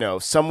 you know,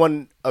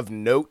 someone of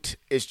note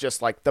is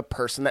just like the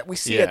person that we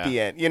see at the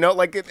end. You know,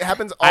 like it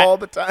happens all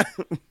the time.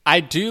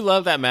 I do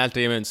love that Matt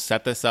Damon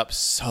set this up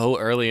so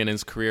early in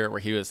his career where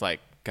he was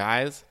like,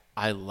 guys,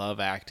 I love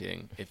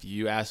acting. If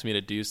you ask me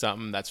to do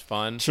something that's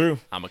fun, I'm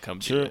going to come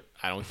do it.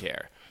 I don't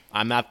care.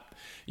 I'm not,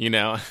 you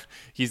know,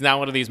 he's not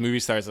one of these movie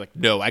stars like,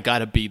 no, I got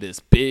to be this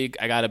big.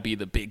 I got to be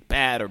the big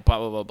bad or blah,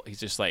 blah, blah, blah. He's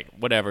just like,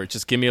 whatever.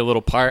 Just give me a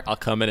little part. I'll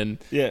come in and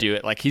do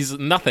it. Like, he's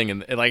nothing.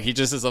 And like, he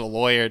just is a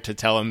lawyer to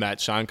tell him that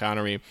Sean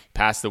Connery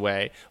passed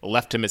away,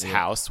 left him his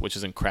house, which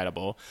is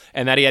incredible,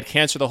 and that he had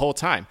cancer the whole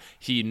time.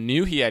 He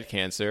knew he had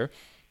cancer.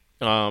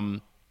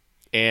 And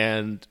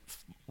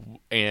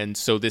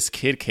so this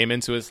kid came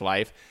into his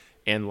life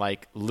and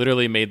like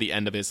literally made the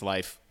end of his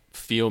life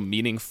feel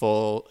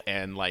meaningful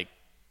and like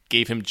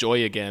gave him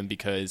joy again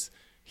because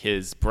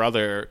his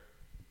brother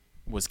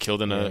was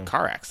killed in a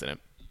car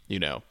accident, you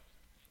know.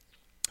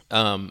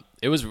 So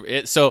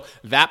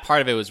that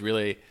part of it was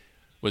really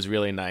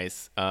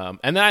nice.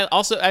 And then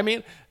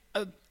it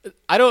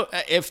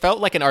felt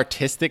like an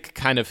artistic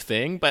kind of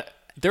thing, but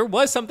there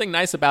was something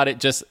nice about it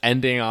just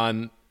ending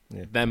on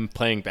them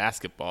playing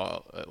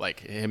basketball, like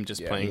him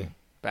just playing.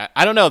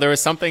 I don't know. There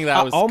was something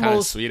that was kind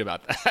of sweet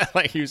about that.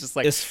 Like he was just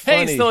like,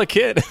 "Hey, he's still a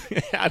kid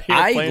out here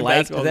playing basketball." I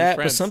liked that,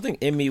 but something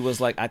in me was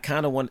like, I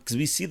kind of want, because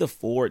we see the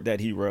forward that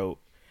he wrote.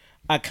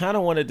 I kind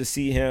of wanted to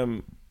see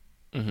him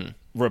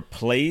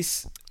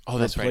replace. Oh,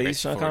 that's right.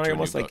 Sean Connery,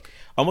 almost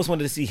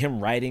wanted to see him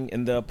writing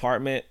in the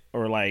apartment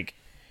or what?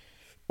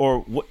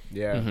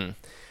 Yeah. Mm-hmm.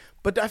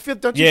 But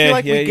don't you feel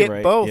like we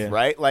get both,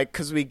 right? Like,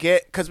 because we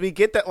get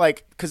that,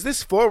 like, because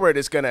this forward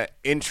is gonna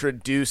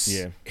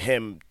introduce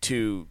him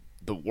to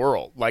the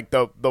world. Like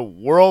the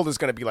world is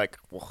going to be like,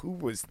 well, who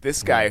was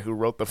this guy who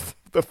wrote the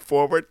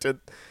foreword to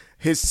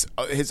his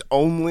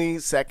only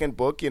second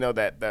book, you know,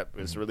 that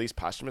was released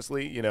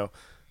posthumously, you know,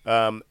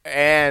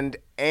 and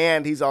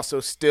he's also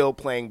still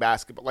playing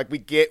basketball. Like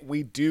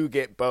we do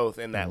get both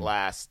in that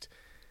last,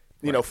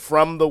 you know,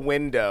 from the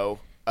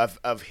window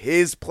of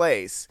his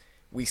place,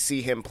 we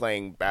see him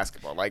playing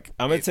basketball. Like,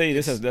 I'm gonna tell you,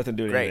 this has nothing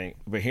to do with anything.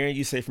 But hearing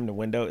you say from the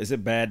window, is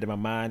it bad that my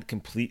mind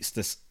completes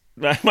this?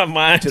 My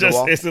mind just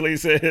instantly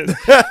says to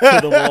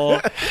the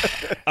wall.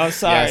 I'm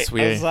sorry. Yes,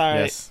 I'm sorry.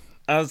 Yes.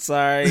 I'm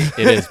sorry. It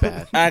is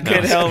bad. I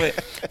couldn't help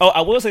it. Oh,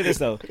 I will say this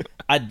though.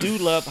 I do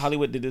love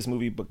Hollywood did this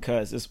movie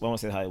because this. I want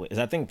to say Hollywood is.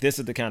 I think this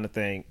is the kind of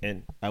thing,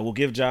 and I will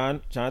give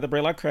Jonathan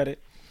Braylock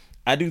credit.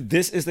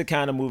 This is the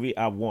kind of movie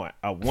I want.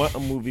 I want a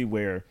movie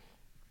where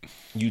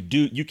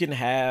you can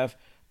have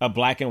a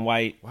black and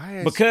white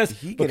because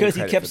he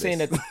kept saying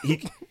that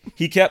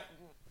he kept.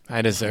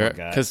 I deserve it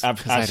because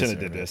I should have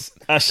did this.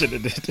 I should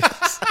have did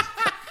this.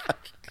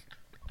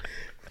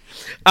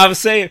 I'm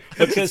saying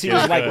because he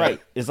was like, right.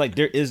 It's like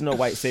there is no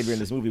white savior in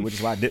this movie, which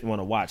is why I didn't want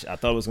to watch it. I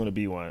thought it was going to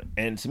be one,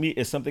 and to me,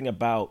 it's something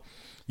about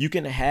you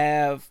can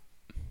have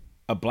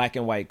a black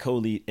and white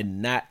co-lead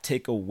and not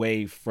take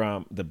away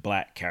from the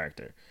black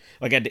character.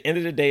 Like at the end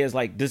of the day, it's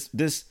like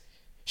this.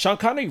 Sean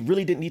Connery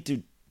really didn't need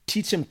to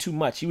teach him too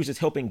much. He was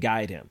just helping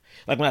guide him.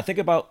 Like when I think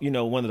about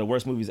one of the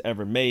worst movies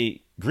ever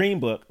made, Green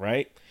Book,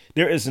 right?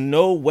 There is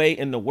no way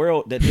in the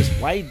world that this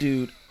white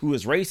dude who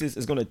is racist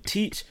is going to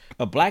teach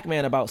a black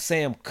man about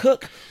Sam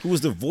Cooke, who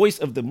was the voice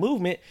of the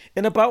movement,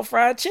 and about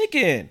fried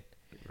chicken.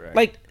 Right.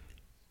 Like,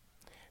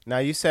 now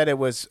you said it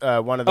was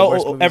one of the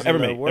worst movies ever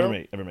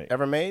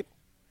made.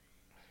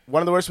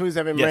 One of the worst movies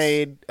ever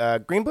made.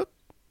 Green Book.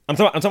 I'm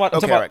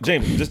talking about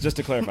James. Just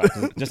to clarify,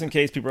 just in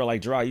case people are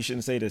like, "Gerard, you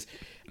shouldn't say this."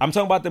 I'm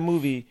talking about the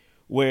movie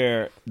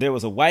where there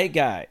was a white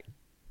guy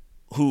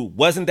who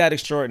wasn't that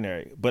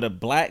extraordinary, but a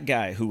black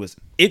guy who was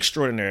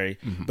extraordinary,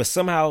 but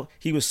somehow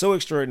he was so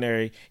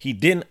extraordinary, he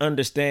didn't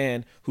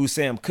understand who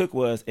Sam Cooke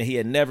was, and he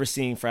had never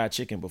seen fried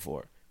chicken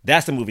before.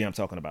 That's the movie I'm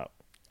talking about.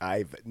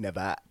 I've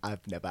never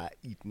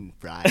eaten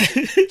fried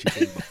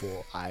chicken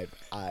before. I've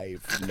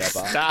never.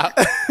 Stop.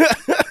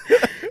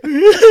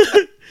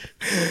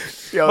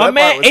 Yo, My that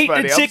man part was ate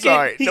funny. the I'm chicken.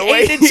 sorry. He The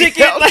way ate the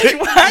chicken. yelled Like, it.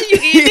 why are you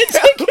eating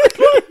chicken?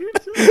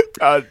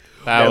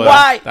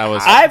 Why? That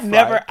was I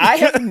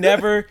have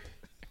never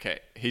okay.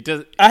 He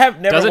does. I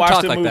have never Doesn't watched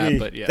talk a like movie. that,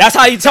 but yeah. That's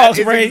how he talks,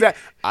 It's Ray.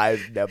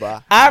 I've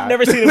I've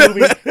never seen a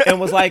movie and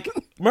was like,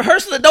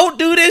 Mahershala, don't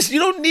do this. You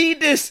don't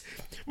need this.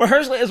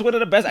 Mahershala is one of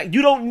the best.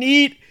 You don't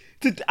need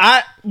to.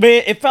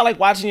 Man, it felt like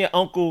watching your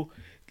uncle.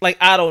 Like,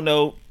 I don't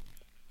know.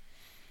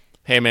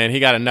 Hey man, he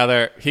got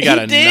another did.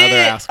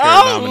 Oscar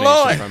Oh, nomination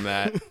Lord. from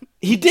that.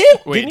 He did.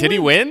 Wait, did he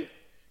win?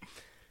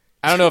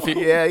 I don't know if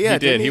he. Yeah, he did.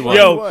 didn't He he? won.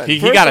 Yo, he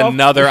first got off,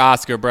 another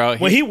Oscar, bro.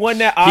 When he won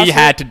that Oscar, he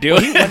had to do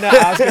when it. He won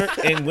that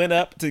Oscar and went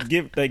up to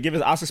give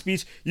his Oscar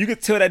speech. You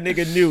could tell that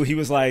nigga knew. He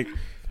was like,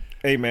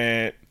 "Hey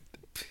man,"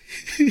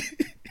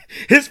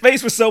 his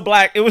face was so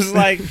black. It was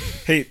like,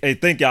 "Hey,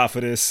 thank y'all for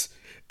this."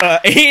 And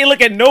he ain't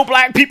look at no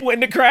black people in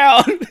the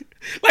crowd.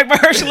 Like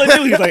Mahershala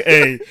knew. He's like,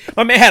 "Hey,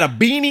 my man had a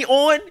beanie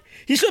on.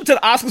 He showed up to the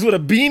Oscars with a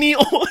beanie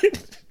on."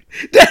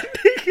 That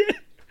nigga.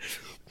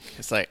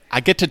 It's like I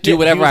get to do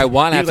whatever I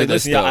want He was after like, this.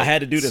 "Listen, y'all, though. I had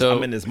to do this. So,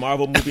 I'm in this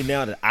Marvel movie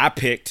now that I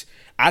picked.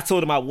 I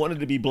told him I wanted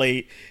to be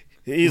Blade.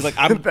 He's like,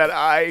 I'm that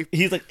I.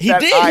 He's like, he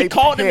that did. I He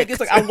called him picked. niggas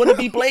like, I want to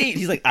be Blade.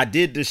 He's like, I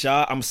did this,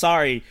 y'all. I'm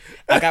sorry.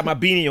 I got my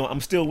beanie on. I'm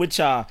still with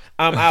y'all.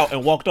 I'm out,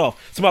 and walked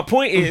off. So my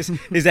point is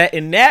that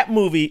in that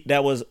movie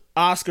that was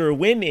Oscar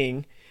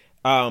winning,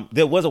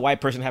 there was a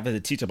white person having to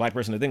teach a black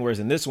person the thing. Whereas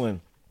in this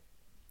one,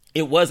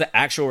 it was an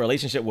actual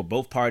relationship where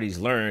both parties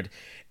learned.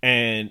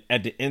 And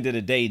at the end of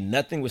the day,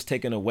 nothing was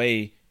taken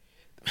away.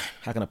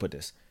 How can I put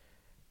this?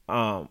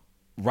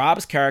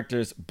 Rob's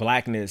character's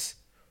blackness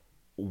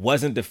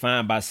wasn't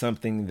defined by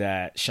something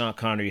that Sean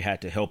Connery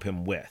had to help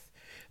him with.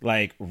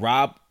 Like,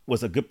 Rob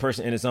was a good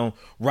person in his own.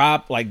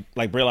 Rob, like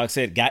Braylock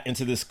said, got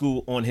into the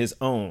school on his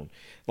own.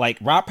 Like,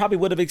 Rob probably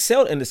would have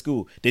excelled in the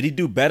school. Did he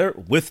do better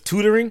with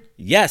tutoring?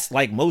 Yes,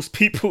 like most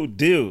people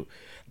do.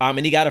 And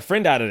he got a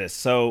friend out of this.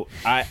 So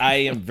I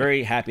am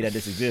very happy that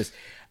this exists.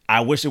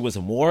 I wish there was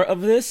more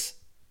of this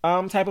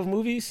type of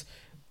movies.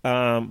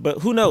 But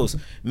who knows?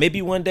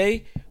 Maybe one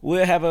day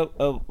we'll have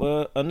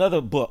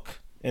another book,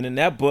 and in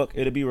that book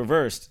it'll be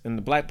reversed, and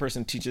the black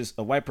person teaches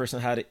a white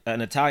person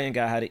an Italian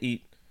guy how to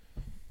eat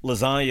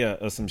lasagna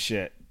or some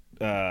shit.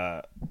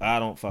 I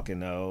don't fucking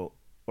know.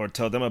 Or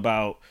tell them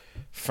about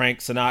Frank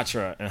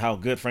Sinatra and how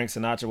good Frank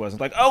Sinatra was. It's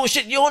like, oh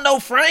shit, you don't know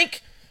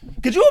Frank?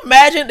 Could you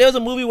imagine there's a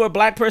movie where a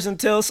black person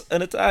tells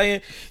an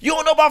Italian, you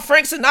don't know about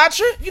Frank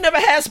Sinatra? You never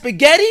had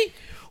spaghetti?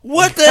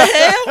 What the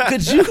hell?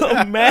 Could you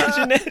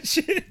imagine that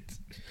shit?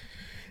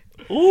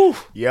 Ooh.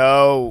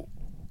 Yo.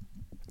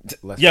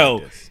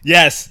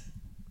 Yes.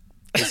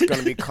 It's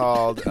gonna be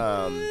called.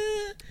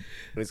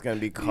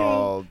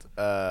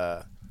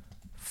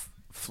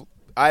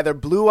 Either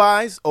Old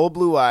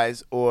Blue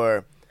Eyes,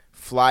 or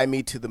Fly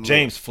Me to the Moon.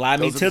 James, fly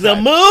me Those to are the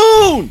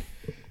moon.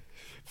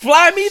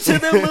 Fly me to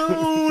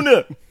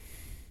the moon.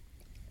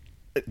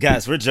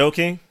 Guys, we're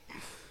joking.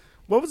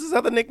 What was his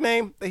other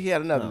nickname? He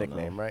had another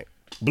nickname, right?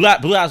 Blue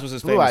Eyes was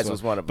his Blue famous Eyes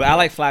was one of But them, I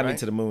like Fly Me right?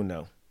 to the Moon,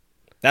 though.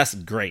 That's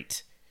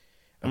great.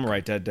 I'm going to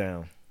write that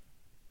down.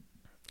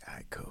 All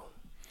right, cool.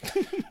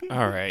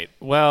 all right.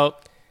 Well,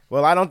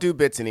 I don't do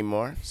bits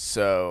anymore,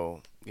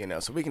 so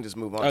so we can just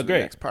move on to great.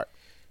 the next part.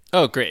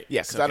 oh great.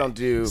 Yeah, because I don't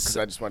do. Because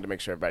I just wanted to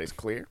make sure everybody's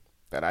clear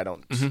that I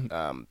don't.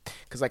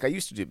 Because like I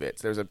used to do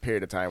bits. There was a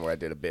period of time where I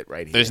did a bit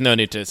right here. There's no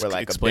need to where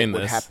like explain a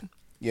bit this. would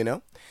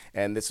happen,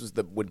 and this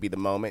would be the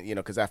moment,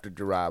 because after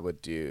Gerard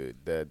would do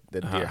the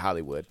Dear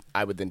Hollywood,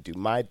 I would then do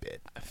my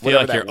bit. I feel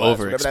like you're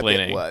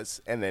over-explaining.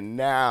 And then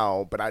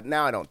now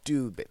I don't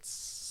do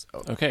bits.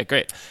 Okay,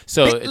 great.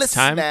 So Bitless it's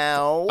time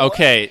now.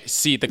 Okay,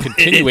 see the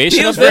continuation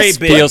feels of this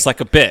very big. feels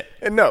like a bit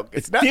And no,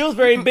 it's not. Feels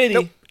very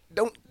bitty.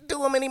 Don't do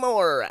them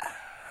anymore.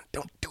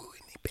 Don't do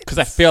any bits. because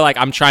I feel like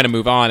I'm trying to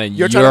move on and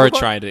you're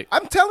trying to.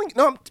 I'm telling you.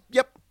 No.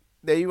 Yep.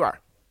 There you are.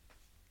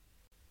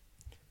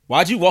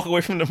 Why'd you walk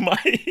away from the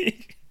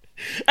mic?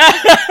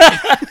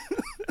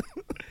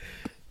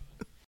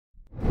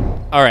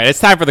 All right, it's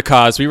time for the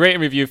cause. We rate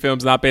and review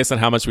films not based on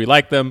how much we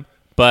like them,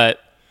 but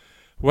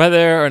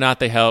whether or not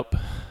they help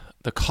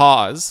the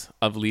cause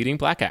of leading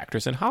black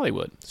actors in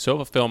Hollywood. So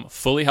if a film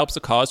fully helps the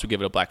cause, we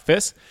give it a black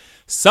fist.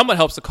 Somewhat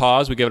helps the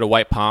cause, we give it a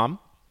white palm.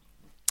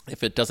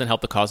 If it doesn't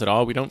help the cause at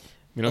all, we don't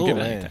give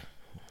it anything.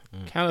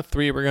 Count of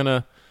three, we're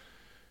gonna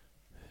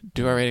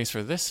do our ratings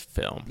for this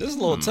film. This is a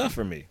little tough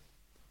for me.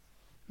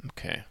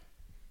 Okay,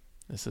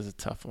 this is a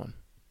tough one.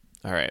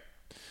 All right,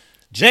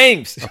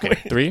 James. okay,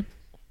 3,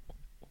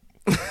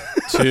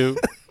 2,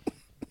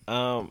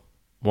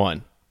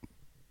 1.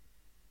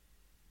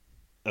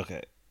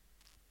 Okay.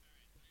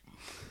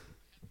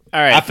 All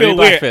right, I feel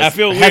weird. I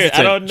feel weird. Hesitant.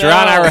 I don't know.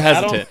 Jerron and I were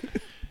I don't-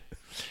 hesitant.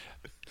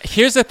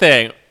 Here's the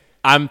thing.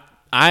 I'm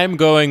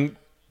going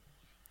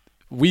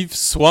we've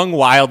swung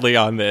wildly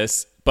on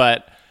this,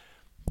 but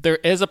there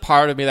is a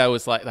part of me that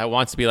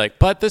wants to be like,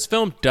 but this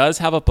film does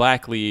have a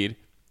black lead,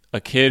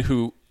 a kid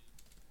who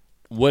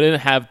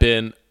wouldn't have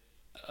been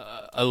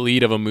a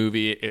lead of a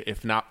movie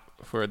if not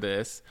for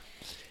this.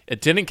 It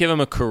didn't give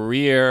him a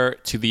career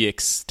to the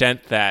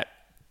extent that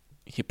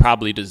he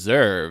probably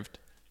deserved,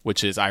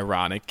 which is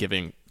ironic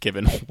given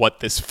what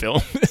this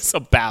film is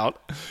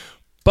about.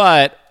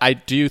 But I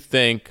do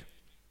think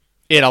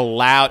it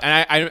allowed,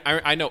 and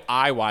I know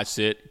I watched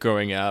it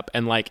growing up,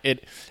 and like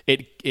it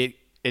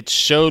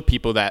showed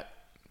people that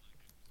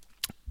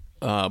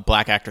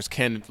black actors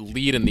can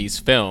lead in these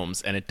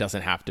films, and it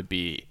doesn't have to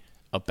be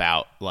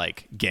about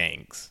like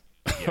gangs.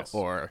 Yes.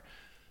 Or,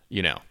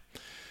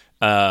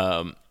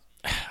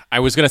 I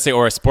was gonna say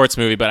or a sports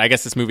movie, but I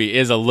guess this movie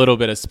is a little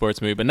bit of a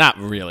sports movie, but not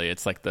really.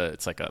 It's like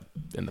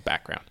in the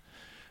background.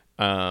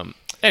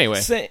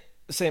 Anyway,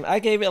 same. I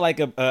gave it like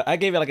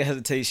a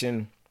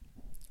hesitation.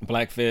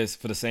 Black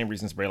Fist for the same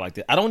reasons Bray liked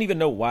it. I don't even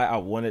know why I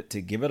wanted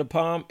to give it a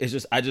palm. It's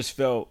just I just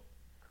felt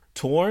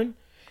torn,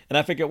 and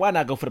I figured why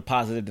not go for the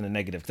positive and the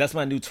negative? 'Cause that's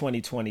my new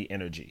 2020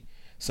 energy.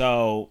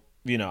 So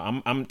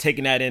I'm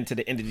taking that into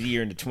the end of the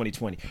year into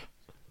 2020.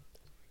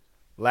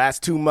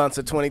 Last 2 months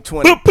of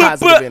 2020,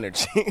 positive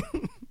energy.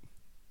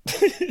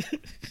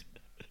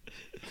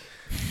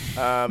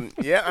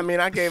 Yeah, I mean,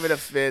 I gave it a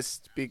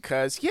fist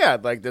because,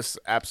 like this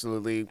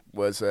absolutely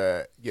was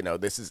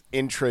this is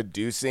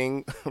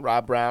introducing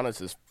Rob Brown as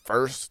his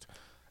first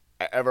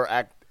ever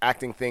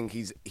acting thing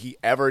he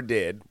ever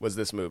did was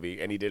this movie,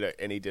 and he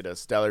did a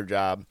stellar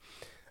job.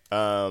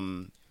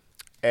 And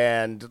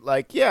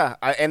like,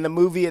 and the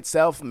movie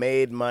itself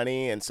made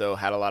money, and so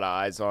had a lot of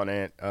eyes on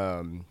it.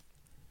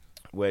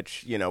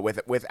 Which,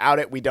 without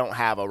it, we don't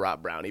have a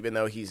Rob Brown, even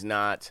though he's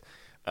not,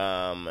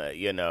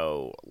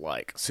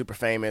 like super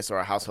famous or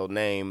a household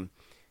name.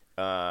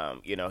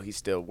 He's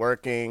still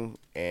working,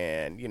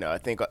 and I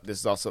think this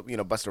is also,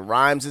 Busta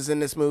Rhymes is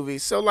in this movie,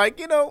 so like,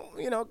 gave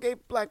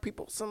black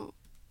people some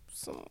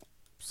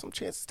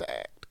chances to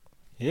act.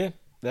 Yeah,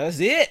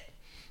 that's it.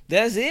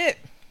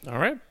 All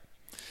right,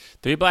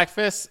 3 Black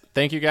Fists.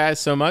 Thank you guys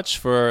so much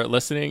for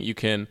listening. You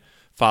can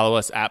follow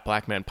us at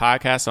Black Man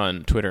Podcast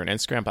on Twitter and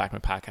Instagram.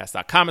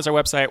 BlackmanPodcast.com is our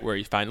website where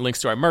you find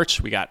links to our merch.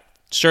 We got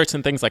shirts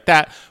and things like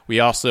that. We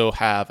also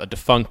have a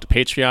defunct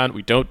Patreon.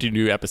 We don't do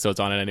new episodes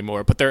on it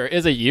anymore, but there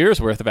is a year's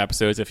worth of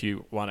episodes if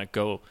you want to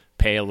go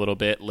pay a little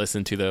bit,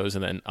 listen to those,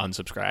 and then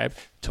unsubscribe.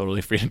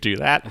 Totally free to do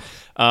that.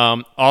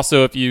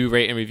 Also, if you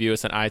rate and review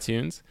us on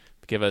iTunes,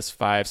 give us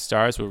 5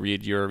 stars. We'll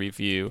read your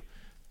review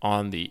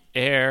on the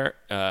air.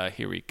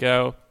 Here we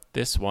go.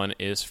 This one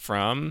is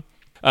from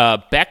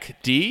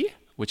Beck D.,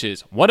 which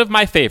is one of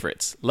my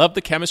favorites. Love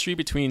the chemistry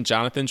between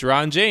Jonathan,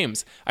 Gerard, and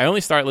James. I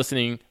only started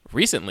listening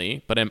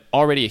recently, but I'm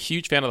already a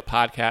huge fan of the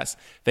podcast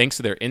thanks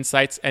to their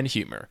insights and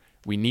humor.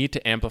 We need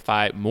to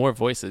amplify more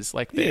voices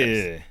like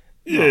theirs.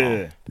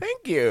 Yeah.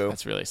 Thank you.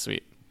 That's really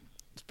sweet.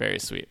 It's very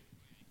sweet.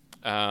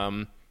 You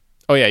can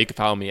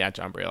follow me at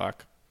John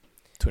Braylock,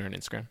 Twitter and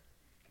Instagram.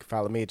 You can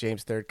follow me at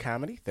James Third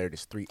Comedy. Third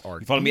is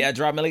 3R. Follow me at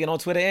Drop Milligan on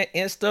Twitter and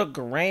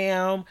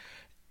Instagram.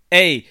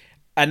 Hey,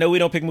 I know we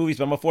don't pick movies,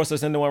 but I'm going to force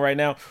us into one right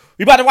now.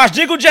 We about to watch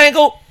Jingle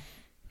Jangle.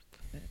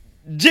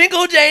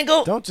 Jingle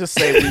Jangle. Don't just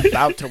say we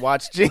about to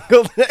watch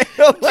Jingle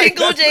Jangle.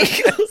 Jingle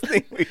Jangle.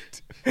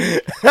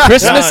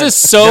 Christmas is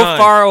so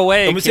far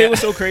away. I'm going to tell you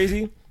what's so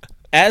crazy.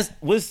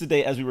 What's the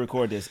day as we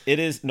record this? It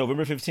is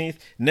November 15th.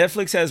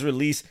 Netflix has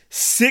released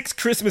 6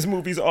 Christmas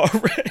movies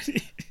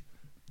already.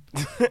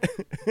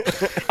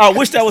 I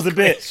wish that was a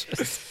bit.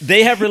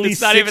 They have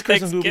released 6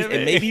 Christmas movies,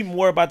 and maybe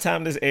more by the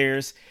time this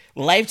airs.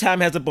 Lifetime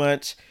has a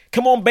bunch.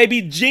 Come on,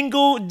 baby.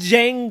 Jingle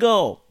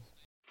Jangle.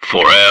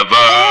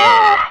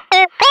 Forever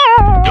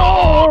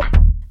Dog.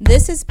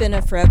 This has been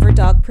a Forever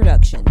Dog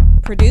production,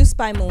 produced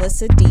by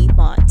Melissa D.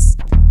 Montz,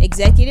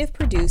 executive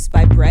produced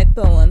by Brett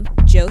Boehm,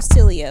 Joe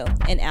Cilio,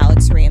 and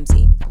Alex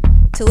Ramsey.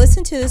 To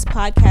listen to this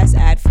podcast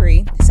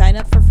ad-free, sign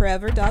up for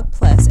Forever Dog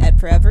Plus at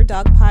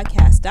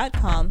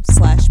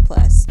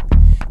foreverdogpodcast.com/plus.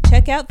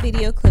 Check out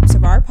video clips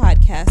of our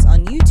podcast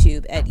on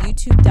YouTube at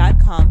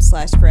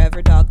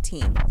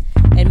youtube.com/foreverdogteam.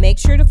 And make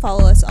sure to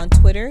follow us on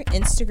Twitter,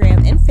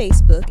 Instagram, and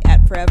Facebook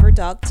at Forever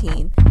Dog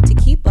Team to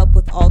keep up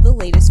with all the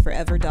latest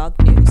Forever Dog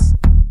news.